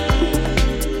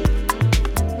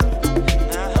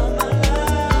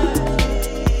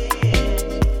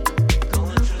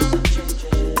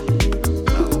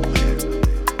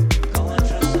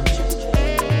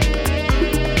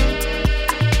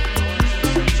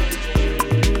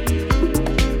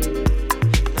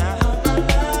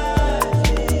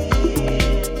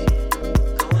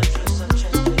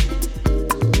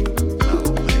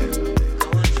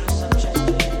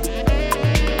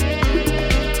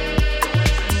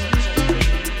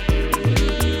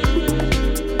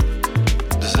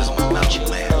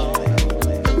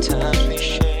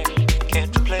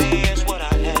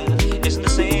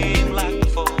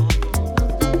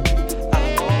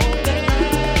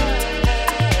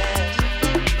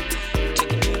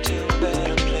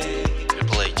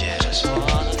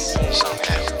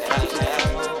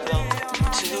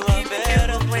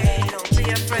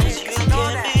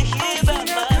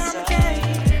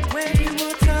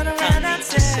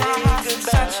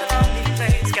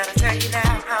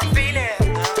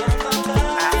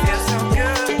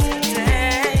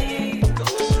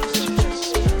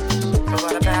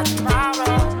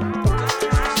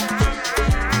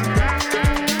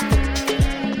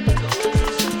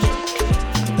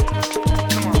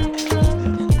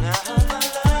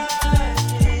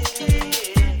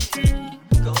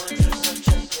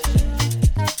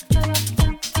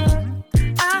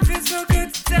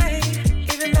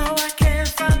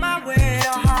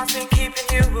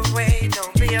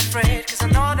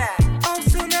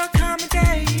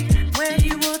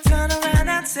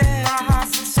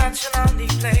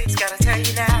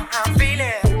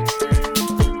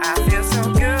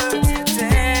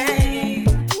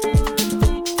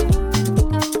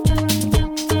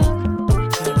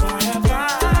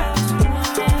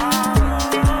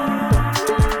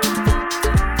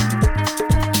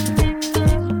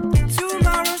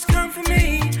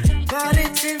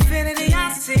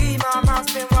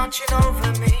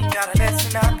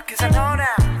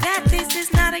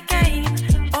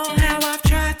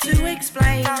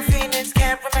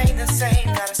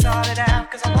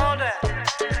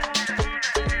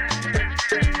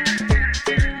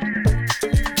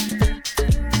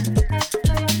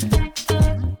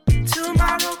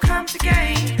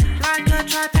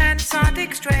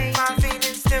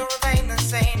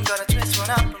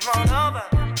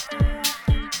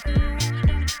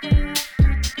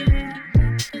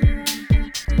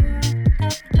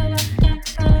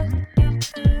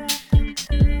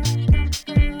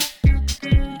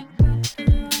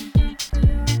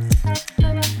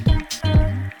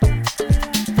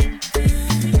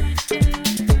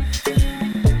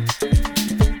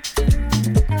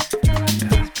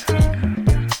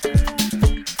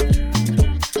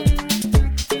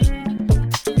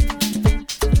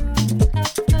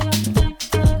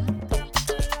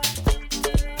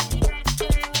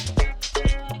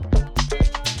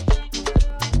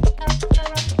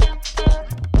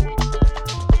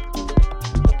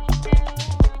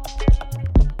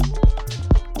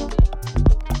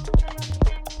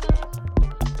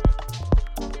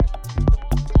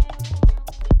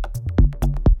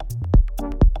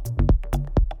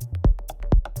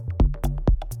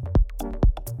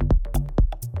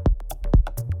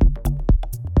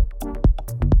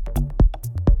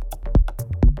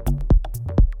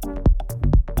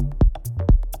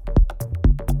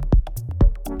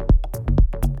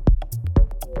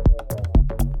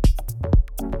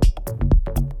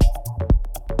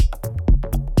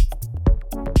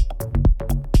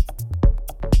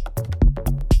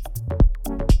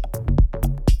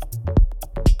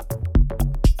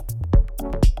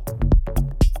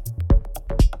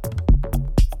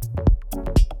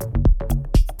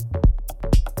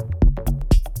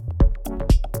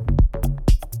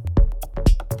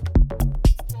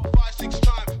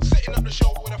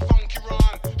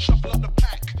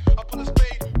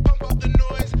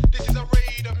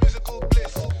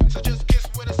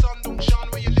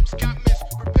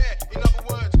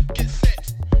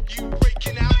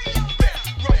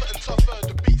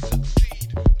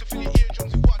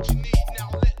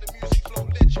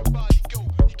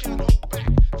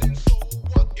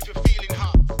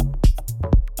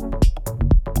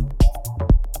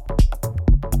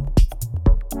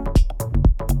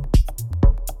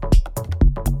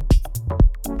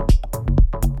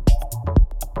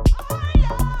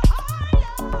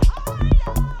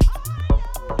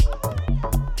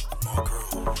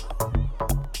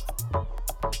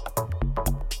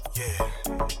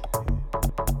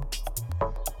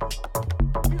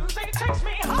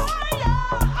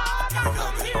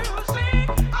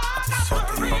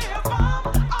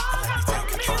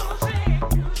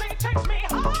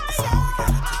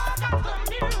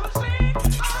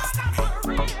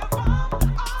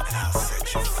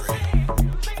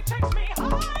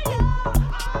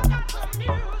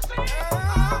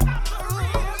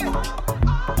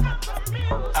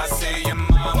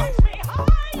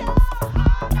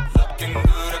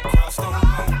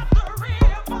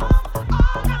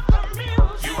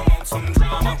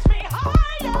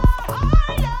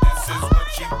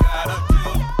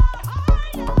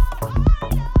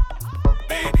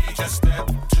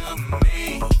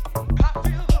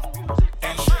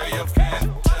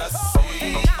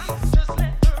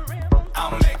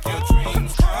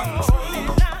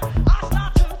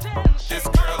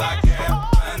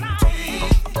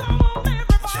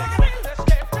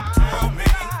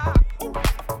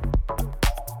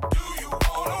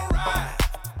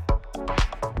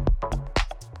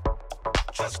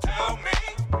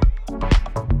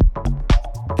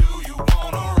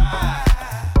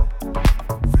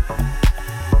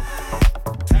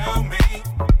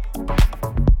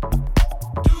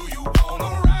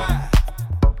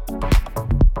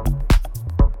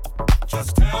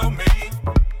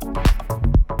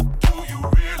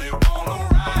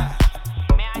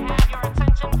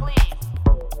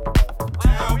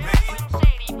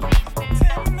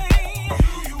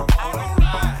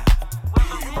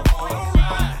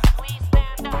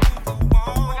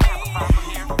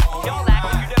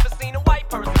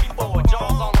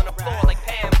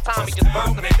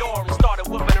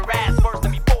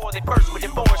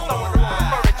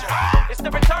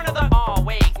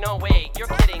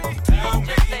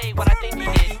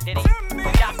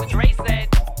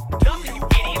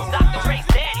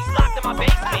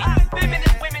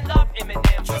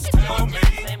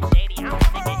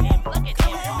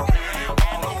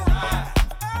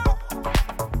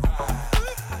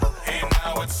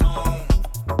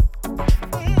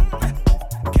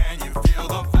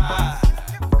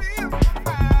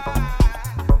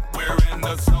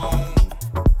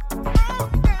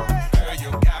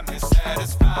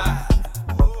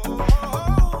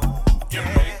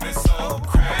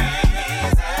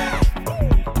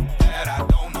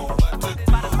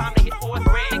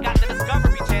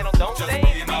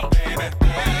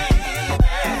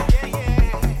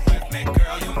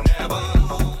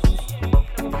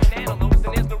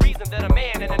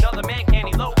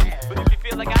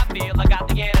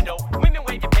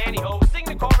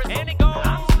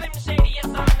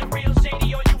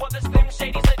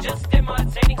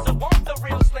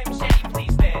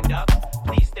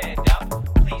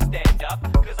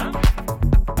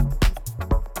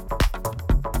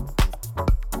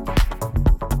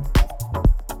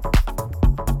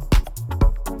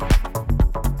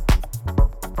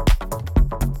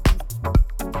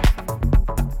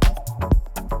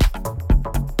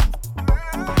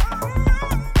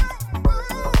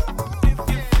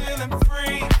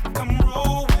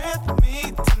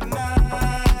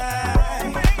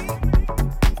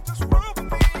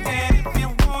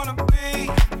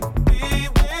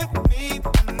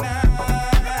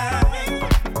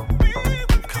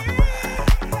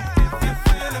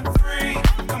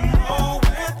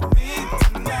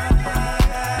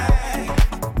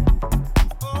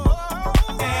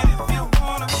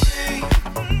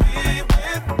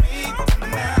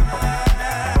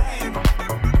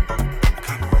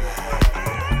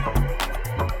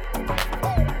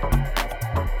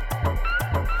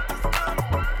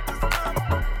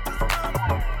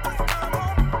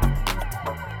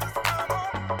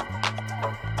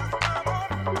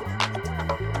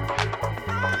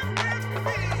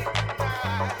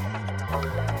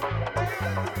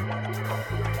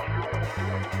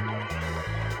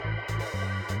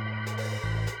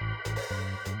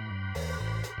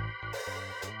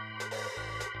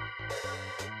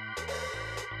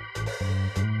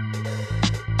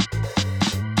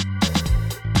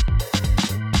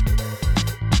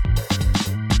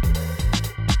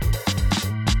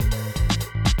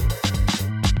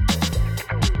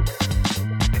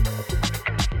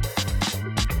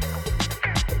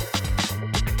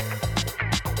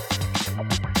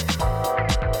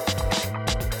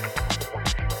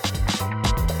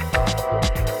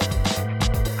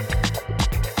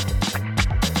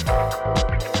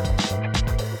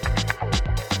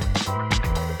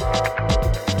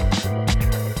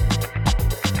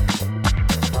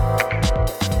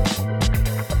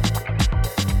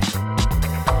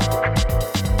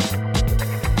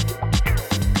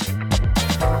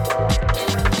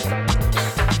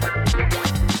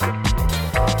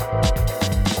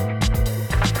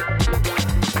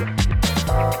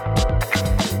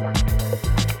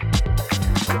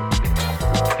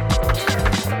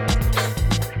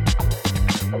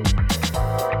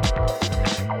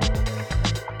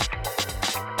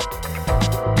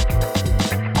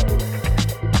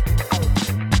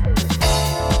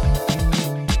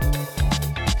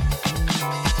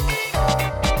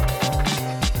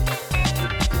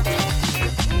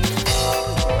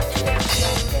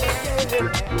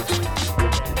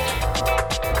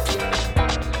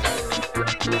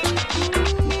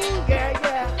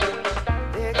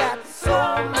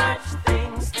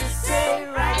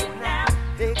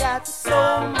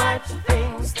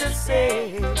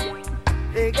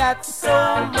got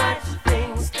so much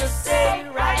things to say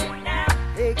right now.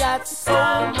 They got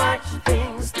so much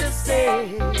things to say.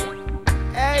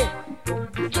 Hey,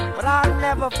 but I'll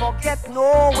never forget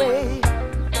no way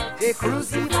they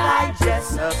crucified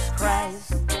Jesus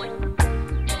Christ.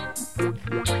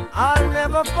 I'll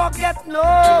never forget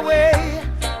no way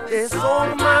they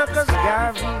sold Marcus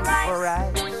Garvey for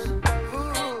rights.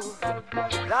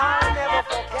 I'll never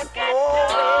forget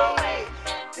no way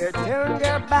they turned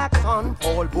their backs on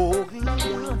Paul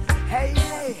Bogle. Hey,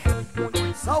 hey,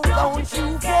 so don't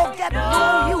you forget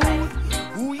no youth,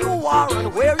 who you are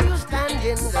and where you stand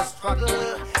in the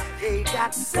struggle. They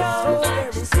got so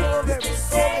very, so very,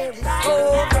 so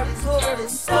very, so very,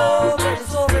 so very,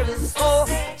 so very, so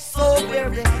very, so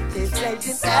very. They say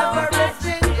in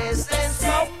everything, they say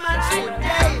so much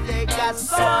today. They got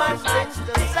so much things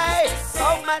to say, so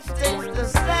much things to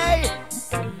say.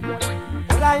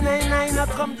 But I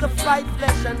come to fight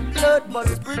flesh and blood, but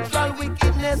spiritual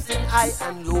wickedness in high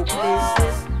and low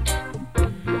places.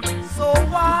 So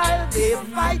while they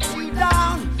fight you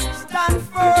down, stand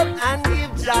firm and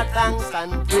give Jah thanks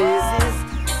and praises.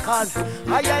 Cause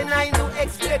I do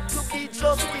expect to be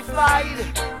justified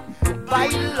by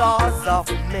the laws of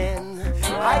men,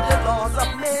 by the laws of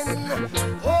men.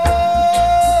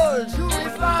 Oh, jury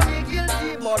found me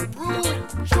guilty, but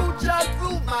true just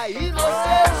prove my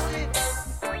innocence.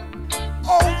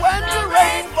 Oh, when the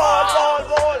rain falls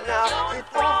now, it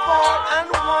won't fall on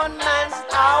one man's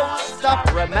house. Stop,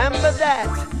 remember that.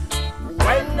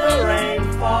 When the rain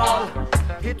falls,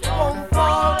 it won't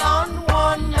fall on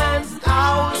one man's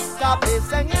house. Stop it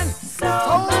singing. So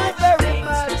very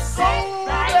much, so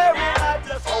very much,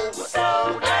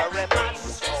 so very much,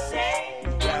 so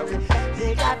very.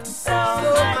 They got so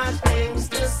much things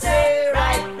to say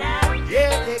right now.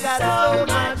 Yeah, they got so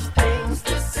much things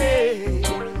to say.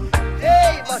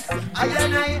 Hey, but I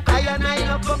and I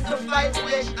no come to fight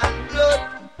flesh and blood.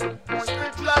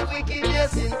 Spiritual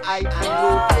wickedness in high and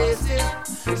low places.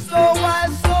 So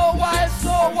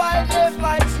while they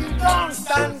fight you down,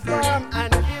 stand firm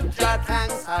and give Jah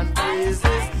thanks and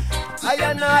praises. I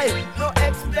and I no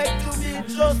expect to be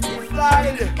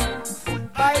justified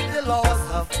by the laws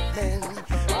of men,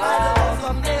 by the laws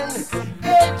of men.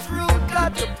 Hey, true,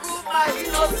 got to prove my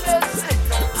innocence.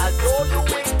 I know the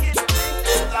wicked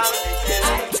things on the hill.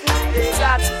 They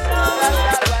got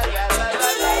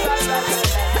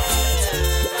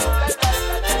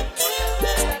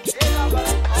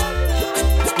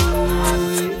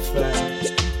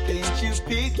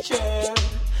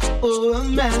oh, a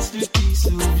masterpiece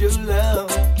of your love.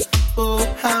 Oh,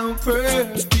 how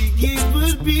perfect it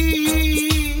would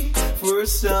be for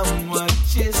someone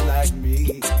just like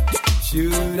me.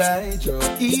 Should I draw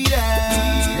it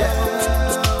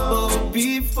out? Oh,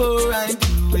 before I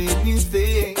do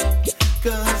anything,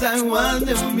 'cause I want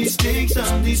no mistakes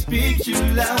on this picture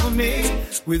I'll make.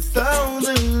 With all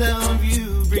the love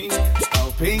you bring,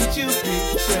 I'll paint your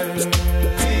picture.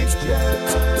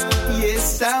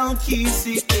 Yes, I'll kiss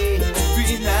it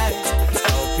every night.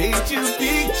 I'll paint your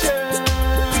picture.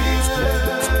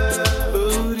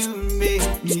 Oh, to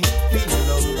make me feel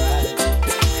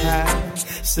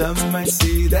Some might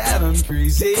say that I'm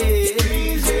crazy,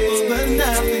 but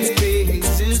nothing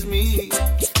phases me.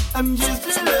 I'm just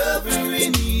a lover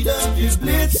in need of your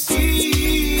blessing.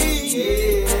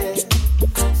 Yeah.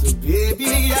 So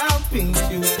baby, I'll paint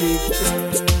you a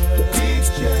picture.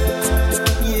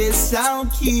 Yes, I'll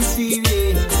kiss you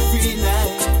every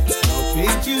night. I'll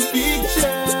paint you a picture.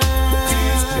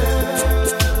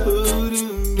 Oh, to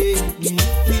make me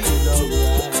feel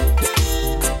alright.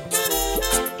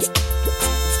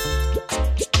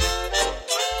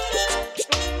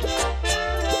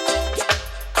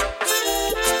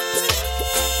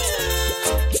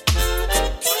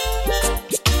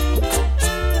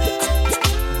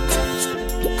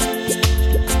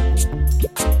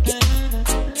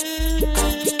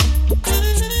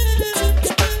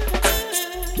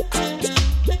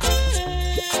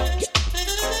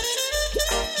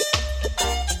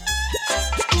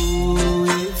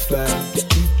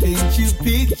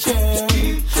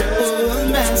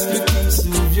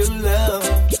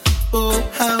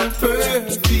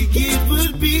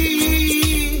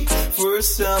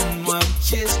 Someone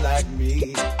just like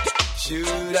me,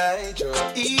 should I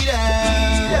draw it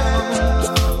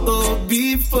out? Oh,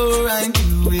 before I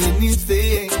do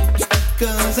anything,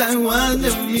 cause I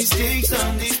wonder mistakes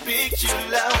on this picture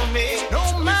I'll make.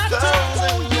 No matter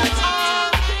who you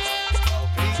are,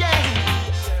 yeah,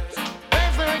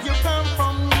 whether you come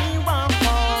from me or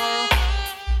far,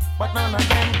 but none of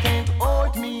them can't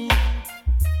hold me,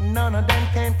 none of them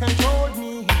can control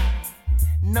me.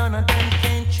 None of them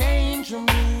can change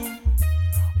me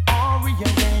or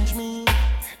rearrange me.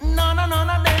 None of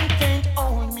them can't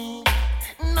hold me.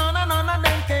 None of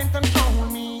them can control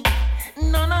me.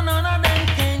 None of them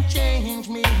can change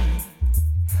me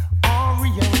or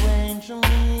rearrange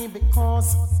me.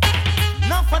 Because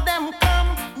none of them come,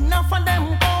 none of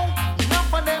them go.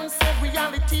 None of them say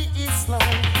reality is slow.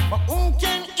 But who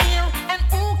can hear and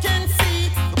who can see?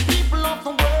 The people of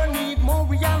the world need more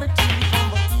reality.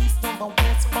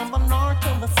 From the north to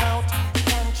the south,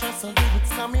 can't trust the lyrics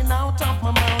coming out of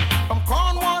my mouth. From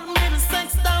Cornwall,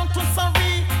 Middlesex down to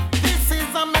Surrey, this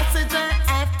is a message I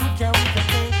have to carry. They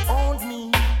can't hold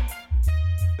me,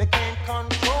 they can't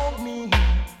control me,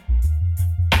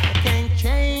 they can't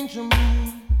change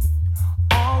me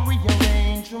or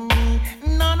rearrange me.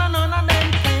 None of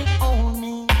them can't hold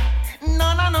me.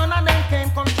 None of them can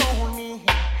control me.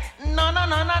 None of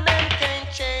them can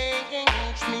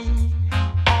change me.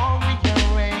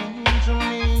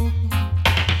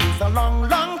 A long,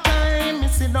 long time, me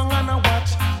sit down and I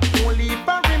watch. Only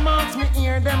for remarks, me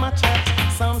hear them a chat.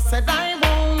 Some said I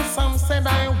won't, some said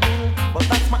I will. But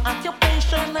that's my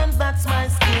occupation and that's my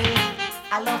skill.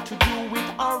 I love to do it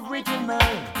original.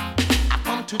 I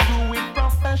come to do it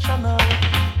professional.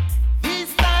 These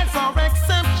styles are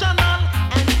exceptional.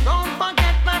 And don't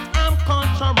forget that I'm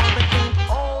cultural. They can't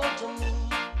hold me.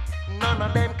 None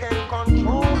of them can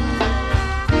control me.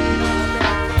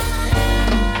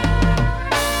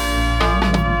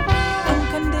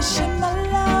 Unconditional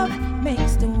love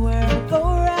makes the world go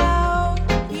round.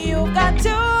 You got to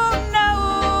know,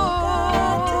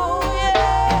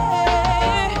 yeah.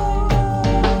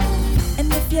 And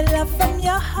if you love from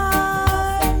your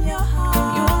heart, you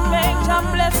make your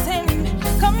blessing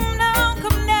come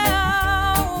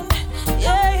down,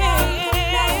 yeah.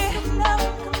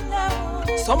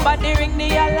 Somebody ring the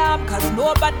alarm, cause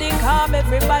nobody calm,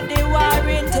 everybody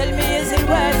worrying. Tell me, is it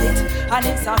worth it? And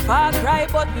it's a far cry,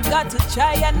 but we've got to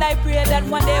try. And I pray that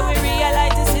one day we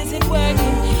realize this isn't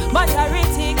working.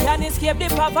 Majority can escape the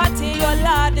poverty. Oh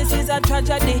Lord, this is a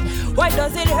tragedy. Why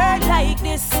does it hurt like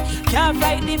this? Can't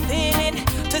fight the feeling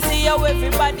to see how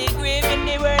everybody grieving.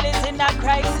 The world is in a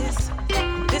crisis.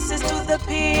 This is to the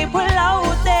people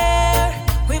out there.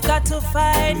 We've got to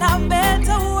find a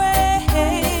better way.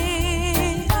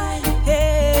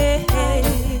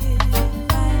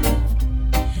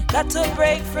 Got to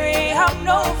break free of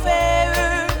no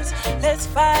fears. Let's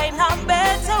find a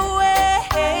better way.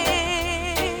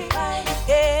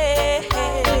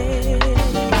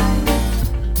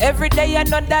 Every day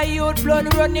another youth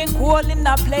blood running cold in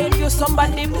a plane view.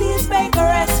 Somebody please make a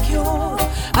rescue.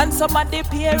 And some of the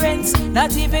parents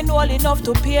not even old enough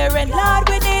to parent. Lord,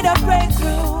 we need a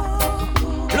breakthrough.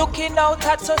 Looking out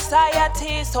at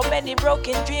society, so many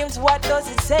broken dreams. What does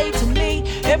it say to me?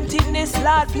 Emptiness,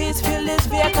 Lord, please fill this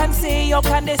vacancy. How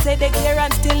can they say they care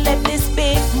and still let this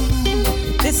be?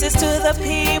 This is to the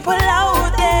people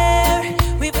out there.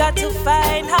 We've got to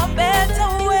find a better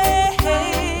way.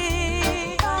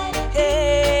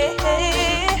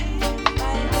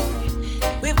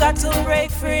 We've got to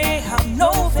break free of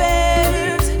no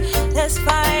fears. Let's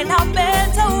find a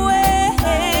better way.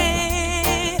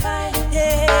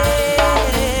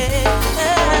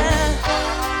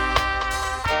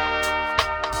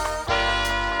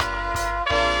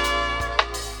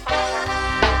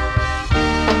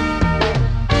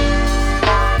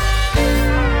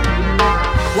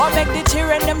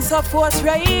 them so force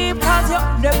rape, cause you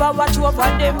never watch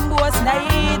over them boss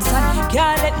nights. And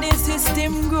can't let the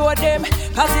system grow them,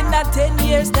 cause in that 10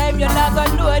 years time you're not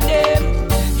gonna know them.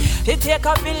 It take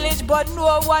a village but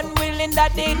no one willing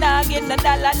that they not get a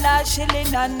dollar, not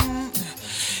shilling. And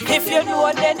if you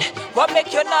know then, what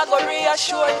make you not go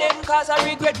reassure them, cause I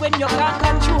regret when you can't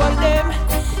control them.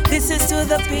 This is to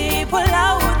the people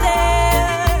out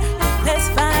there, let's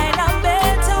find a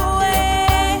better way.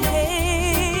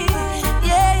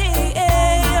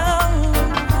 Yeah.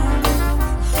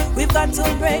 We've got to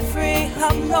break free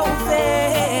of no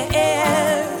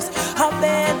fears, a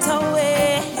better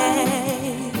way.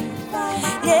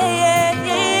 Yeah.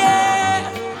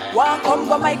 One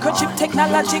Congo microchip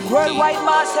technology, worldwide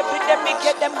mass epidemic,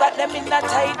 get them, got them in a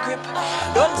tight grip.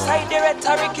 Don't side the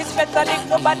rhetoric, it's methodic,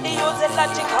 nobody using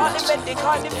logic, all the medic,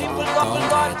 all the people gobble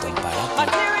gone quick.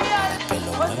 Material,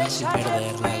 Sin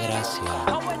perder la gracia,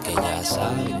 que ya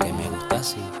sabe que me gusta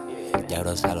así. Y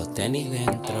abroza los tenis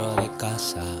dentro de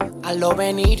casa. Hazlo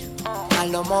venir,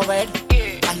 hazlo mover,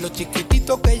 hazlo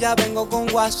chiquitito que ya vengo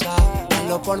con WhatsApp.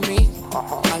 Hazlo por mí,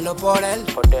 hazlo por él,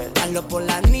 hazlo por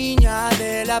la niña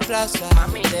de la plaza.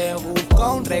 Te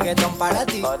busco un reggaetón para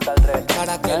ti,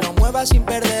 para que lo muevas sin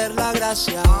perder la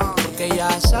gracia. Porque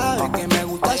ya sabe que me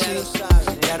gusta así.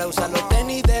 Y ahora usa los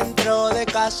tenis dentro de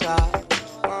casa.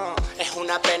 Es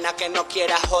una pena que no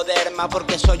quieras joderme,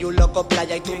 porque soy un loco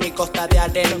playa y tú mi costa de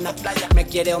arena. Me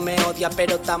quiere o me odia,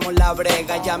 pero estamos la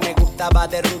brega. Ya me gustaba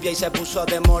de rubia y se puso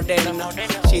de morena.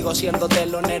 Sigo siendo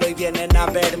telonero y vienen a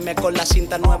verme con la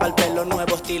cinta nueva, el pelo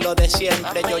nuevo, estilo de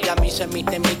siempre. Yo ya me hice mis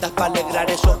temitas para alegrar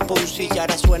esos pussy. Y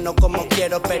ahora sueno como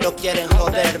quiero, pero quieren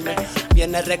joderme.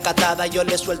 Viene recatada, yo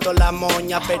le suelto la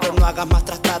moña, pero no hagas más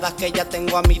trastadas que ya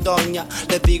tengo a mi doña.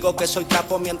 Les digo que soy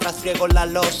trapo mientras friego la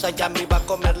losa. Ya me iba a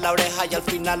comer la oreja y al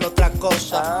final otra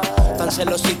cosa. Tan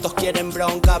celositos quieren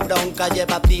bronca.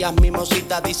 Lleva días mi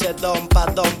mosita, dice dompa.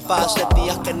 Hace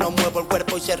días que no muevo el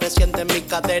cuerpo y se resiente en mis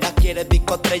caderas. Quiere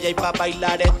disco estrella y pa'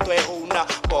 bailar esto es una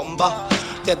bomba.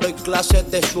 Te doy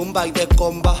clases de zumba y de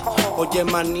comba. Oye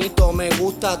manito, me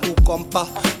gusta tu compa.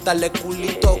 Dale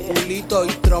culito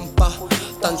y trompa.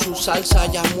 Tan su salsa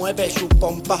ya mueve su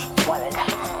pompa.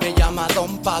 Me llama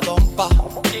dompa.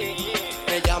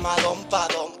 Me llama dompa.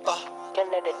 ¿Quién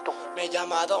eres tú? Me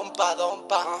llama dompa.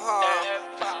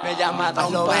 Me llama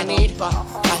hazlo venir,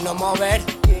 hazlo mover,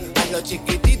 hazlo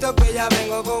chiquitito que ya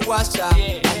vengo con WhatsApp.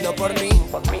 Hazlo por mí,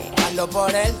 hazlo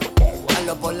por él,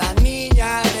 hazlo por las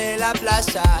niñas de la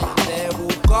plaza. Yo te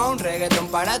busco un reggaetón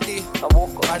para ti,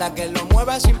 para que lo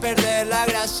muevas sin perder la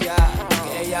gracia.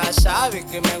 Que ella sabe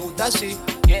que me gusta así,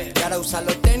 y ahora usa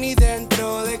los tenis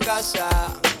dentro de casa.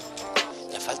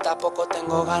 Ya falta poco,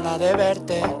 tengo ganas de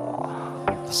verte.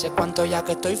 Hace cuánto ya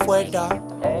que estoy fuera,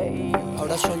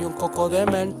 ahora soy un coco de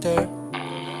mente,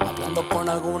 hablando con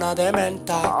alguna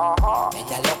dementa.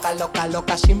 Ella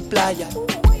loca sin playa,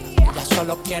 ella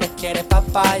solo quiere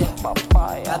papaya.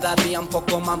 Cada día un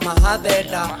poco más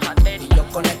majadera, y yo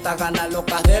con estas ganas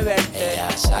locas de verte. Ella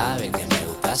sabe que me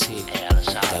gusta así,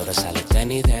 te abroza los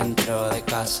tenis dentro de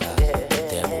casa.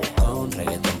 Te busco un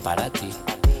reggaetón para ti,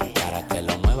 para que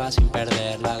lo muevas sin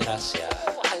perder la gracia.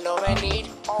 Hazlo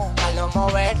venir, hazlo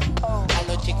mover,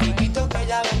 hazlo chiquitito que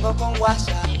ya vengo con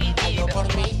WhatsApp. Hazlo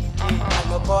por mí,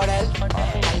 hazlo por él,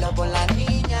 hazlo por la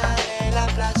niña de la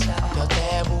plaza. Yo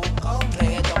te busco un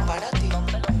reggaetón para ti,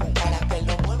 para que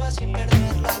lo muevas sin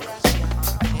perder la gracia.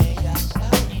 Ella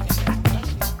sabe que me gusta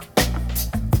así.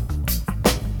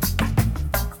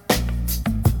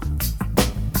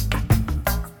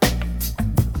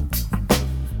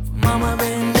 Mama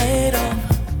been laid up,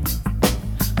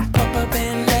 Papa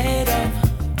been laid up,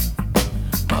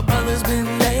 my brother's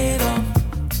been laid up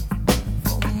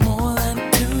for more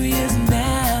than 2 years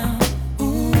now.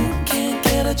 Ooh, can't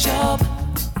get a job,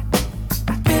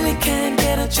 Billy can't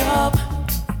get a job.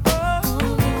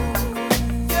 Ooh,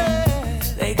 yeah.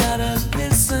 They gotta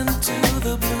listen to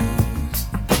the blues.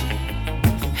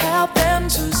 Help them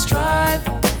to strive,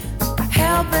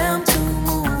 help them to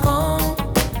move on.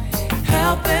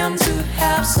 Help them to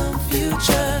have some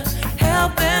future.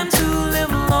 Help them to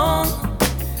live long.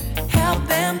 Help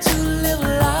them to live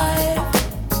life.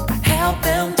 Help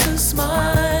them to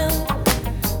smile.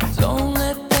 Don't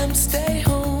let them stay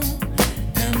home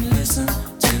and listen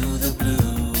to the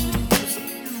blues.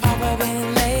 Papa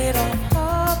been laid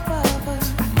off.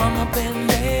 Mama been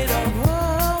laid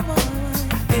off.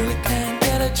 Billy can't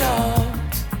get a job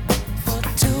for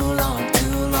too long.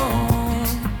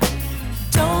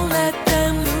 Don't let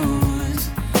them lose.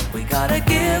 We gotta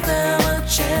give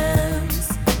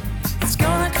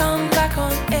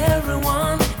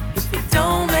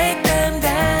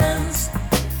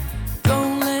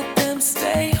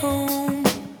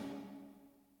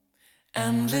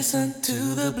and listen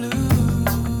to the blues.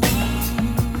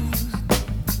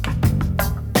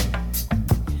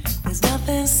 There's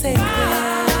nothing sacred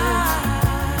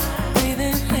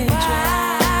within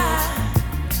hatred.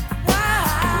 Oh,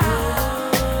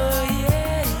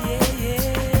 yeah, yeah,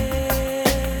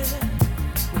 yeah.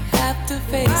 We have to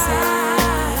face it.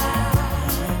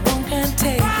 No one can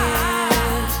take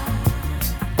it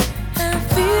and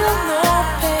feel no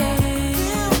pain.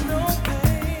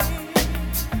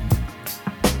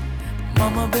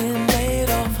 Mama been laid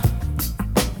off,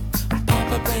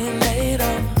 Papa been laid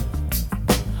off,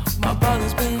 my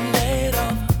brother's been laid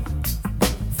off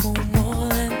for more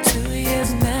than 2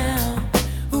 years now.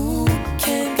 Who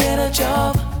can't get a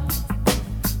job?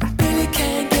 Really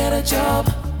can't get a job.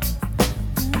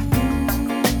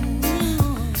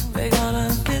 They gotta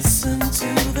listen to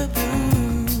the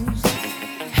blues.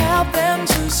 Help them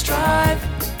to strive.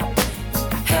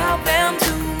 Help them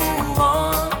to move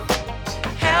on.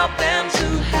 Help them to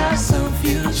have some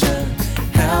future.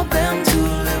 Help them to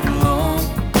live long.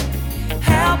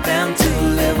 Help them to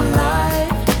live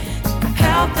life.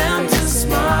 Help them to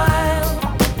smile.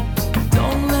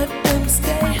 Don't let them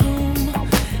stay home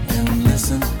and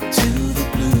listen to the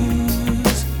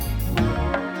blues.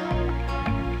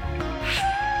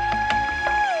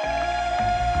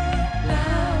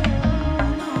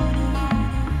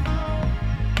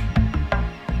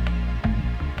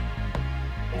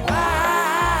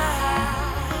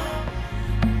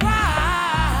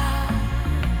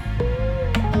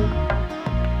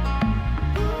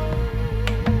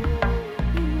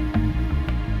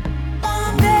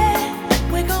 One day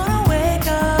we're gonna wake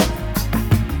up.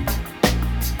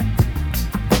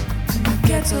 The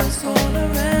ghettos all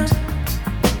around,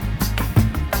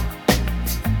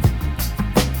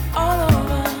 all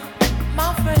over, my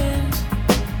friend.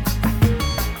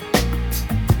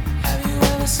 Have you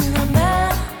ever seen a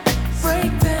man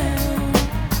break down?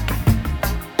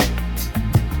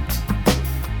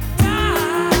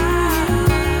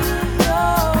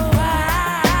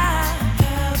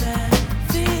 How that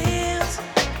feels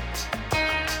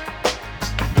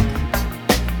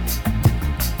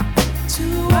to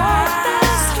walk the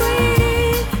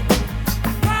street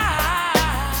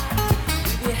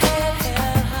with your head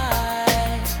held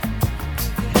high.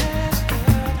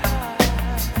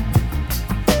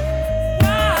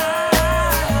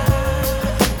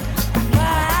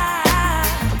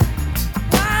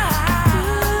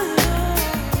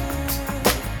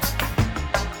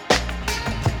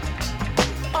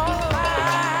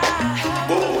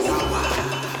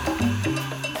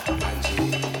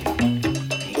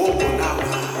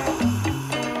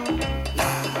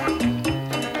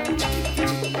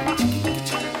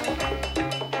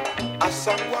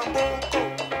 Asangwamboko,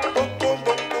 boko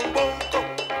boko boko,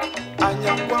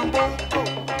 anyangwamboko,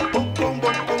 boko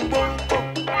boko boko,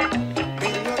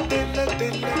 piña dele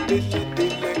dele dele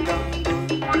dele gando,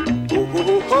 oh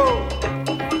oh oh,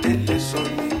 dele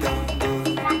sonigando,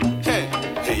 hey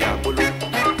hey ya bolo,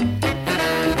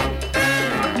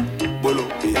 bolo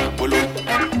hey ya bolo,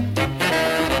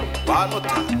 one more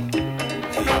time,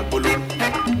 hey ya bolo,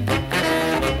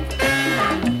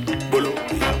 bolo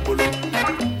hey ya bolo.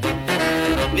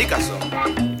 Nikaso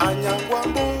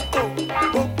anyangwamboko,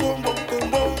 boko boko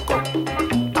boko,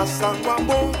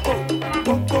 asangwamboko,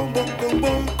 boko boko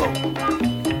boko,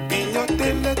 piña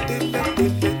dele dele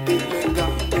dele dele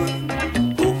gando,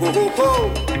 oh oh oh oh,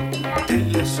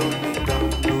 dele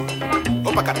sonigando,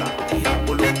 opa kata, ya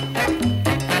bolo,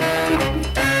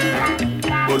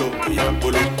 bolo ya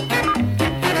bolo,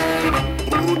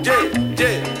 je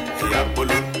je ya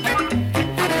bolo,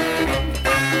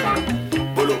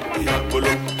 bolo ya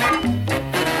bolo.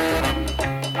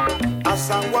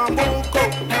 Asangwamboko,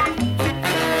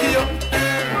 hiyo,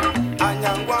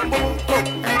 anyangwamboko,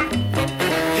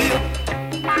 hiyo,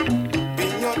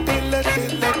 piño dele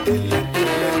dele dele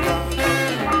dele gando,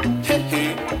 hehe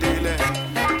dele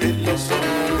dele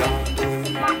sonigando.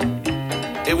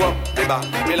 Ewo, eba,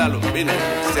 milalo, mine,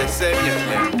 se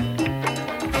miele.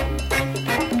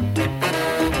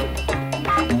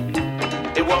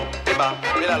 Ewo, eba,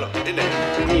 milalo, mine,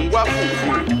 kungwa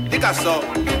fufu, nikaso.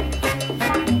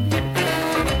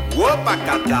 Opa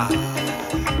kata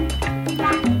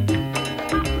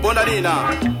Bonadina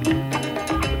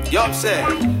Yomse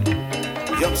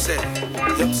Yomse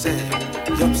Yomse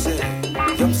Yomse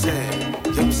Yomse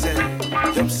Yomse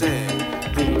Yomse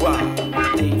Pungwa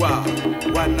Pungwa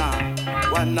Wana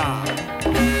Wana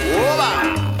Oba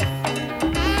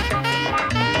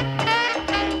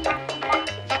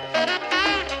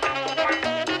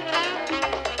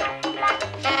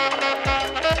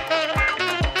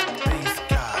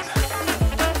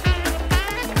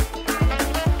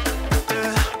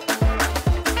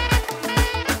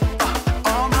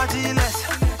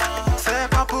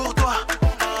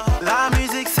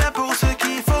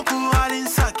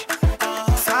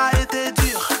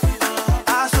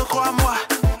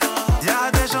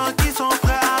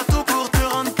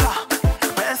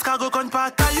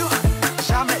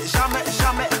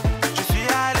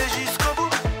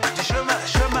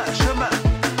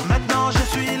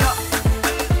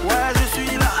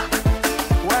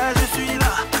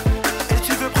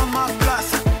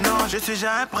suis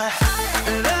jamais prêt.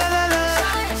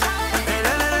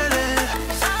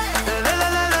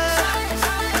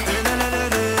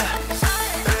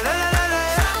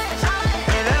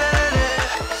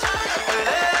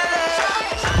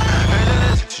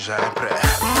 Je suis jamais prêt.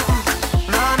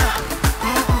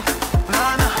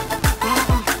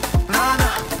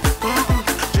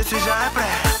 Je suis jamais prêt.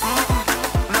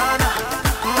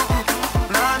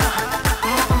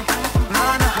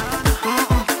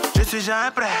 Je suis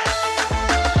jamais prêt.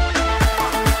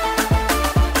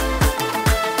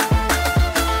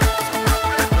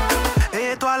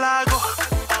 Et toi Lago,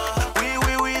 oui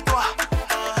oui oui toi,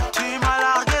 tu m'as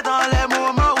largué dans les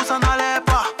moments où ça n'allait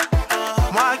pas.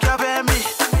 Moi qui avais mis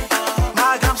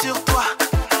ma gamme sur toi,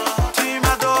 tu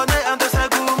m'as donné un de ces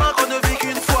gourmands qu'on ne vit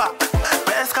qu'une fois.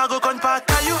 Escargot cogne pas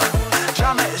caillou,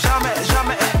 jamais, jamais,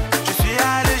 jamais. Je suis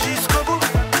allé jusqu'au bout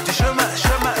du chemin,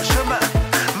 chemin, chemin.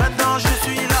 Maintenant je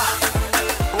suis là,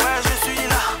 ouais je suis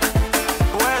là,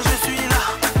 ouais je suis là.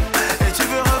 Et tu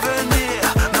veux revenir,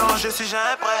 non je suis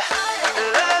jamais prêt.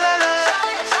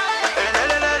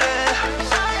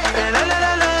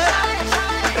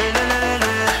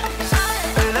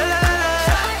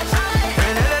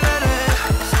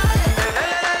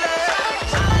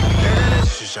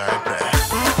 Je suis jamais prêt.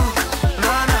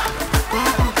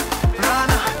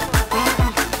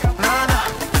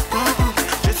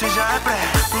 Je suis jamais prêt.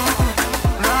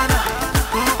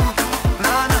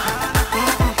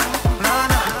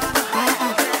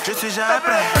 Je suis jamais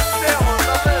prêt.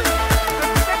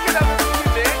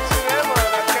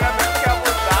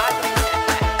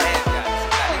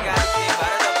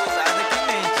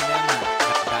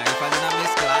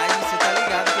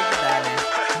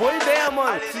 Boa ideia,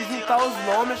 mano. Se juntar os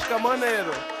nomes fica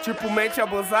maneiro. Tipo, mente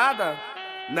abusada?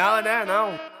 Não, né?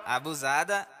 Não.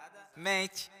 Abusada,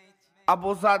 mente.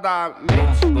 Abusada,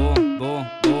 mente.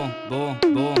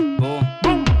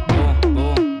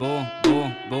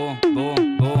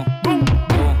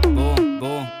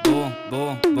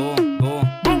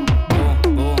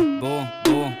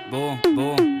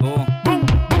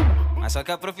 Mas só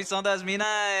que a profissão das minas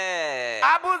é...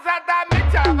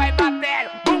 Abusadamente ela vai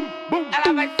batendo, bum, bum.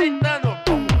 Ela vai sentando,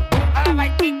 bum, bum. Ela vai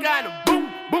quicando, bum,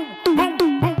 bum, bum,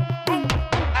 bum, bum.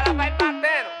 Ela vai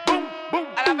batendo, bum, bum.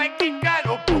 Ela vai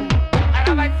quicando, bum.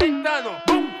 Ela vai sentando,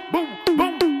 bum, bum,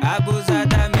 bum.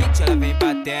 Abusadamente ela vem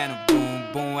batendo, bum,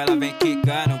 bum. Ela vem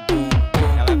quicando, bum,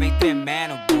 bum. Ela vem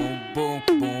tremendo, bum, bum,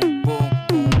 bum, bum,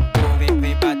 bum, bum.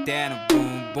 Vem batendo,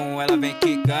 bum, bum. Ela vem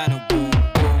quicando, bum,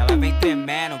 bum. Ela vem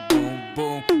tremendo, bum,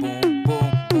 bum, bum, bum,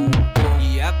 bum, bum.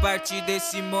 E a partir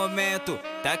desse momento,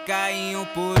 tá caindo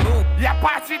por um. E a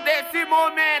partir desse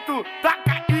momento, tá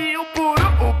caindo por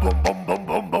um. Bum, bum, bum, bum,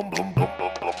 bum, bum, bum, bum, bum,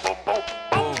 bum, bum.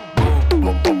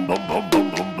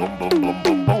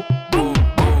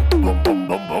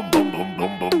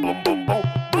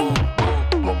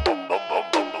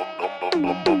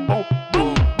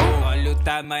 Olha o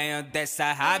tamanho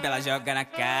dessa raba, ela joga na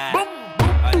cara.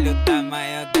 Olha o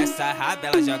tamanho dessa raba,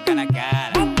 ela joga na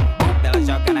cara. Ela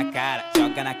joga na cara,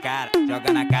 joga na cara,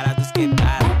 joga na cara dos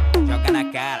quebrados. Joga na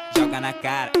cara, joga na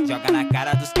cara, joga na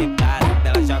cara dos quebrados.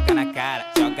 Ela joga na cara,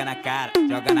 joga na cara,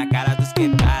 joga na cara dos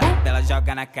quebrados. Ela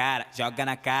joga na cara, joga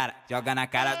na cara, joga na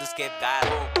cara dos quebrados.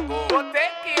 Vou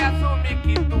ter que assumir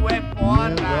que tu é foda.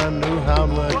 Never knew how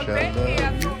much Vou I ter que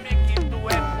love assumir que tu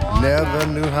é foda. you. Never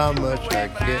knew how much I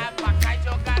care.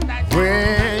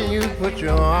 When you put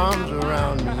your arms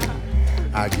around me,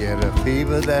 I get a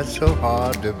fever that's so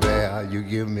hard to bear. You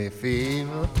give me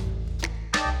fever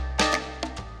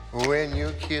when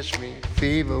you kiss me,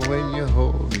 fever when you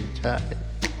hold me tight,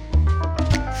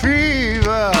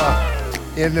 fever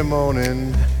in the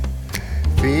morning,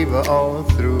 fever all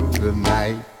through the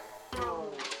night.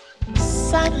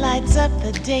 Sun lights up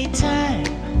the daytime,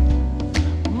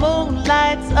 moon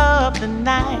lights up the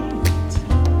night.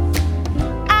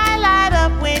 I light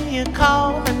up when you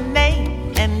call my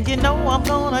name, and you know I'm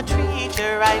gonna treat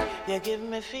you right. You give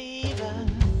me fever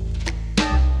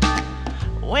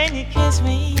when you kiss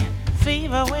me,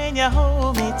 fever when you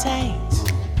hold me tight,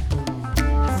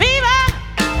 fever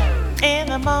in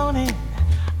the morning,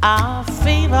 I'll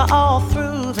fever all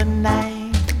through the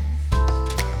night.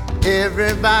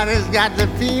 Everybody's got the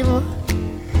fever.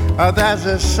 That's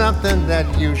just something that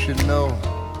you should know.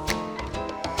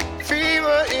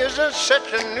 Fever isn't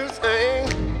such a new thing.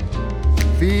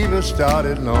 Fever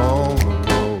started long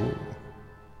ago.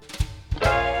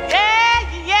 Yeah,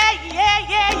 yeah, yeah,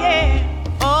 yeah,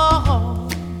 yeah. Oh,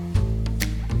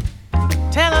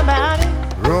 tell about it.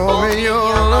 Romeo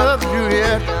loved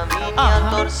Juliet.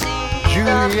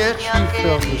 Juliet, she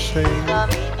felt the same.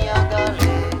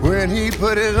 When he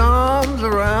put his arms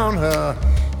around her,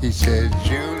 He said,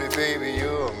 Julie, baby,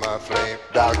 you're my flame.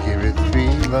 I'll give it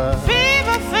fever.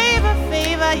 Fever, fever,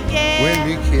 fever, yeah. When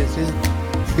we kiss it,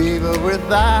 fever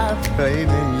without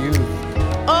flaming youth.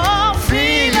 Oh,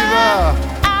 Fever,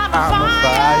 I'm a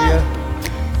fire.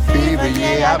 Fever,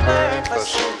 yeah, I burn for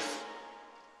truth.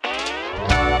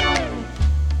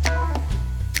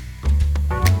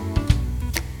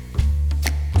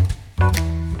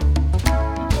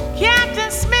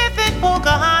 Captain Smith and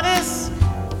Pocahontas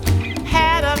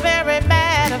had a very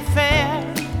bad affair.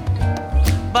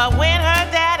 But when her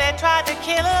daddy tried to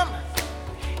kill him,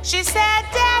 she said,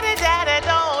 Daddy, Daddy,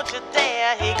 don't you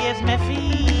dare. He gives me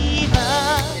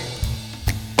fever.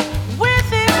 With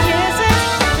his kisses,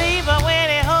 fever when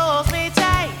he holds me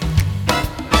tight.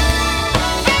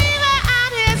 Fever,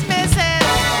 I'm his missus.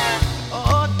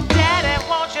 Oh, Daddy,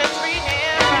 won't you treat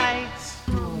him right?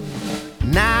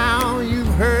 Now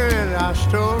you've heard our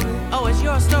story. Oh, it's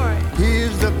your story.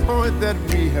 Here's the point that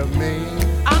we have made.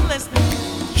 I'm listening.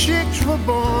 Chicks were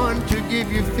born to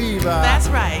give you fever. That's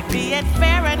right, be it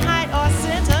Fahrenheit or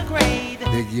centigrade.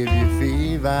 They give you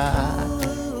fever.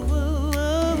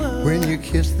 When you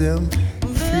kiss them,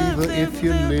 fever. If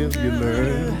you live, you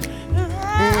learn.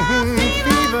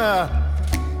 Fever.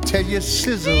 Tell you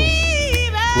sizzle.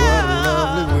 What a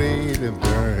lovely way to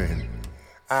burn.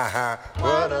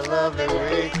 What a lovely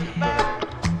way to burn.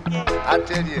 I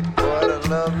tell you, what a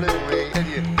lovely way.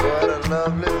 What a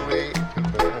lovely way to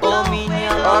burn. Oh,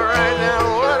 miña all right now,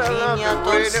 what a miña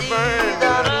lovely way to burn.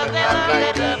 torcida, miña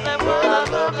querida, what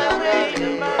a lovely way to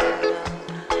burn.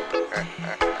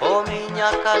 Oh, miña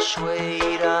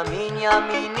cachoeira, miña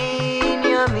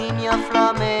menina, miña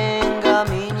flamenga,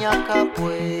 miña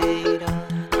capoeira.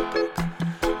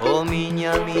 Oh,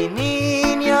 miña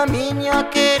menina, miña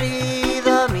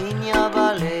querida, miña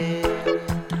Valeria.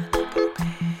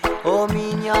 Oh,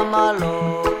 miña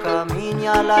maloca,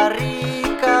 miña la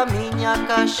rica, miña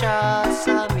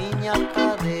cachaça, miña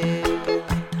cadeira.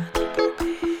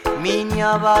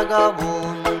 Miña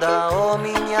vagabunda, oh,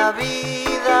 miña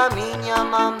vida, miña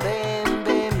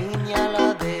mambembe, miña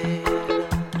ladeira.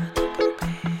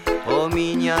 Oh,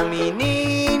 miña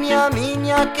menina,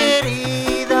 miña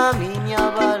querida, miña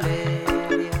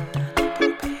Valeria.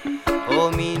 Oh,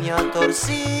 miña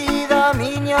torcida,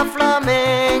 miña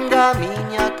flamenga,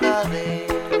 miña cadeira.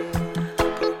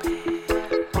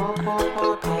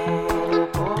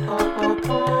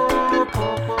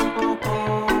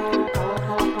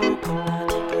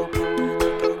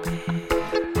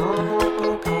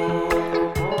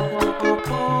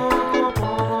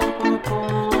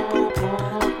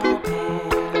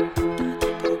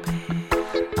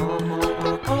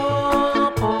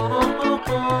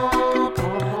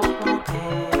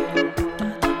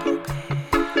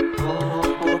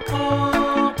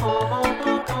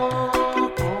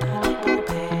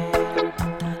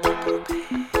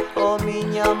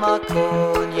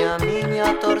 Maconha,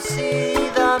 miña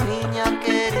torcida, miña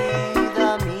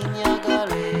querida, miña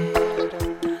galera.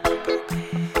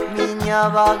 Miña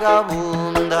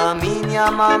vagabunda,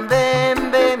 miña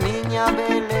mambembe, miña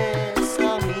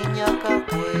beleza, miña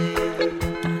capoeira.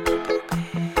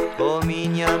 Oh,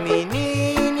 miña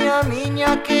menina,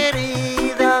 miña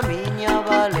querida, miña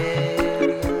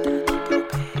Valeria.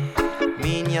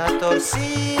 Miña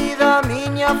torcida,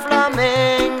 miña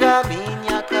flamenga,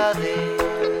 miña cadeira.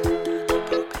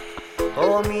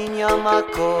 Oh, miña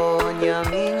maconha,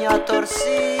 miña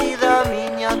torcida,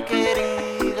 miña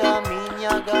querida,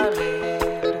 miña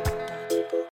galera.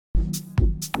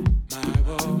 My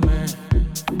woman,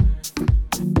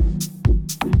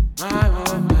 my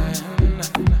woman,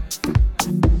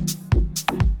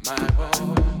 my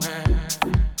woman,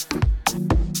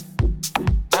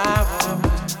 my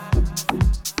woman,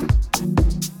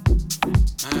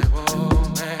 my woman.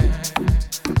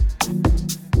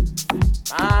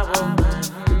 My woman,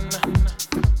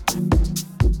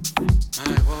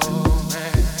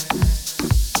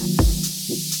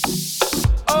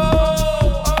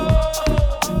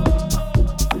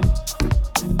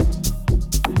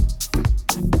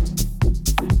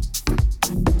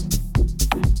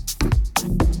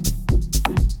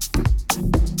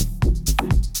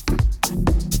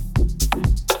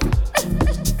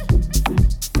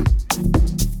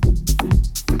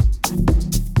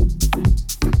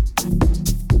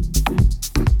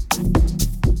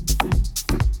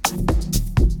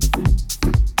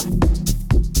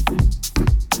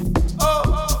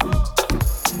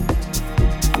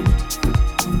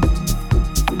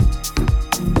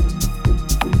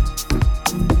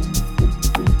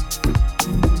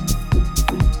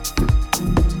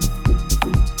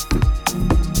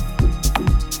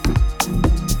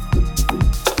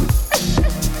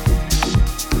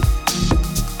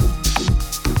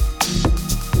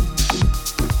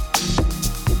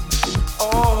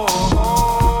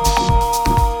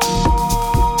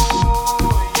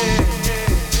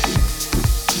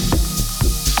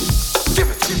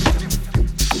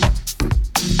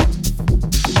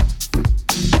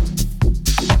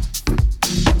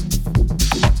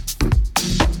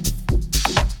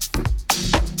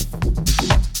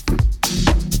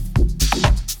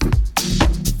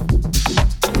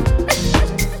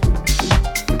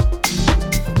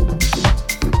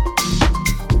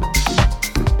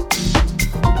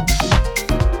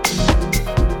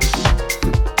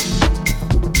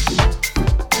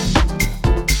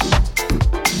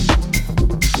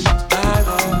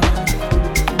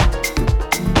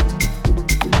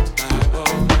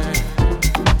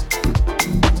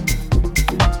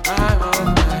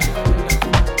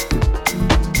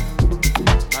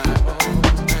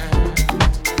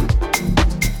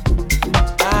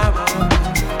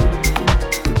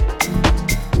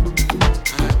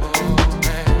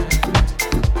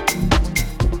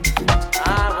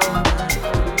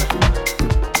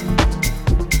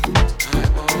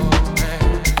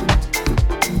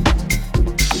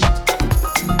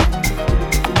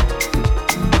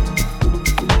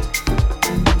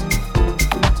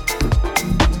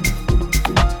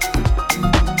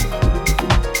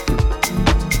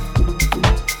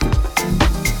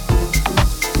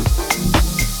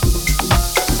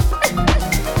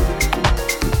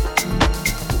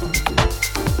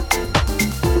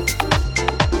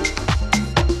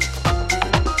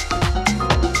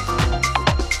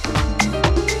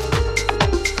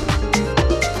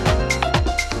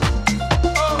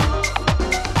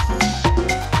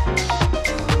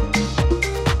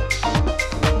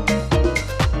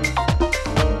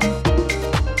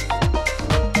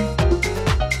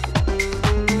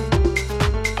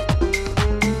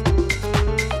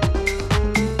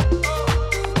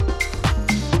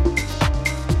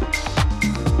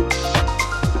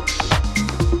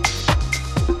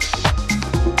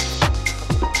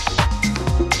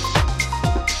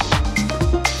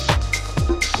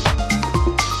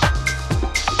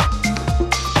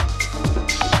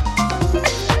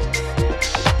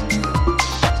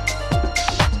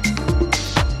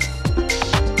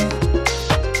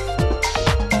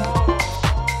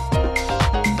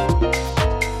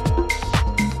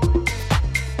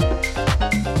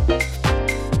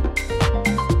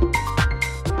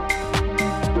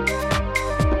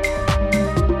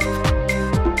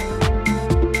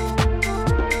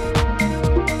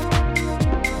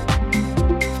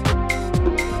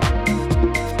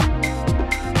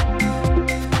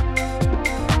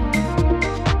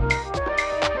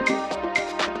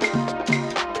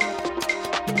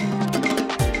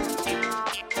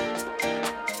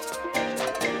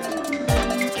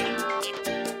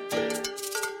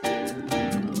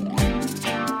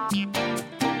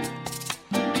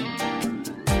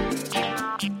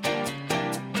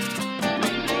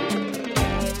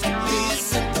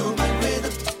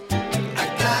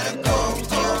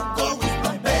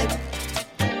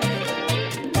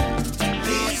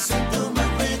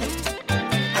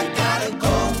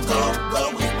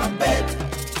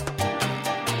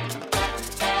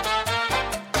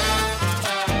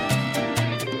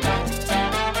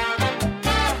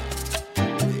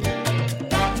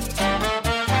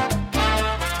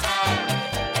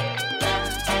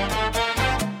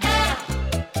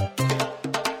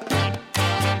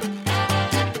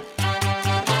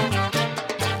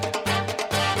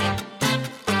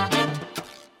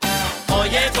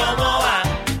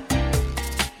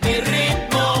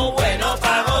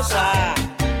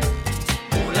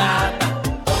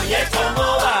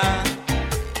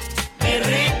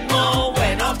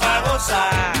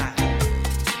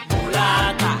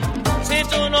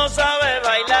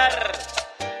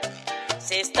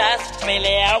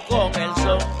 peleado con el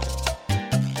sol.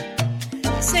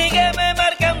 Sígueme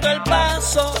marcando el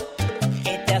paso,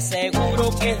 que te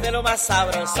aseguro que es de lo más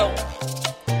sabroso.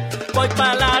 Voy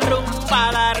pa' la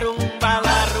rumba, la rumba,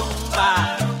 la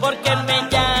rumba, porque él me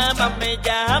llama, me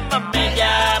llama, me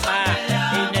llama,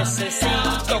 y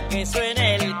necesito que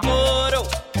suene el coro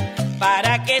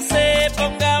para que se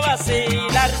ponga a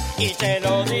vacilar, y te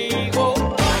lo digo.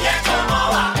 Oye, ¿cómo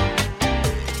va?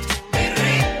 Mi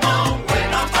ritmo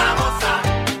bueno pa' gozar.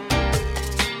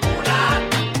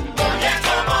 Oye,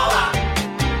 ¿cómo va?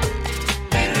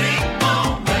 Mi ritmo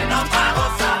bueno pa'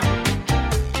 gozar.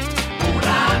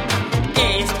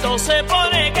 Esto se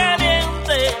pone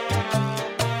caliente,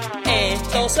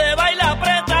 esto se baila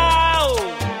apretado,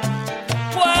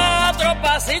 4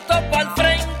 pasitos para el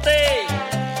frente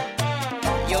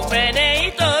y un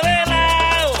meneíto de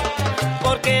lado,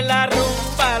 porque la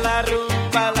rumba, la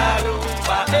rumba, la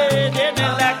rumba, tiene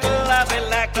la clave,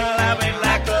 la clave,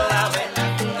 la clave,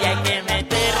 y hay que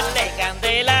meterle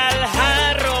candela al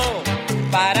jarro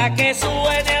para que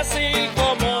suene así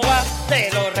como va,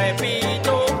 te lo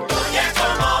repito. Oye,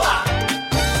 ¿cómo va?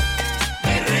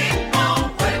 Mi ritmo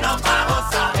bueno pa'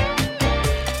 gozar.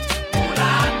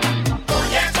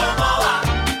 Oye, ¿cómo va?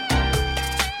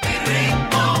 Mi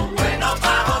ritmo bueno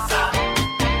pa' gozar.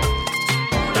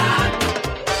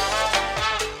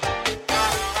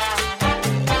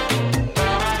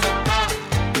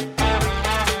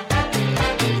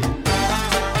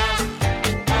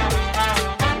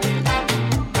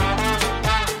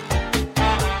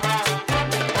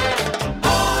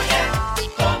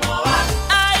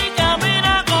 Ay,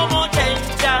 camina como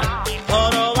chencha,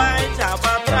 joroba echa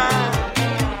pa' atrás.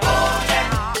 Oye,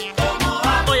 ¿cómo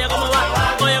va? Oye, ¿cómo va?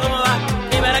 Oye, ¿cómo va?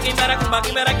 Quimera, quimera, cumba,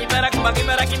 quimera, quimera, cumba,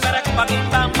 quimera, quimera, cumba,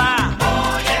 quimbamba.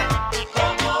 Oye,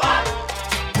 ¿cómo va?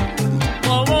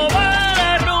 ¿Cómo va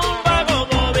la rumba?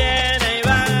 ¿Cómo viene y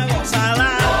va a gozarla?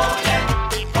 Oye,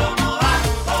 ¿cómo va?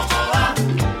 ¿Cómo va?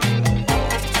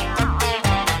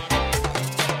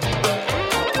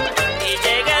 Y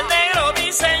llega el negro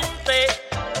Vicente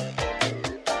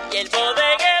y el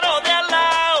bodeguero de al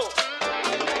lado.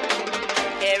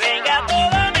 Que venga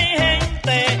toda mi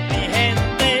gente,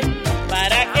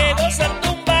 para que goce el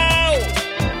tumbao,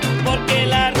 porque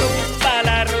la rumba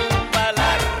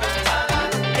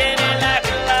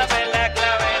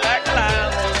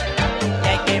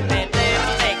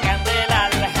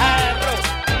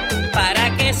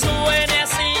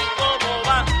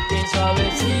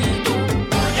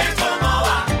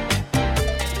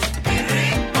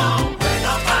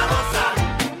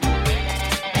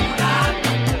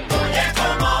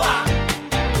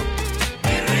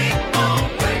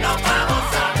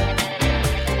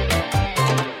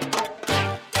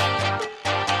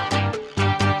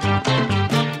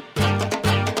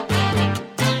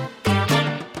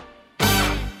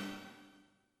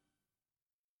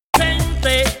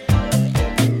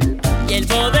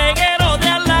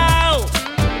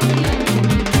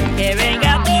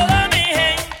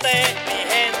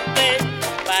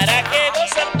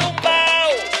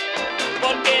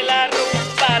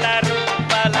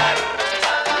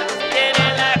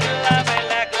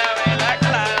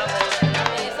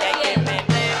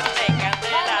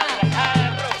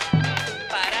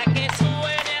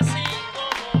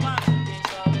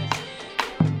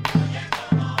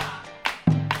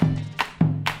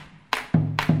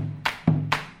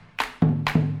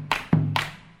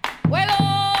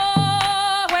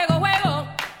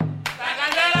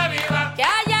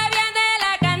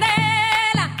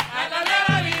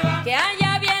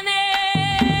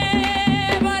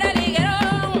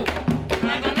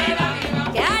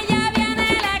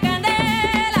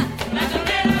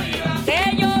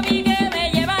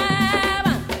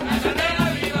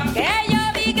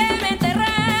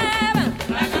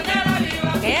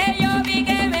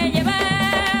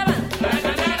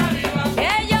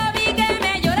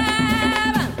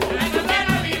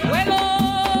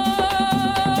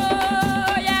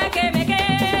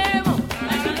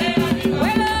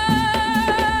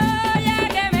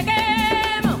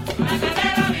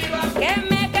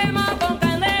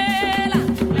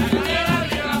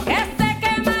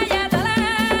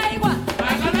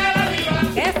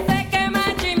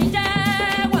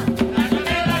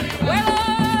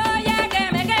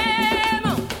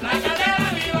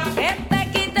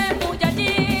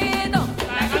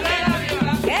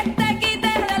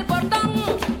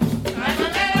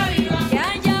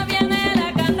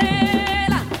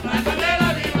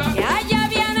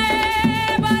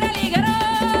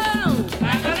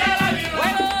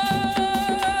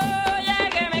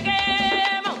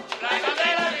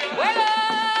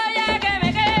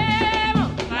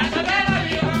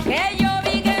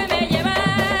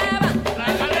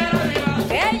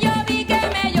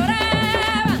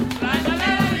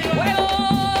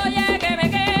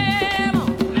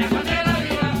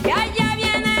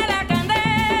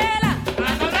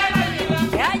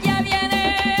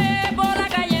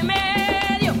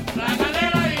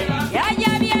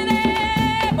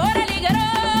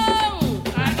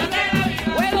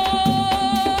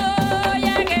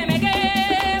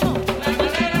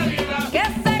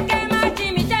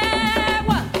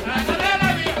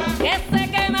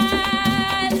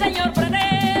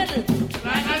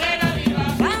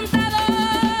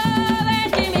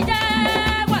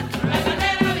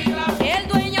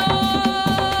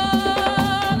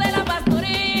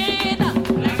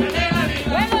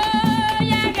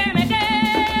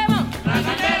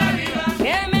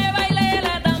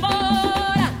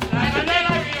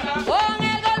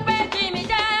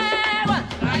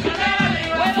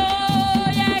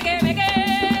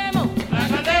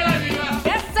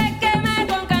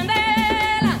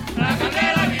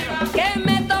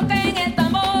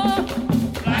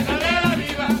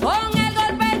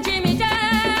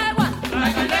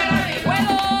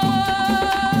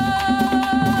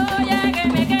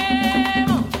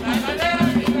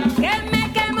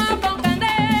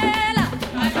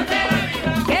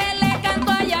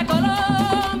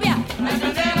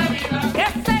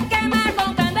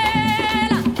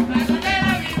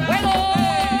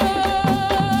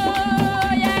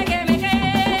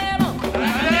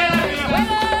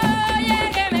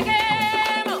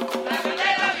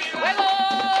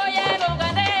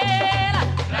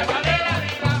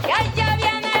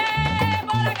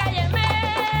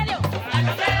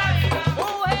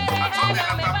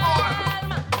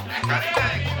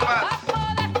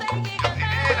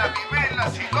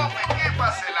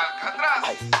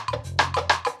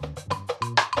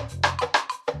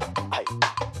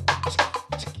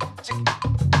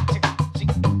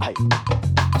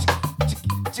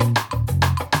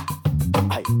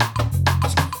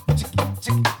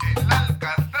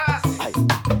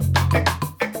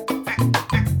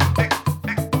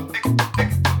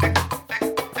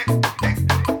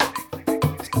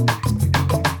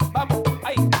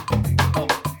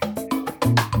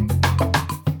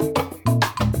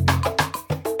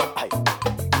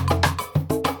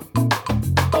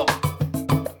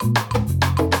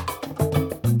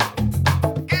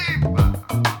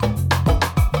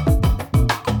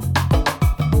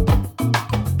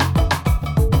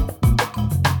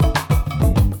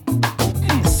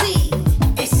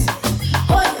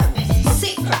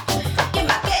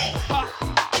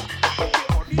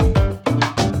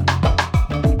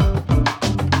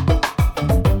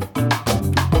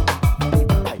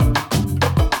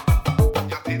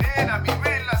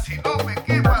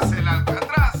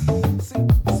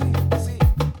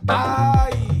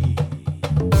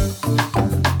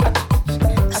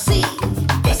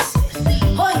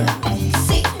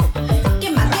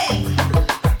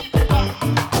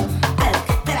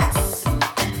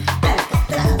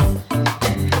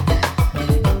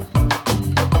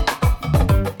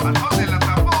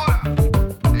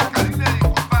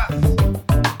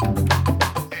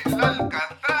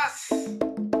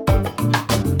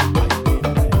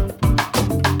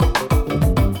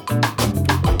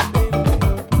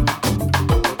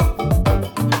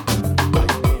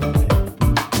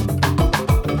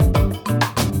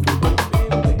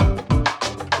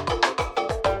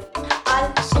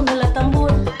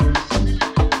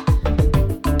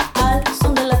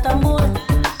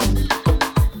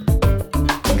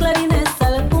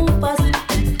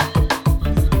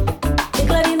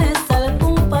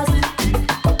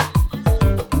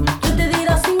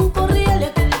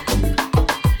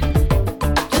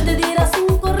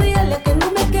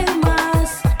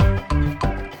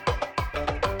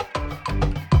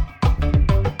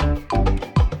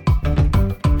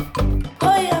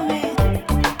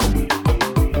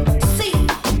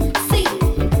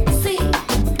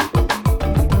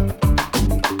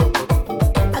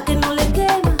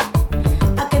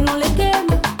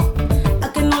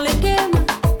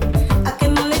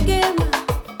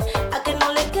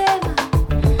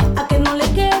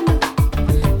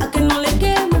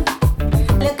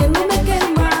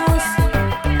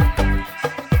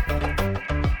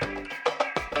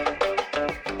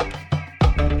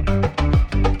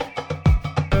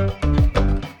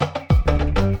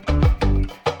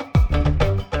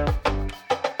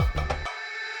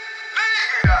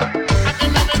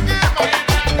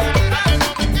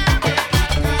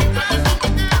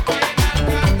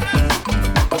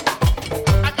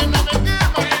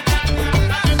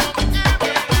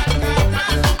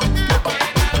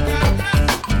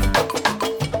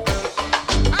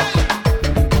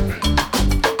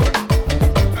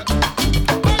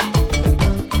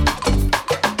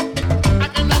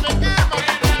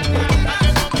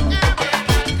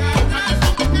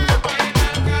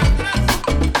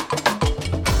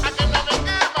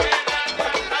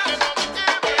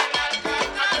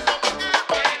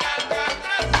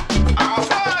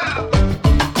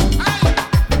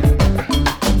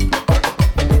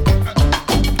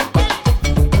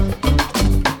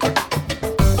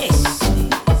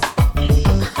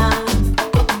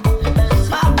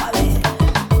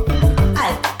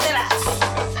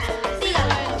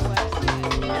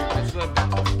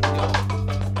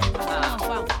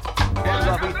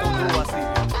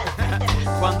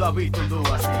 ¿Cuándo has visto un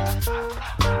dúo así?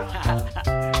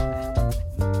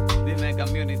 Dime,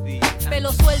 community.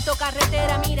 Pelo suelto,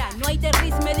 carretera, mira, no hay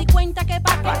terriz. Me di cuenta que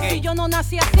pa' qué, si yo no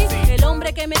nací así. El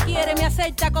hombre que me quiere me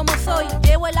acepta como soy.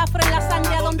 Llevo el afro en la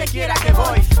sangre a donde quiera que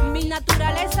voy. Mi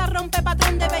naturaleza rompe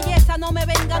patrón de belleza. No me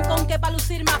vengan con que pa'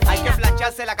 lucir más fina. Hay que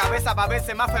plancharse la cabeza pa'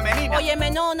 verse más femenina.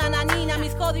 Óyeme, no, nananina,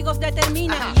 mis códigos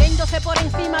determinan. Yéndose por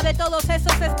encima de todos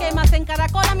esos esquemas.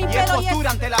 Encaracola mi pelo y es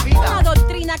ante la vida. Una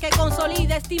doctrina que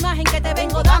consolida esta imagen que te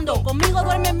vengo dando. Conmigo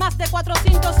duermen más de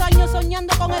 400 años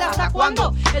soñando con el hasta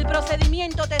cuándo. El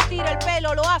procedimiento te estira el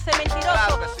pelo, lo hace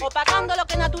mentiroso, opacando lo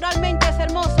que naturalmente es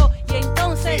hermoso. Y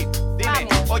entonces, dime,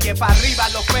 oye, pa' arriba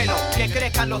los pelos, que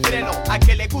crezcan los drelos, a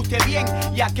que le guste bien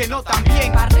y a que no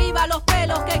también. Pa' arriba los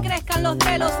pelos, que crezcan los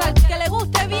drelos, al que le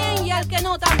guste bien y al que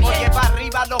no también. Oye, pa'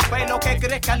 arriba los pelos, que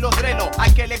crezcan los drelos,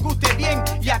 al que le guste bien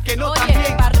y a que no también.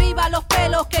 Oye, pa' arriba los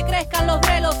pelos, que crezcan los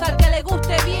drelos, al que le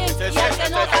guste bien y al que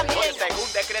no también.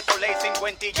 Según decreto ley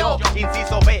 50 y yo,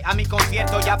 inciso B, a mi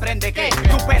concierto y aprende que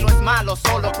tu pelo es malo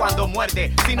solo cuando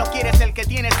muerde. Si no quieres el que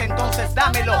tienes, entonces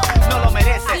dámelo, no lo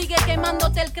mereces. Sigue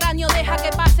quemándote el cráneo, deja que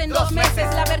pasen 2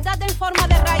 meses. La verdad en forma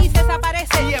de raíces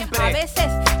aparece. Siempre. A veces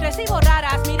recibo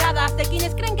raras miradas de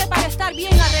quienes creen que para estar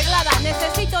bien arreglada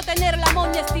necesito tener la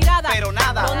moña estirada. Pero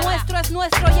nada.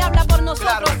 nuestro y habla por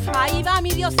nosotros. Ahí va mi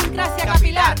idiosincrasia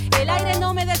capilar. El aire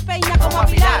no me despeina como a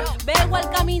Pilar. Veo al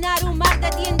caminar un mar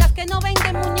de tiendas que no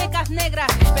venden muñecas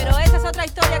negras. Pero esa es otra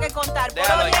historia que contar. Por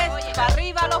hoy es pa'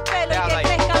 arriba los pelos y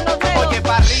que crezcan los drelos. Oye,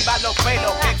 pa' arriba los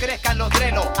pelos, que crezcan los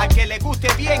drelos. Al que le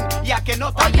guste bien y al que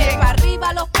no también. Oye, pa'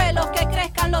 arriba los pelos, que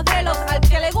crezcan los drelos. Al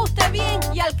que le guste bien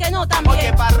y al que no también.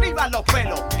 Oye, pa' arriba los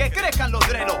pelos, que crezcan los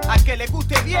drelos. Al que le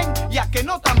guste bien y al que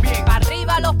no también. Pa'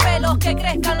 arriba los pelos, que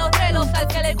crezcan los drelos. Al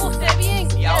que le guste bien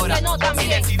y al que no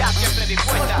también. Identidad siempre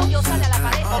dispuesta. Orgullo sale a la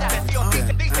palestra. Obsesión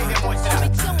dice y demuestra.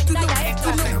 Convicción estalla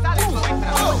extra.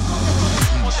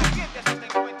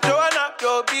 Joanna,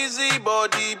 your busy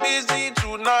body busy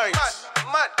tonight.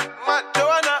 Mad.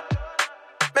 Joanna,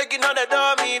 making all the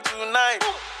dummy tonight.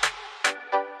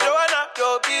 Joanna,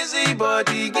 your busy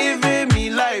body giving me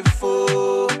life,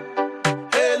 oh,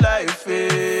 hey life,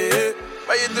 hey.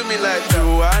 Why you do me like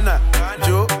Joanna,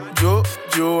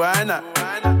 Joanna?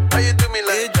 Why you do me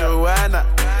like Joanna,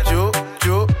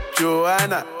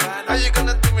 Joanna? How you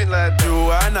gonna do me like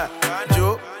Joanna,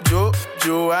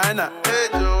 Joanna?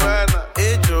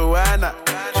 Hey Joanna,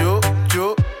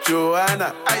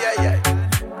 Joanna? Ay.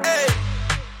 Hey,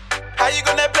 how you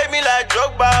gonna play me like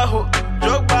Drogba, ho?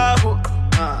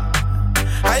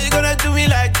 How you gonna do me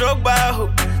like Drogba, ho?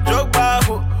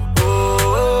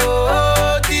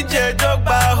 Oh, DJ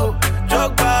Drogba, ho.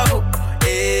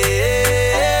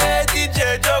 Hey,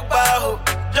 DJ Drogba, ho.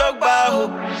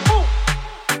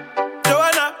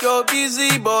 Joanna, your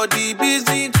busy body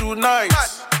busy tonight.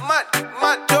 Mad.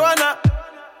 Joanna,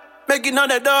 making all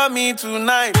the dummy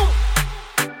tonight.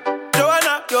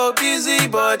 Joanna, your busy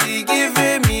body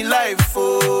giving me life,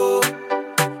 oh,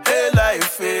 hey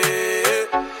life, hey.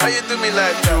 How you do me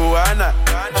like Joanna,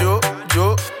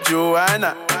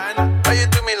 Joanna? How you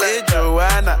do me like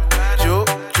Joanna,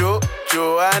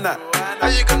 Joanna? How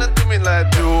you gonna do me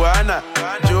like Joanna,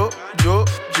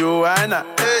 Joanna?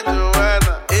 Hey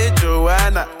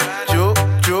Joanna,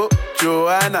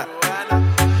 Joanna?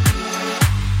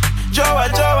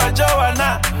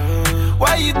 Joanna,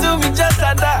 why you do me just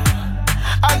like that?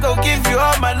 I gon' give you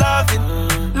all my loving.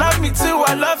 Love me too,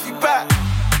 I love you back.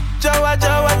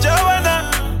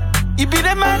 Joanna, you be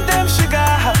the man, damn sugar.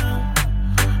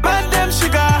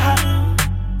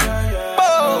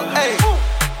 Oh, hey.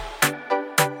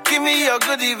 Give me your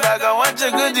goodie bag, I want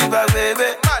your goodie bag,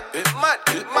 baby.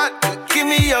 Mad. Give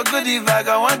me your goodie bag,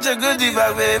 I want your goodie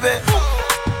bag, baby.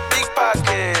 Big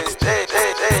package, hey.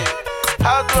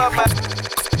 How do I buy?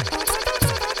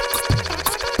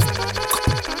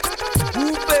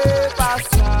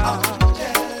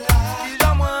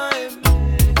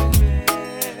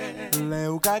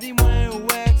 Di mwen ou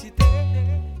excité,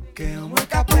 que mwen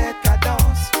ka pèt ka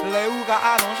danse, le ou ka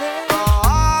allongé.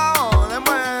 Le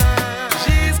mwen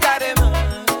jusqu'à demain.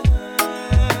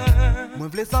 Mwen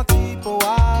vle senti pour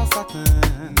à satin.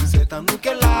 C'est un nous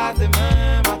qu'elle a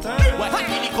demain matin. Ouais,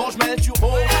 Billy, quand je mets le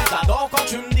turbo, j'adore quand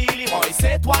tu me dis libre et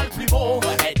c'est toi le plus beau.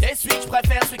 Et des suites, je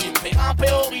préfère celui qui me fait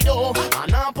grimper au rideau. À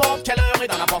n'importe quelle heure et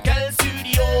dans n'importe quel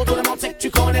studio. Tout le monde sait que tu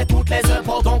connais toutes les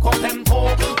œuvres, donc on t'aime trop.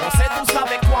 On sait tous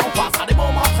qu'avec toi, on passera des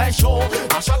moments très chauds.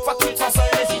 À chaque fois que tu te sens seul,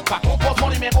 n'hésite pas, compose mon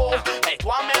numéro. Et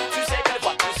toi-même, tu sais que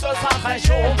fois tout ce sera très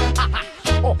chaud.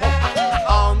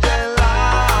 Angela,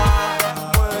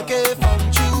 moi qui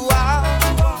femme tu as,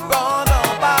 pendant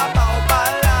papa ou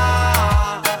pas là.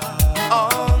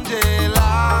 Angela,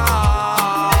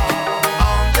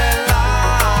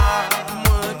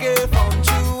 moi qui femme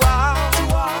tu as,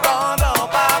 pendant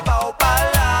papa ou pas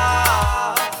là.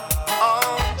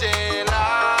 Angela.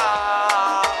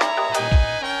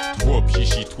 Trop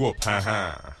chichi, trop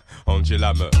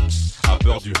Angela me a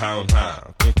peur du hound.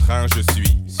 Contraint, je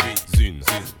suis une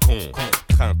contrainte.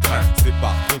 C'est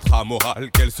par contrat moral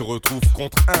qu'elle se retrouve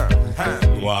contre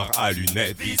un noir à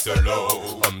lunettes, dit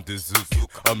solo. Homme de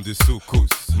zouk, homme de soukous.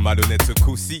 Malhonnête ce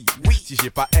coup-ci. Oui, si j'ai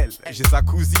pas elle, j'ai sa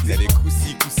cousine. Elle est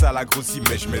coussi, coussa la grossie,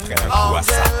 mais je mettrai un coup à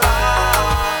ça.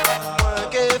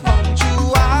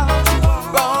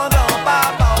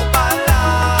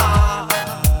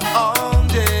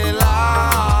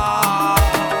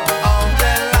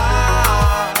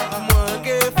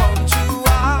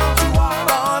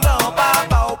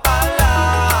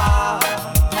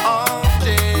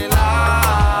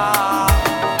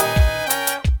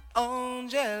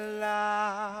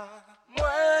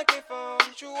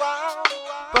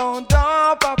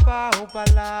 Pendant papa ou pas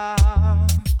là.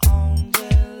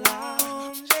 Angela,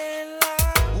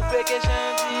 ou peut que j'en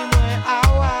dis moins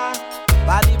awa.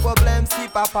 Pas de problème si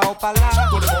papa ou pas là.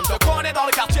 Tout le monde te connaît dans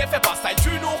le quartier, fais pas style, tu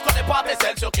nous reconnais pas, mais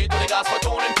celle sur qui tous les gars se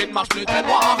retournent, une qui ne marche plus très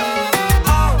droit.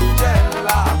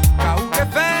 Angela, qu'à où que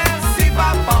fait si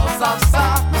papa savent ça,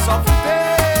 s'en foutait.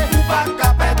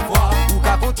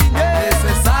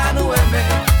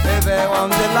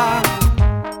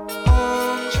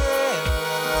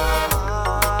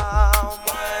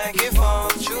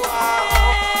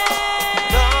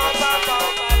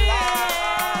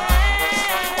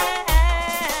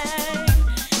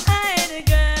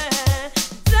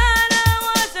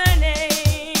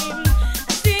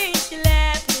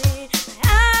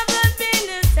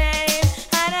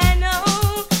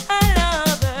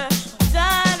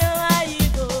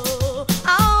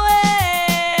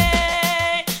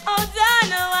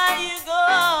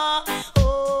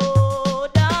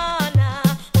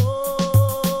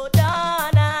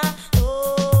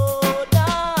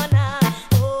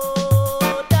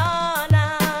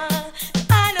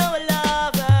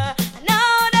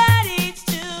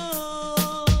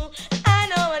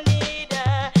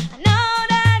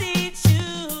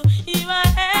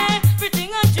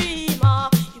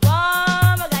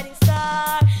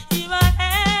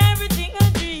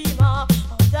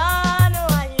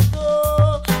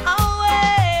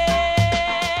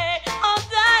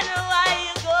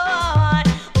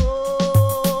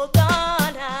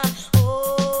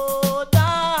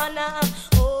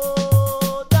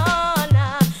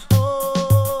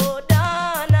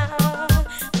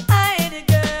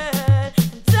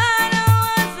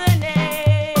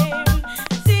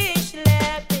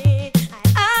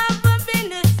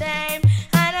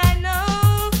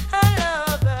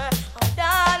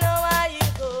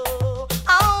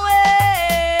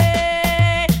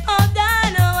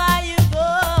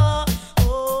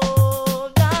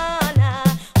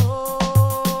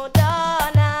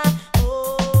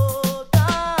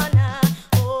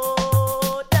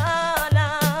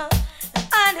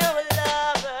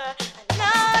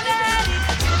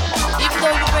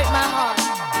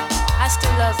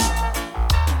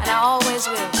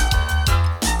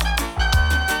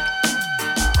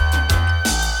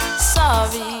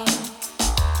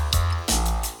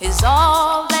 It's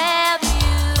all that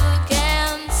you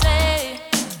can say.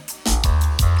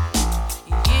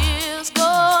 Years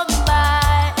gone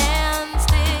by and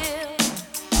still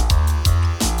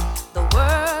the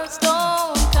words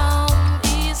don't come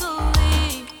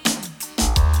easily.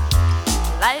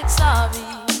 Like sorry,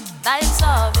 like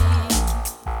sorry.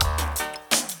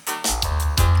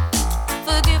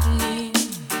 Forgive me.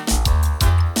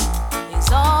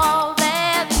 It's all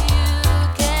that you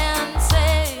can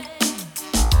say.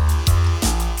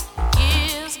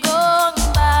 Years gone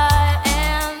by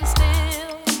and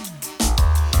still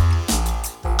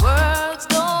the words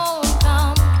don't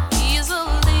come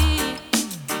easily.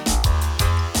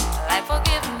 Like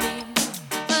forgive me,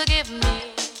 forgive me.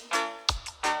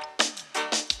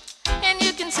 And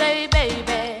you can say,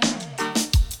 baby,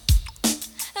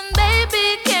 and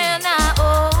baby, can I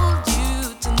hold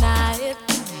you tonight?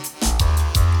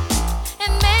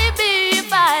 And maybe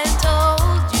if I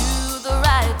told you the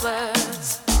right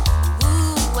words,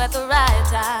 ooh, at the right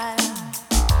time,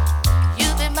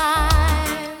 you'd be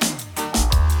mine.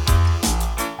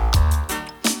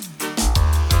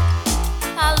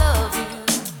 I love you.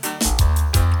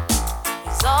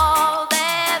 It's all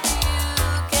that you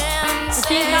can say.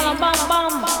 Think I'm a bomb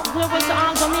bomb. We're going to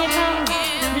all Jamaican.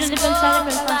 Different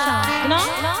fashion, you know?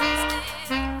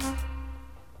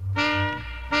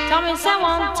 Tell me, say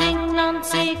one thing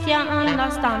Nancy can't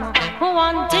understand.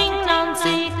 One thing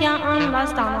Nancy can't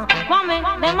understand. What make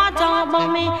them a talk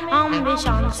about me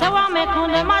ambition? Say what make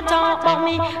them a talk about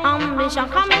me ambition?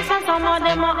 Come and say some of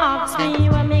them a ask me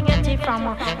where me get it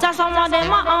from. Tell some of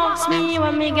them a ask me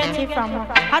where me get it from.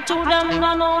 I told them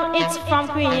no, no, it's from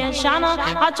creation.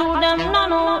 I told them no,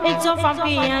 no, it's from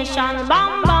creation.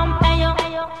 Bam bam, hey yo.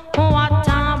 What a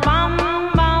bam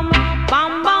bam,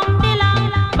 bam bam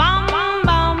dilang, bam bam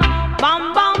bam,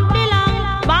 bam bam dilang,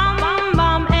 bam bam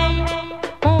bam, hey.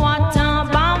 What a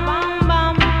bam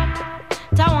bam,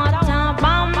 ta what a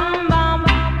bam bam.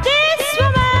 This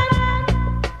woman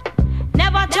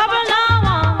never trouble no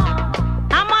one.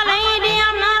 I'm a lady,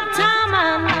 I'm not a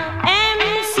man.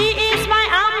 MC is my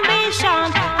ambition.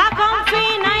 I come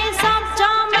free nice up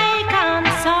Jamaican,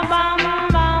 so bam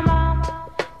bam,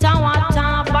 ta what a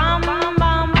bam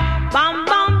bam, bam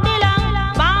bam dilang,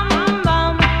 bam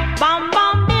bam, bam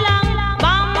bam dilang,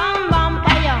 bam bam,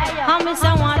 hey yo. I me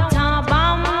say what a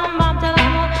bam bam,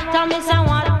 tell me say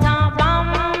what a bam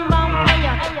bam, hey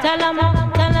yo. Tell 'em,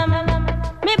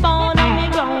 me born and me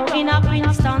grow in a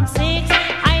Princeton 6.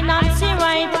 I Nancy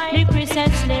write the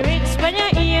Christmas lyrics. When you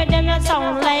hear them, you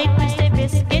sound like Christy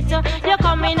Biscuit. You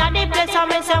come in at the place and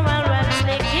me say well,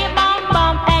 slick. Bam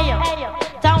bam, hey yo.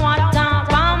 Ta what a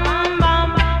bam bam,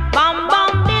 bam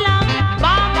bam dilang,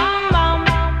 bam bam,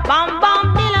 bam bam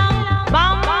dilang,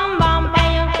 bam bam,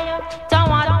 hey yo. Ta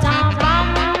what a bam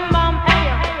bam, hey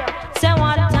yo. Say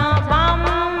what a bam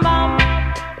bam.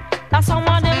 That's some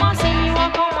of them a say me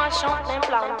want come and shut them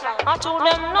plan. I told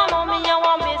them no, no, me a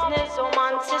one business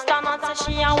woman. Sister Nancy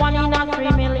she a 1 in a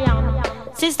 3 million.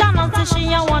 Sister Nancy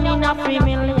she a 1 in a 3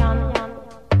 million.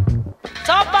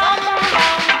 So bam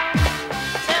bam.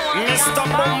 Mr.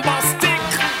 Bombastic.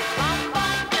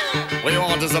 We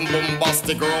want is a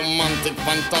bombastic, romantic,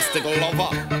 fantastic lover.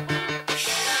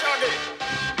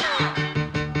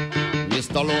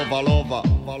 Mr. Lover, lover,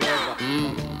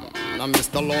 now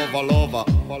Mr. Lover, lover,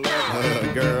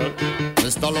 girl.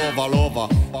 Mr. Lover, lover,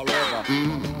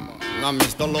 now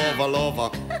Mr. Lover, lover.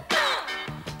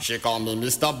 She call me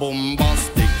Mr.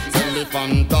 Bombastic, tell me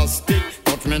fantastic.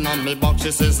 Touch me on me back,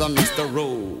 she says I'm Mr.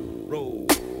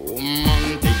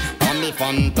 Romantic. Call me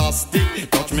fantastic,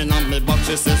 touch me on me back,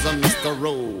 she says I'm Mr.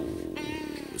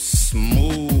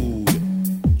 Smooth,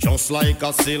 just like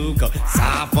a silk.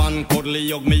 Soft and cuddly,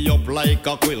 hug me up like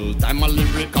a quilt. I'm a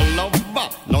lyrical lover,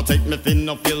 now take me thin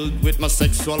or filled with my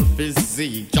sexual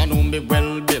physique. You know me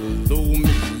well, Bill, do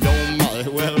me, oh my,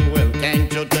 well,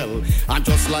 can't you tell? I'm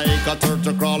just like a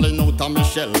turtle crawling out of my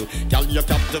shell. Girl, you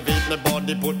captivate my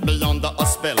body, put me under a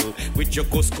spell. With your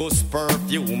couscous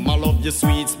perfume, I love your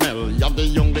sweet smell. You're the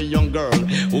young girl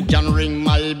who can ring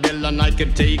my bell, and I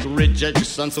can take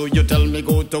rejection. So you tell me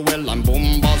go to well, I'm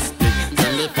bombastic,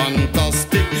 tell me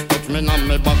fantastic. Touch me on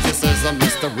my back, she says I'm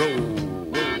Mr.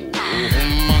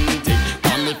 Romantic.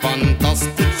 Call me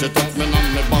fantastic, she touch me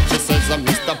on my back, she says I'm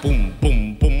Mr. Boom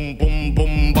Boom Boom Boom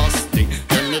Bombastic.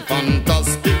 Tell me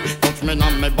fantastic, touch me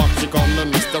on my back, she call me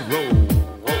Mr.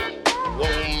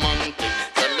 Romantic.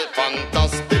 Tell me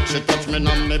fantastic, she touch me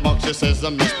on my back, she says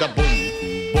I'm Mr. Boom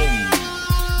Boom.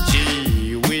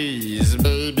 Gee whiz,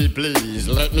 baby please,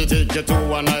 let me take take you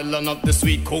to an island of the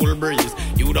sweet cool breeze.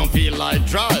 You don't feel like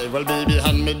drive, well baby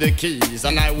hand me the keys,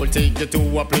 and I will take you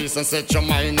to a place and set your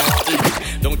mind at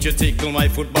ease. Don't you tickle my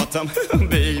foot bottom,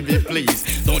 baby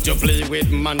please. Don't you play with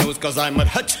my nose, cause I'm a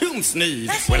hatchoon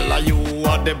sneeze. Well you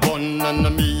are the bun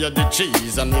and me are the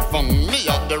cheese, and if I'm me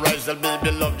are the rice, well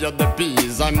baby love you the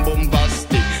peas. I'm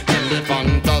bombastic, tell me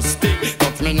fantastic.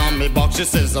 Touch me on me box, she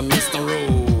says Mr.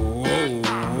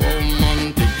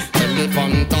 Romantic. Tell me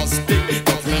fantastic,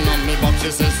 touch me on me box,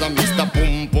 she says Mr.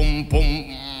 Pum Pum Pum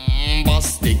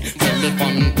Bastic. Tell me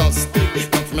fantastic,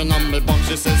 touch me on me box,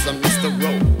 she says Mr.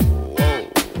 Romantic.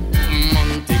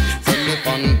 Tell me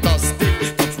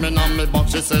fantastic, touch me on me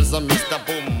box, she says Mr.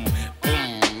 Boom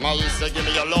Boom. I say give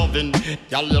me your lovin',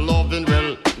 girl your lovin'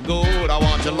 well good. I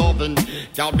want your lovin',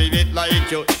 can't beat it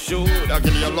like you should. I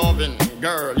give you your lovin',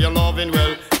 girl your lovin'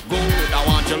 well good. I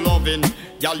want your lovin',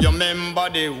 girl you remember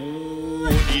the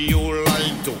wood you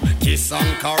like to kiss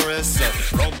and caress,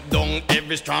 rub down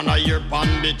every strand of your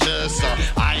bandages.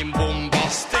 I'm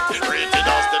bombastic, rated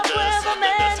as the best.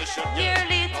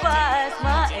 Nearly twice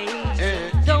my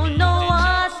age. Don't know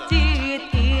what it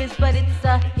is, but it's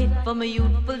a hit for my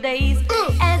youthful days.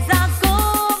 As I go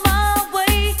my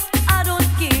way, I don't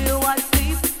care what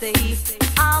people say.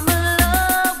 I'm in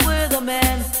love with a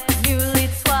man nearly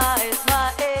twice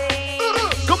my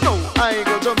age. Come now, I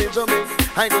go to me,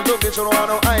 I go to me, so I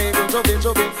know I go to me,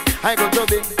 I go to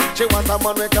me. She want a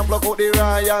man we can block out the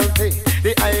royalty.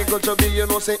 The I go to be, you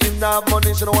know, say in that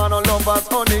money, she don't want no lovers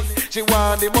honey. She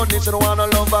want the money, she don't want no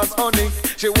lovers honey.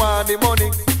 She want the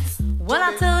money. Well,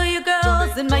 I tell you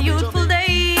girls, in my youthful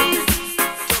days,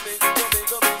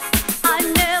 I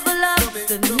never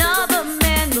loved another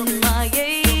man my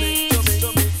age.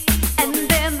 And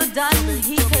then the Don,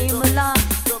 he came along,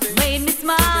 made me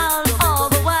smile all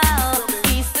the while.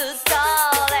 He stood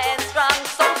tall and strong,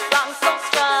 so strong, so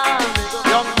strong.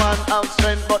 Young man have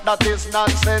strength, but that is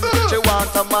nonsense. She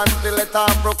want a man to let her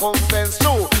recompense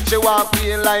too. She want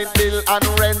pay like bill and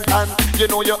rent, and you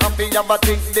know you have to have a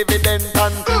think dividend,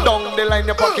 and down the line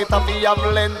your pocket have to have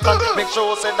length, and make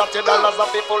sure say that your dollars are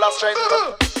full of strength.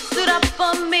 Stood up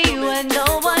for me when no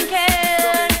one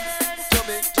cared.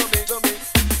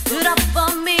 Stood up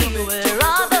for me where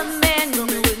other men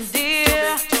wouldn't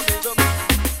dare.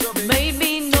 Made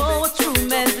me know what true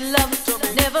man's love.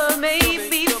 Never made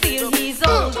me feel he's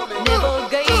old. Never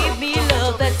gave me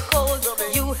love that's cold.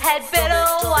 You had better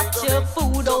watch your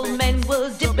food, old men will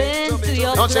dip into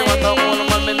your Don't say what a plate. old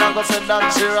man, me not go say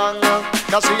that she wrong.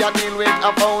 Cause she a deal with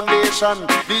a foundation.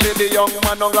 The young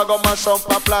man don't go mash up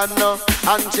a plan.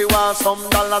 And she wants some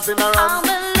dollars in her hand. I'm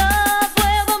in love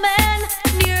with a man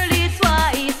nearly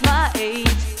twice my age.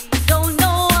 Don't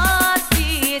know what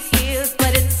it is,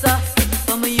 but it's a hit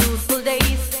from my youthful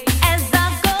days. As I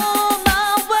go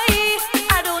my way,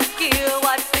 I don't care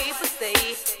what people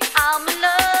say. I'm in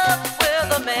love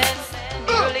with a man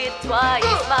nearly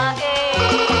twice my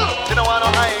age. You know what, I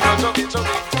go to me,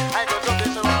 I go to me,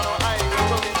 so I go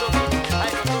to me, I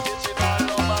go to me, she don't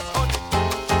love us honey.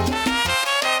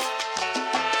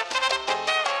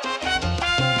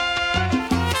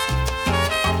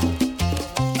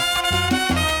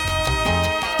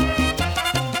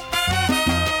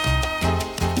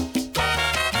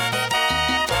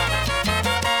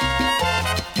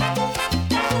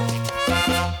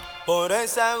 Por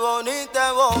esa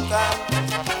bonita boca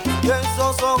y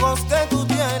esos ojos que tú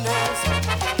tienes,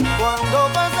 cuando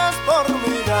pasas por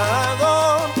mi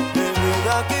lado, mi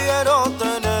vida quiero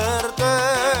tenerte.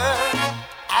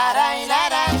 Aray, la,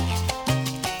 la.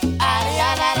 Aray,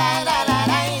 la, la, la, la,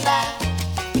 la, la.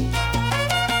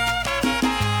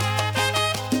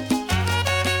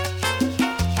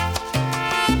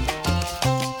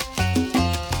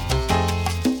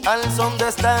 Al son de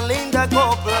esta linda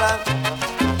copla,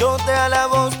 yo te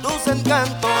alabo tus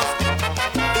encantos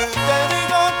y te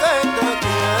digo que te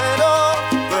quiero,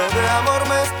 que de amor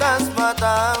me estás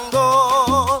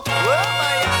matando.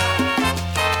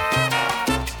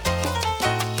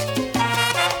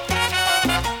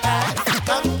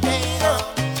 Contigo,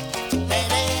 mi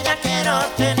vida quiero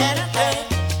tenerte.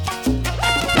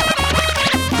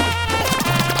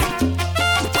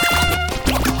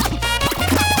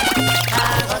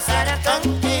 A gozar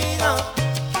contigo.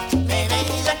 Mi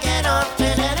vida quiero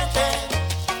tenerte.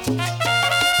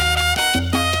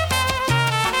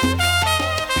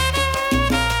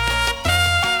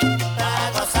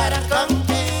 Para gozar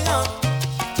contigo.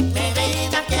 Mi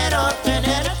vida quiero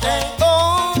tenerte.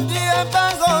 Un día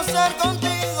para gozar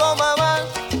contigo, mamá.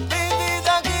 Mi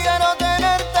vida quiero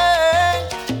tenerte.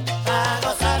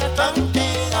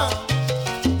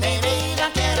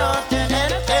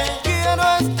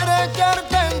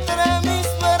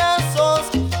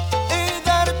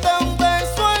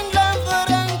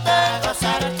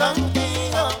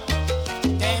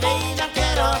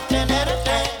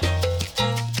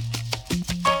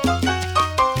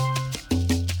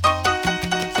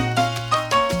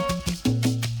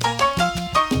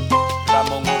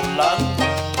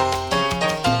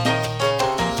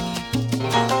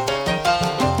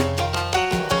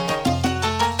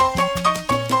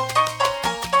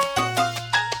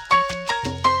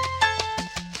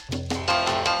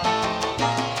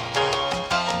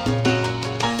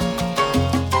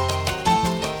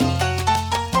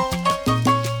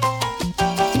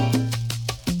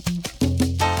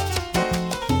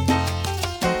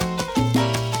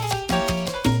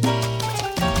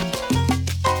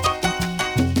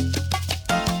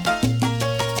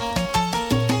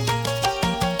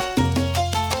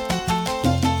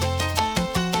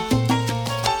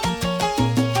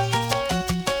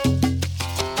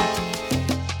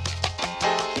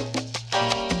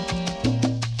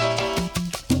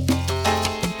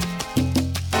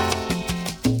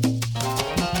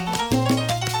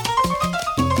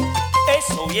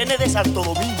 viene de Santo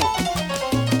Domingo.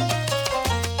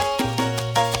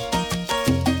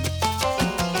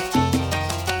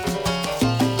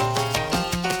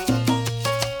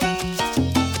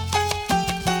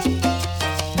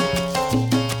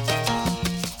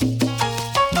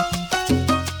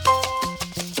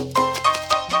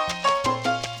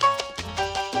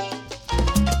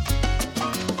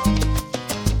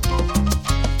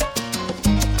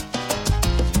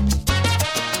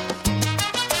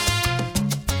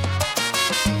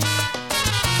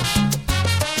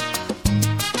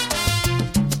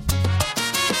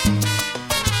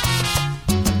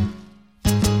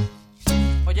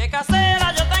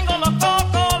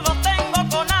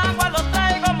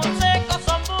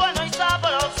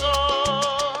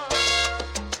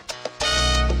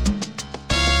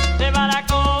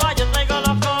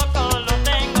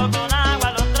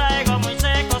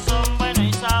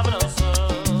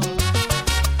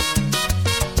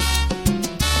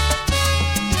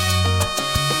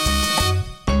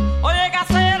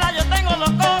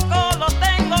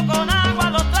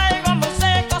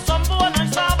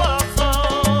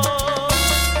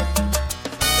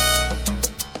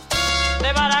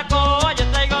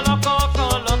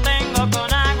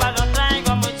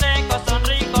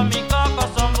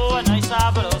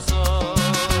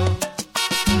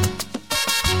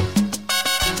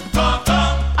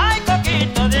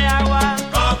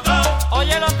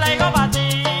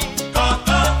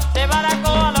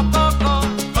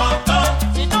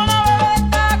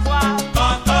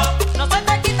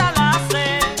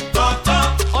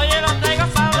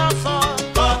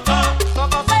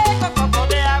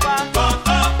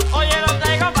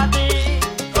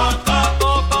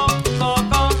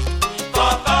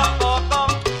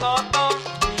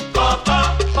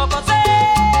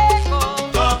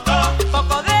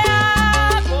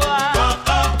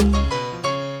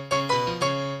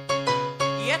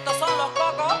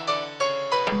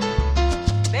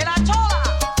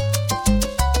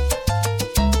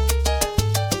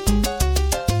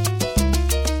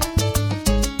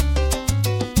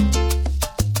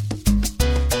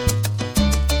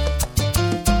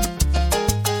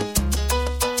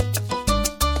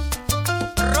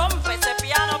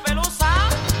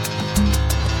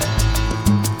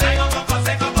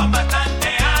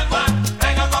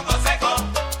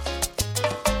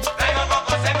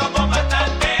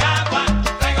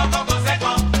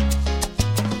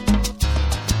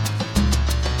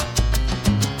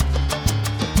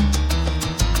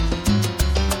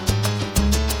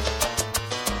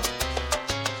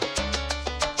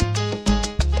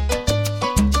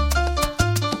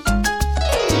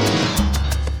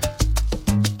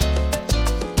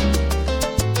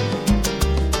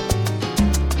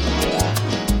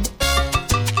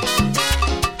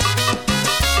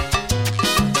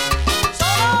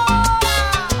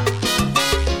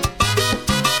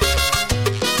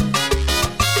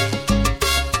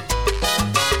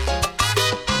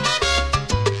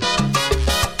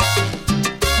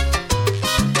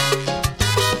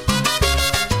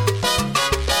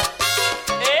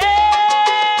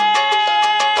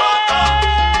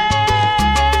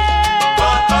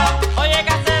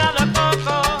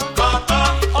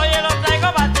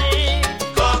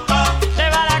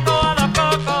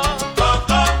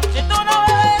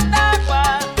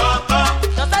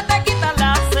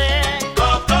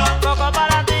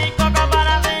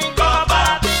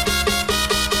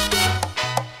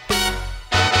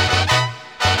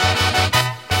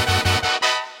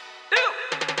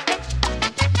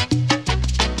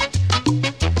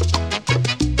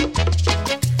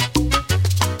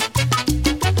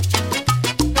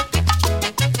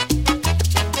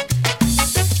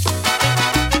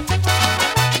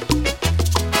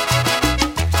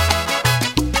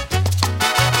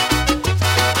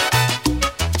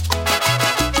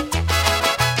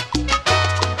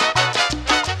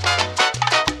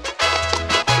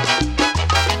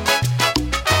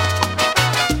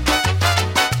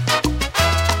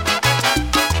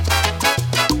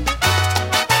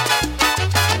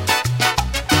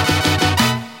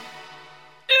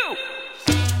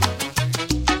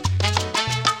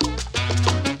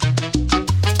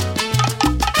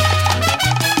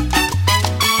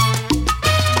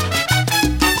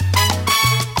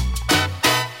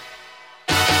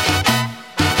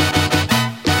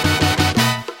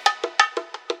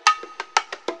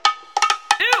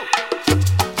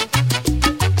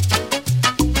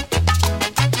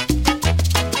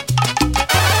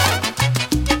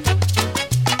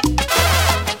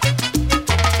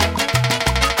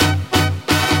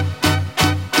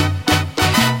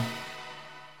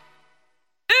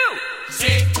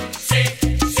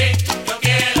 Sí, yo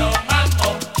quiero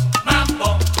mambo,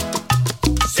 mambo.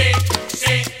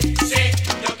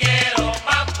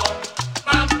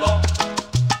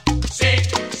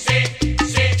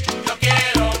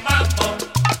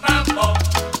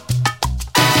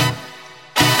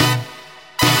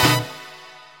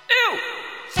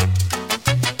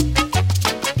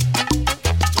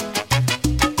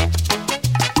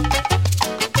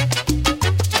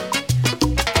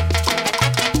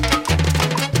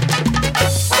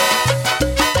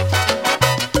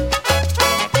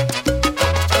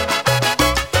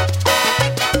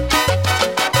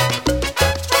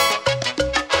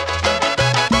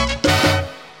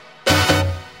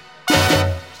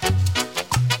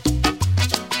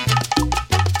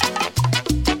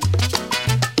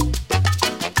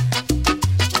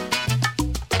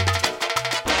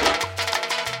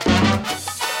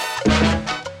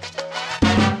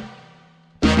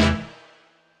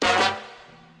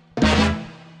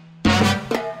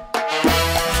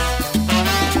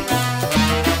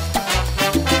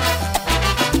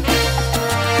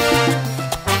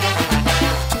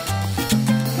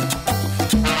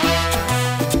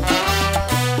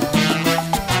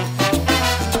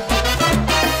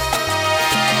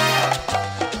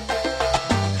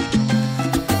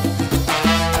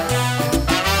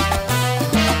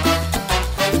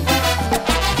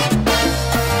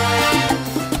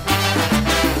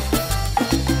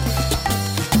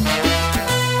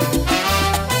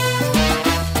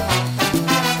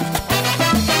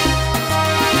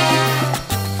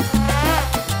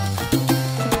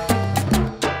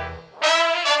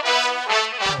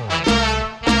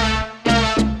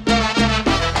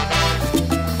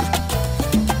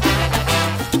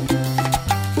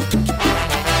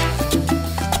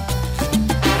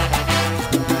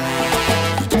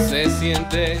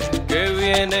 gente que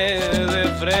viene de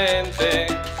frente.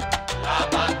 La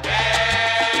pantera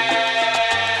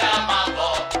mambo,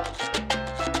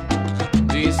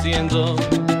 diciendo,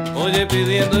 oye,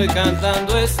 pidiendo y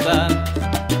cantando está.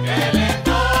 que le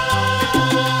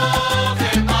toque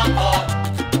el mambo.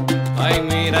 Ay,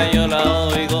 mira, yo la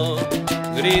oigo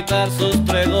gritar sus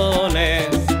pregones.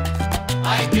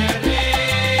 Ay, qué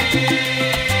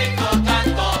rico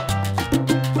canto.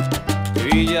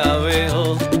 Y ya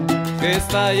veo que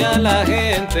está ya la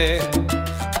gente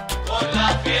Con la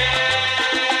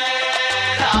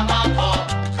fiera mambo.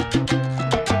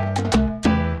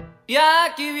 y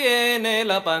aquí viene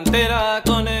la pantera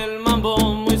con el mambo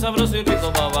muy sabroso y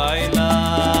rico para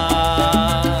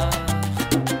bailar,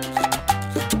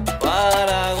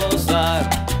 para gozar.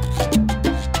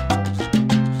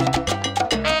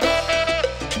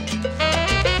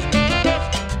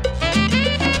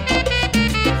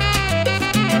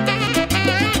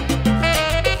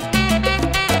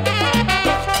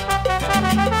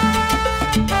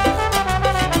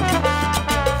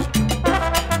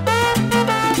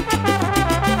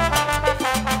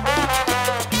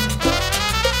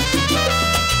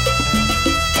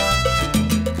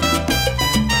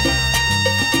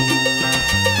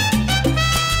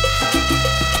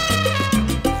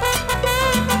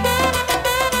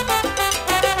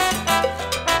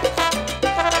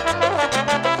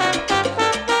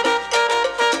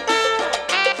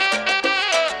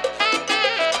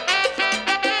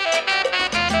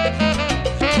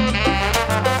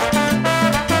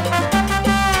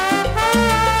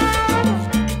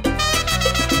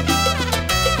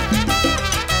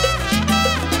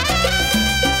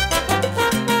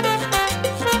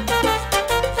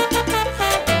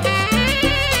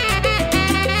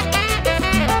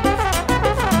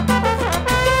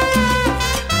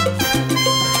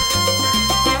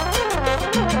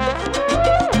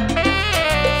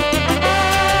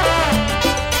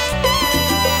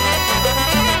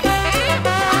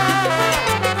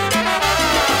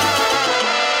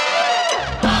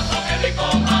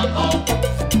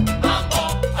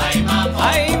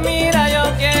 Ay, mira, yo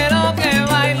quiero que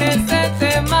bailes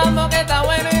este mambo que está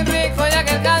bueno y rico ya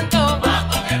que el canto.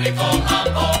 Mambo, qué rico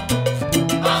mambo.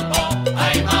 Mambo,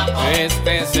 ay mambo.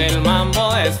 Este es el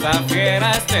mambo de esta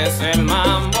fiera, este es el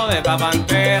mambo de esta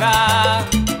pantera.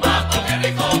 Mambo, qué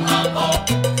rico mambo.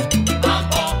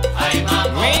 Mambo, ay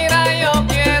mambo. Mira, yo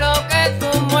quiero que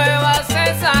tú muevas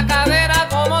esa cadera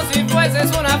como si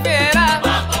fueses una fiera.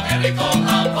 Mambo, qué rico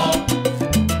mambo.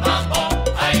 Mambo,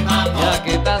 ay mambo. Ya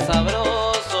que está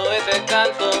sabroso este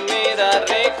canto, mira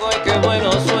rico y qué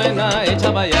bueno suena,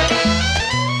 echa para allá.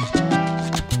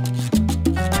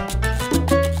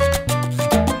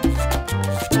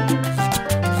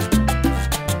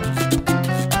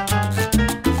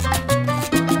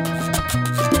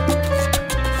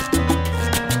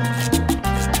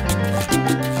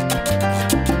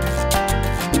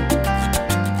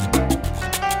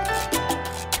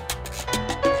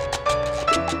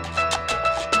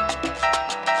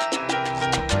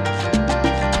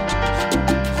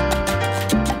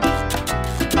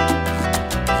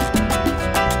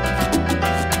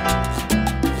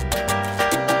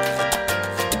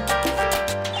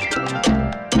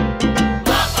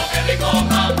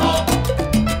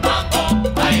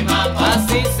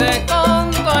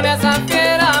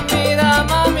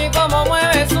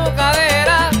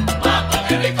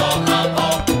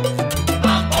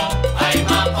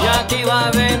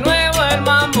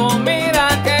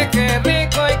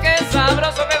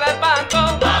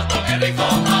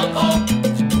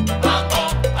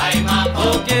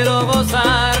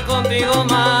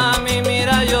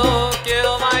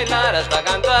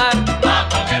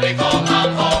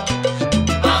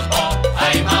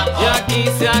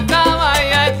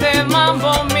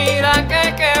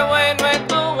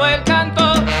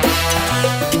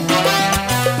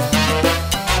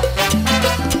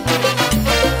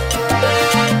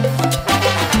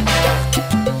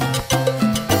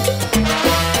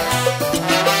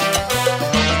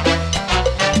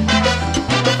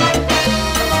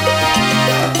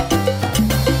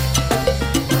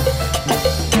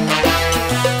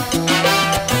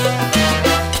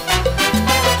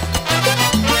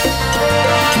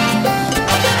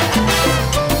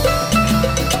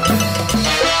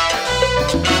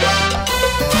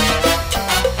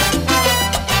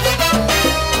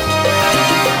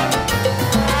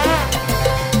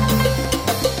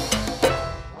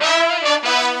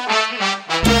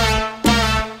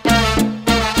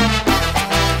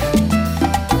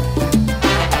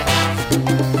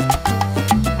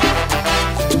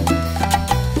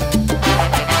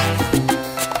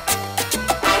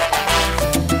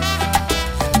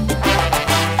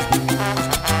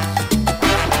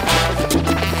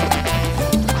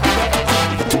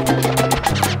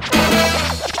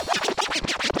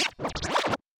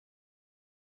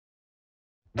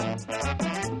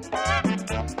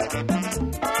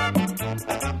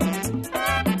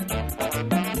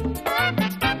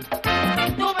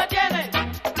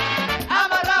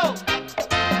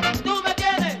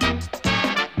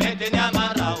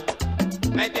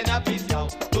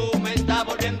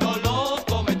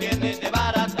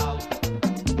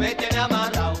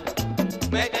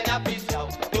 me tienes aficiado.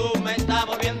 Tú me estás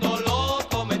volviendo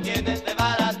loco, me tienes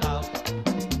desbaratado.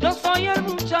 Yo soy el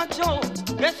muchacho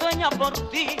que sueña por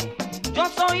ti. Yo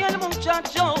soy el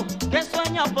muchacho que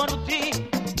sueña por ti.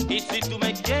 Y si tú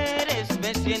me quieres,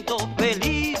 me siento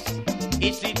feliz.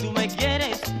 Y si tú me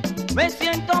quieres, me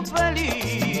siento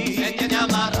feliz. Me tienes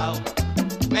amarrado,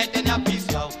 me tienes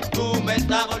aficiado. Tú me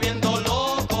estás volviendo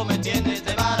loco, me tienes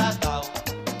desbaratado.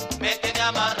 Me tienes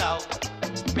amarrado,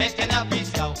 me tienes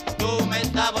aficiado. Tú me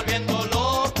estás volviendo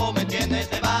loco, me tienes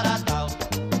desbaratado.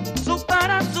 Su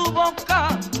cara, su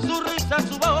boca, su risa,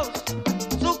 su voz.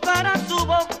 Su cara, su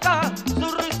boca, su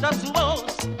risa, su voz.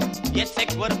 Y ese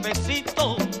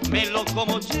cuerpecito me lo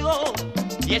como yo.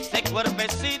 Y ese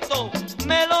cuerpecito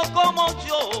me lo como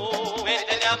yo. Me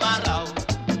tienes amarrado,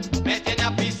 me tienes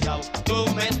aficiado. Tú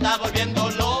me estás volviendo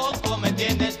loco, me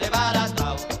tienes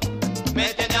desbaratado.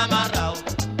 Me tienes amarrado,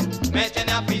 me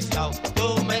tienes aficiado.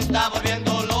 Tú me estás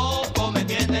volviendo loco, me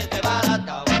tienes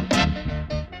desbaratado.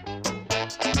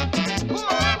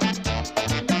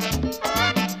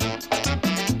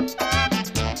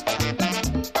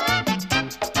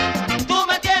 Tú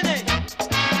me tienes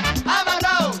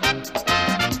amarrado,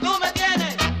 tú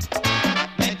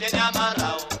me tienes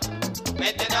amarrado,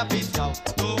 me tienes aficiado.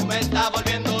 Tú me estás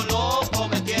volviendo loco,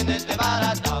 me tienes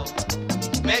desbaratado.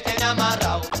 Me tienes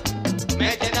amarrado,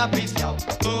 me tienes aficiado.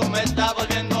 Tú me estás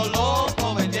volviendo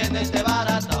loco, me tienes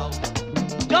desbaratado.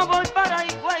 Yo voy para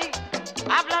Higüey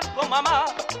a hablar con mamá.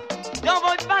 Yo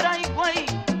voy para Higüey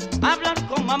a hablar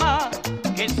con mamá.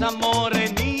 Que esa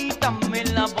morenita me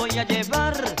la voy a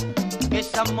llevar. Que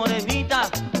esa morenita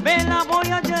me la voy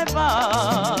a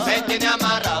llevar. Me tienes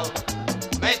amarrado,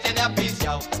 me tienes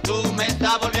aficiado. Tú me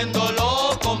estás volviendo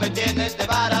loco, me tienes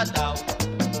desbaratado.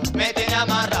 Me tienes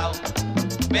amarrado,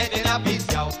 me tienes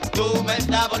aficiado. Tú me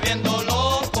estás volviendo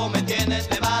loco, me tienes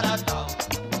desbaratado.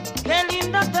 Qué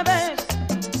linda te ves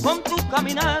con tu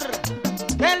caminar.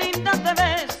 Qué linda te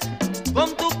ves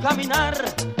con tu caminar.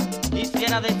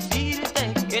 Quisiera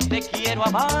decirte que te quiero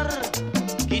amar.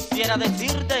 Quisiera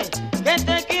decirte que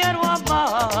te quiero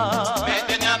amar. Me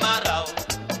tienes amarrado,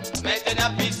 me tienes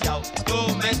aficiado.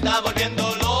 Tú me estás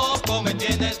volviendo loco, me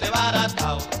tienes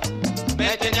desbaratado.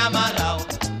 Me tienes amarrado,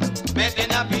 me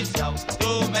tienes aficiado.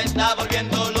 Tú me estás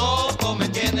volviendo loco, me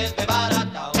tienes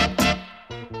desbaratado.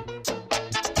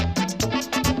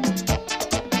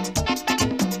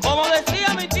 Como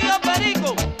decía mi tío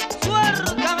Perico,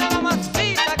 suéltame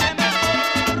mamacita que me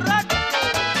emborracho.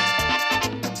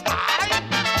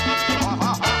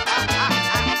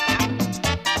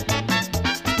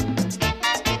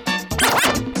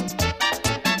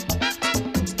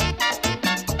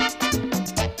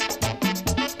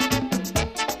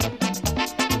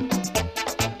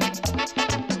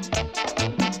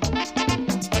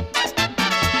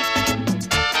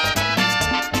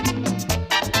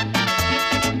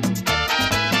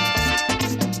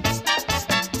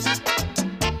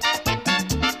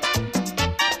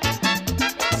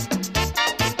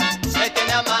 Me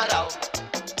tienes amarrado,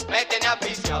 me tienes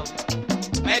aficiado.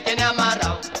 Me tienes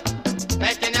amarrado,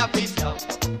 me tienes aficiado.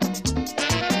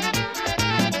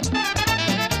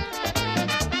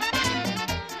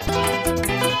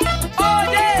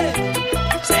 Oye,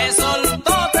 se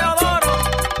soltó Teodoro.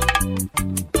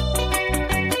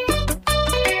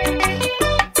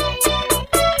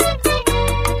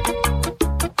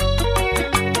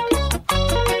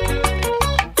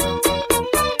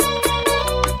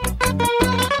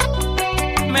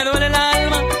 Me duele el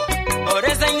alma por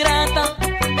esa ingrata.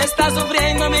 Está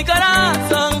sufriendo mi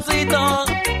corazoncito.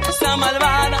 Esa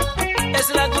malvada es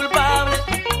la culpable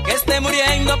que esté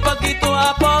muriendo poquito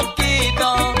a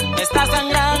poquito. Está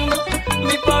sangrando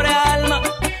mi pobre alma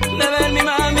de ver mi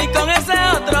mami con ese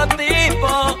otro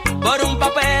tipo por un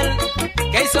papel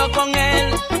que hizo con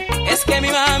él. Es que mi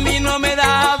mami no me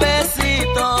da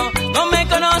besito. No me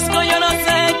conozco, yo no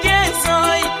sé quién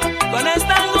soy. Con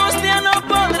esta angustia no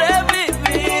podré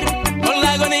vivir. Con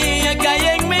la agonía que hay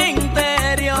en mi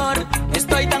interior.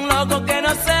 Estoy tan loco que no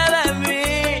sé de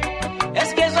mí.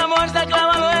 Es que su amor está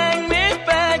clavado en mi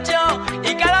pecho.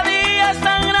 Y cada día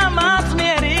sangra más mi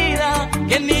herida.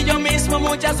 Que ni yo mismo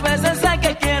muchas veces sé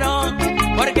que quiero.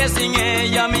 Porque sin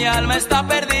ella mi alma está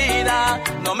perdida.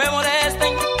 No me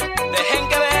molesten, dejen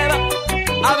que beba.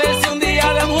 A ver si un día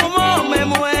de humo me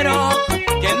muero.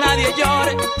 Que nadie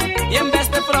llore y en vez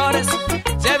de flores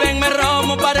llévenme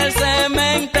romo para el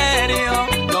cementerio.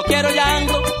 No quiero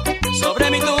llanto sobre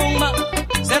mi tumba.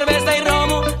 Cerveza y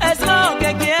romo es lo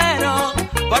que quiero.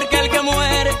 Porque el que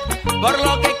muere por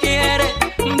lo que quiere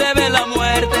debe la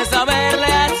muerte saberle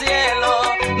al cielo.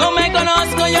 No me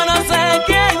conozco, yo no sé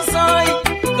quién soy.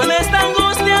 Con esta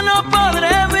angustia no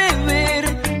podré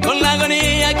vivir. Con la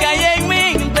agonía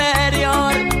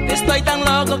Estoy tan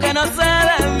loco que no sé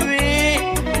de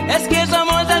mí. Es que su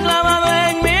amor está clavado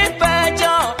en mi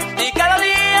pecho y cada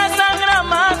día sangra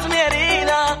más mi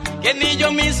herida, que ni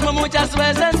yo mismo muchas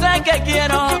veces sé que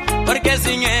quiero, porque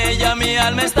sin ella mi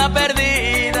alma está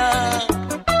perdida.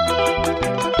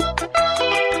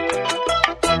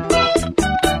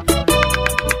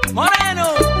 Moreno,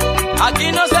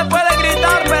 aquí no se puede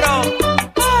gritar, pero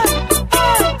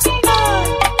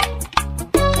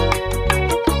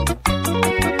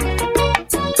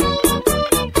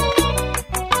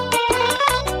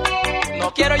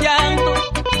quiero llanto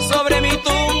sobre mi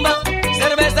tumba,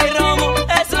 cerveza y romo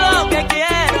es lo que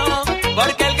quiero,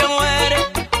 porque el que muere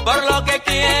por lo que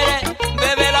quiere,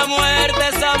 bebe la muerte,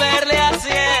 saberle al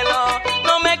cielo.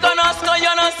 No me conozco,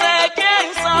 yo no sé quién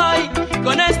soy,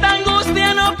 con esta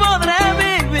angustia no podré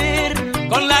vivir,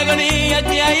 con la agonía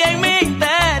que hay en mi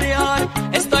interior.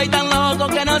 Estoy tan loco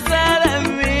que no sé de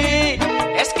mí,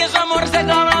 es que su amor se ha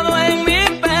clavado en mi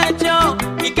pecho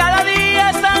y cada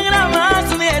día sangra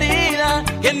más mi herida,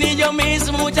 que ni yo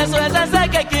mismo muchas veces sé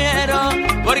que quiero,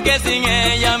 porque sin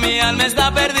ella mi alma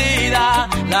está perdida.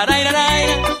 La ra ra ra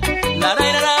la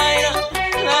ra ra ra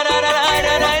la ra ra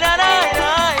ra la ra ra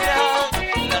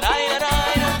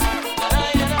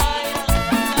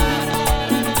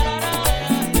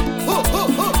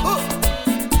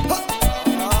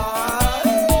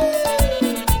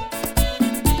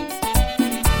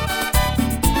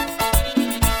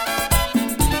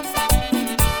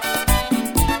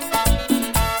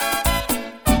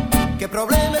 ¿Qué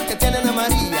problema el que tiene Ana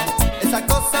María? Esa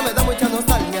cosa me da mucha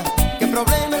nostalgia. ¿Qué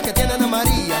problema el que tiene Ana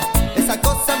María? Esa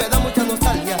cosa me da mucha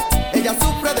nostalgia. Ella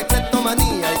sufre de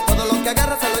cleptomanía y todo lo que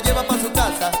agarra se lo lleva para su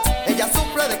casa. Ella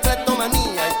sufre de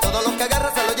cleptomanía y todo lo que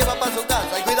agarra se lo lleva para su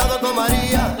casa. Y cuidado con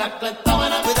María, la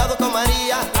cleptómana. Cuidado con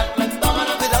María, la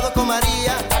cleptómana. Cuidado con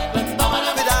María, la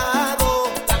cleptómana.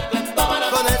 Cuidado, la cleptómana.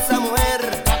 Con esa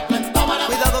mujer, la cleptómana.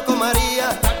 Cuidado con María,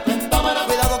 la cleptómana.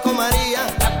 Cuidado con María,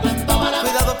 la cleptómana.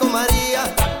 Cuidado con María.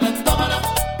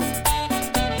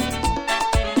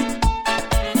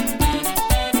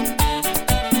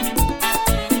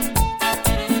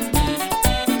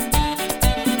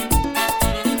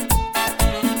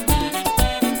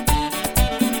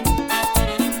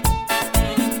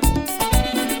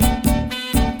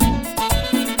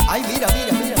 Ay, mira,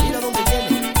 mira, mira, mira dónde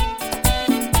viene.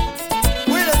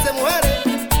 Cuídense, mujeres.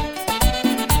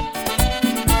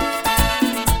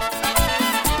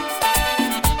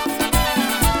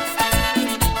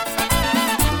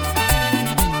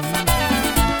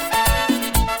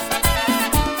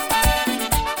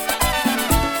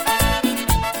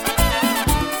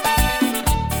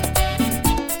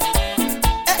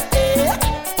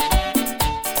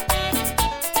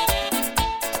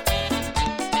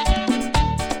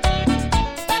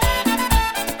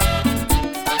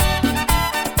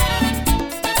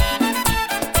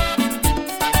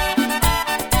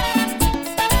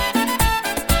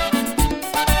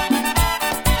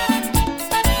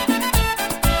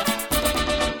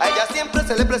 A ella siempre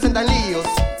se le presentan líos.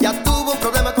 Ya tuvo un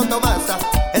problema con Tomasa.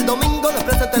 El domingo le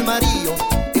presenta el marido.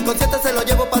 Inconsciente se lo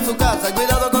llevo para su casa. Cuidado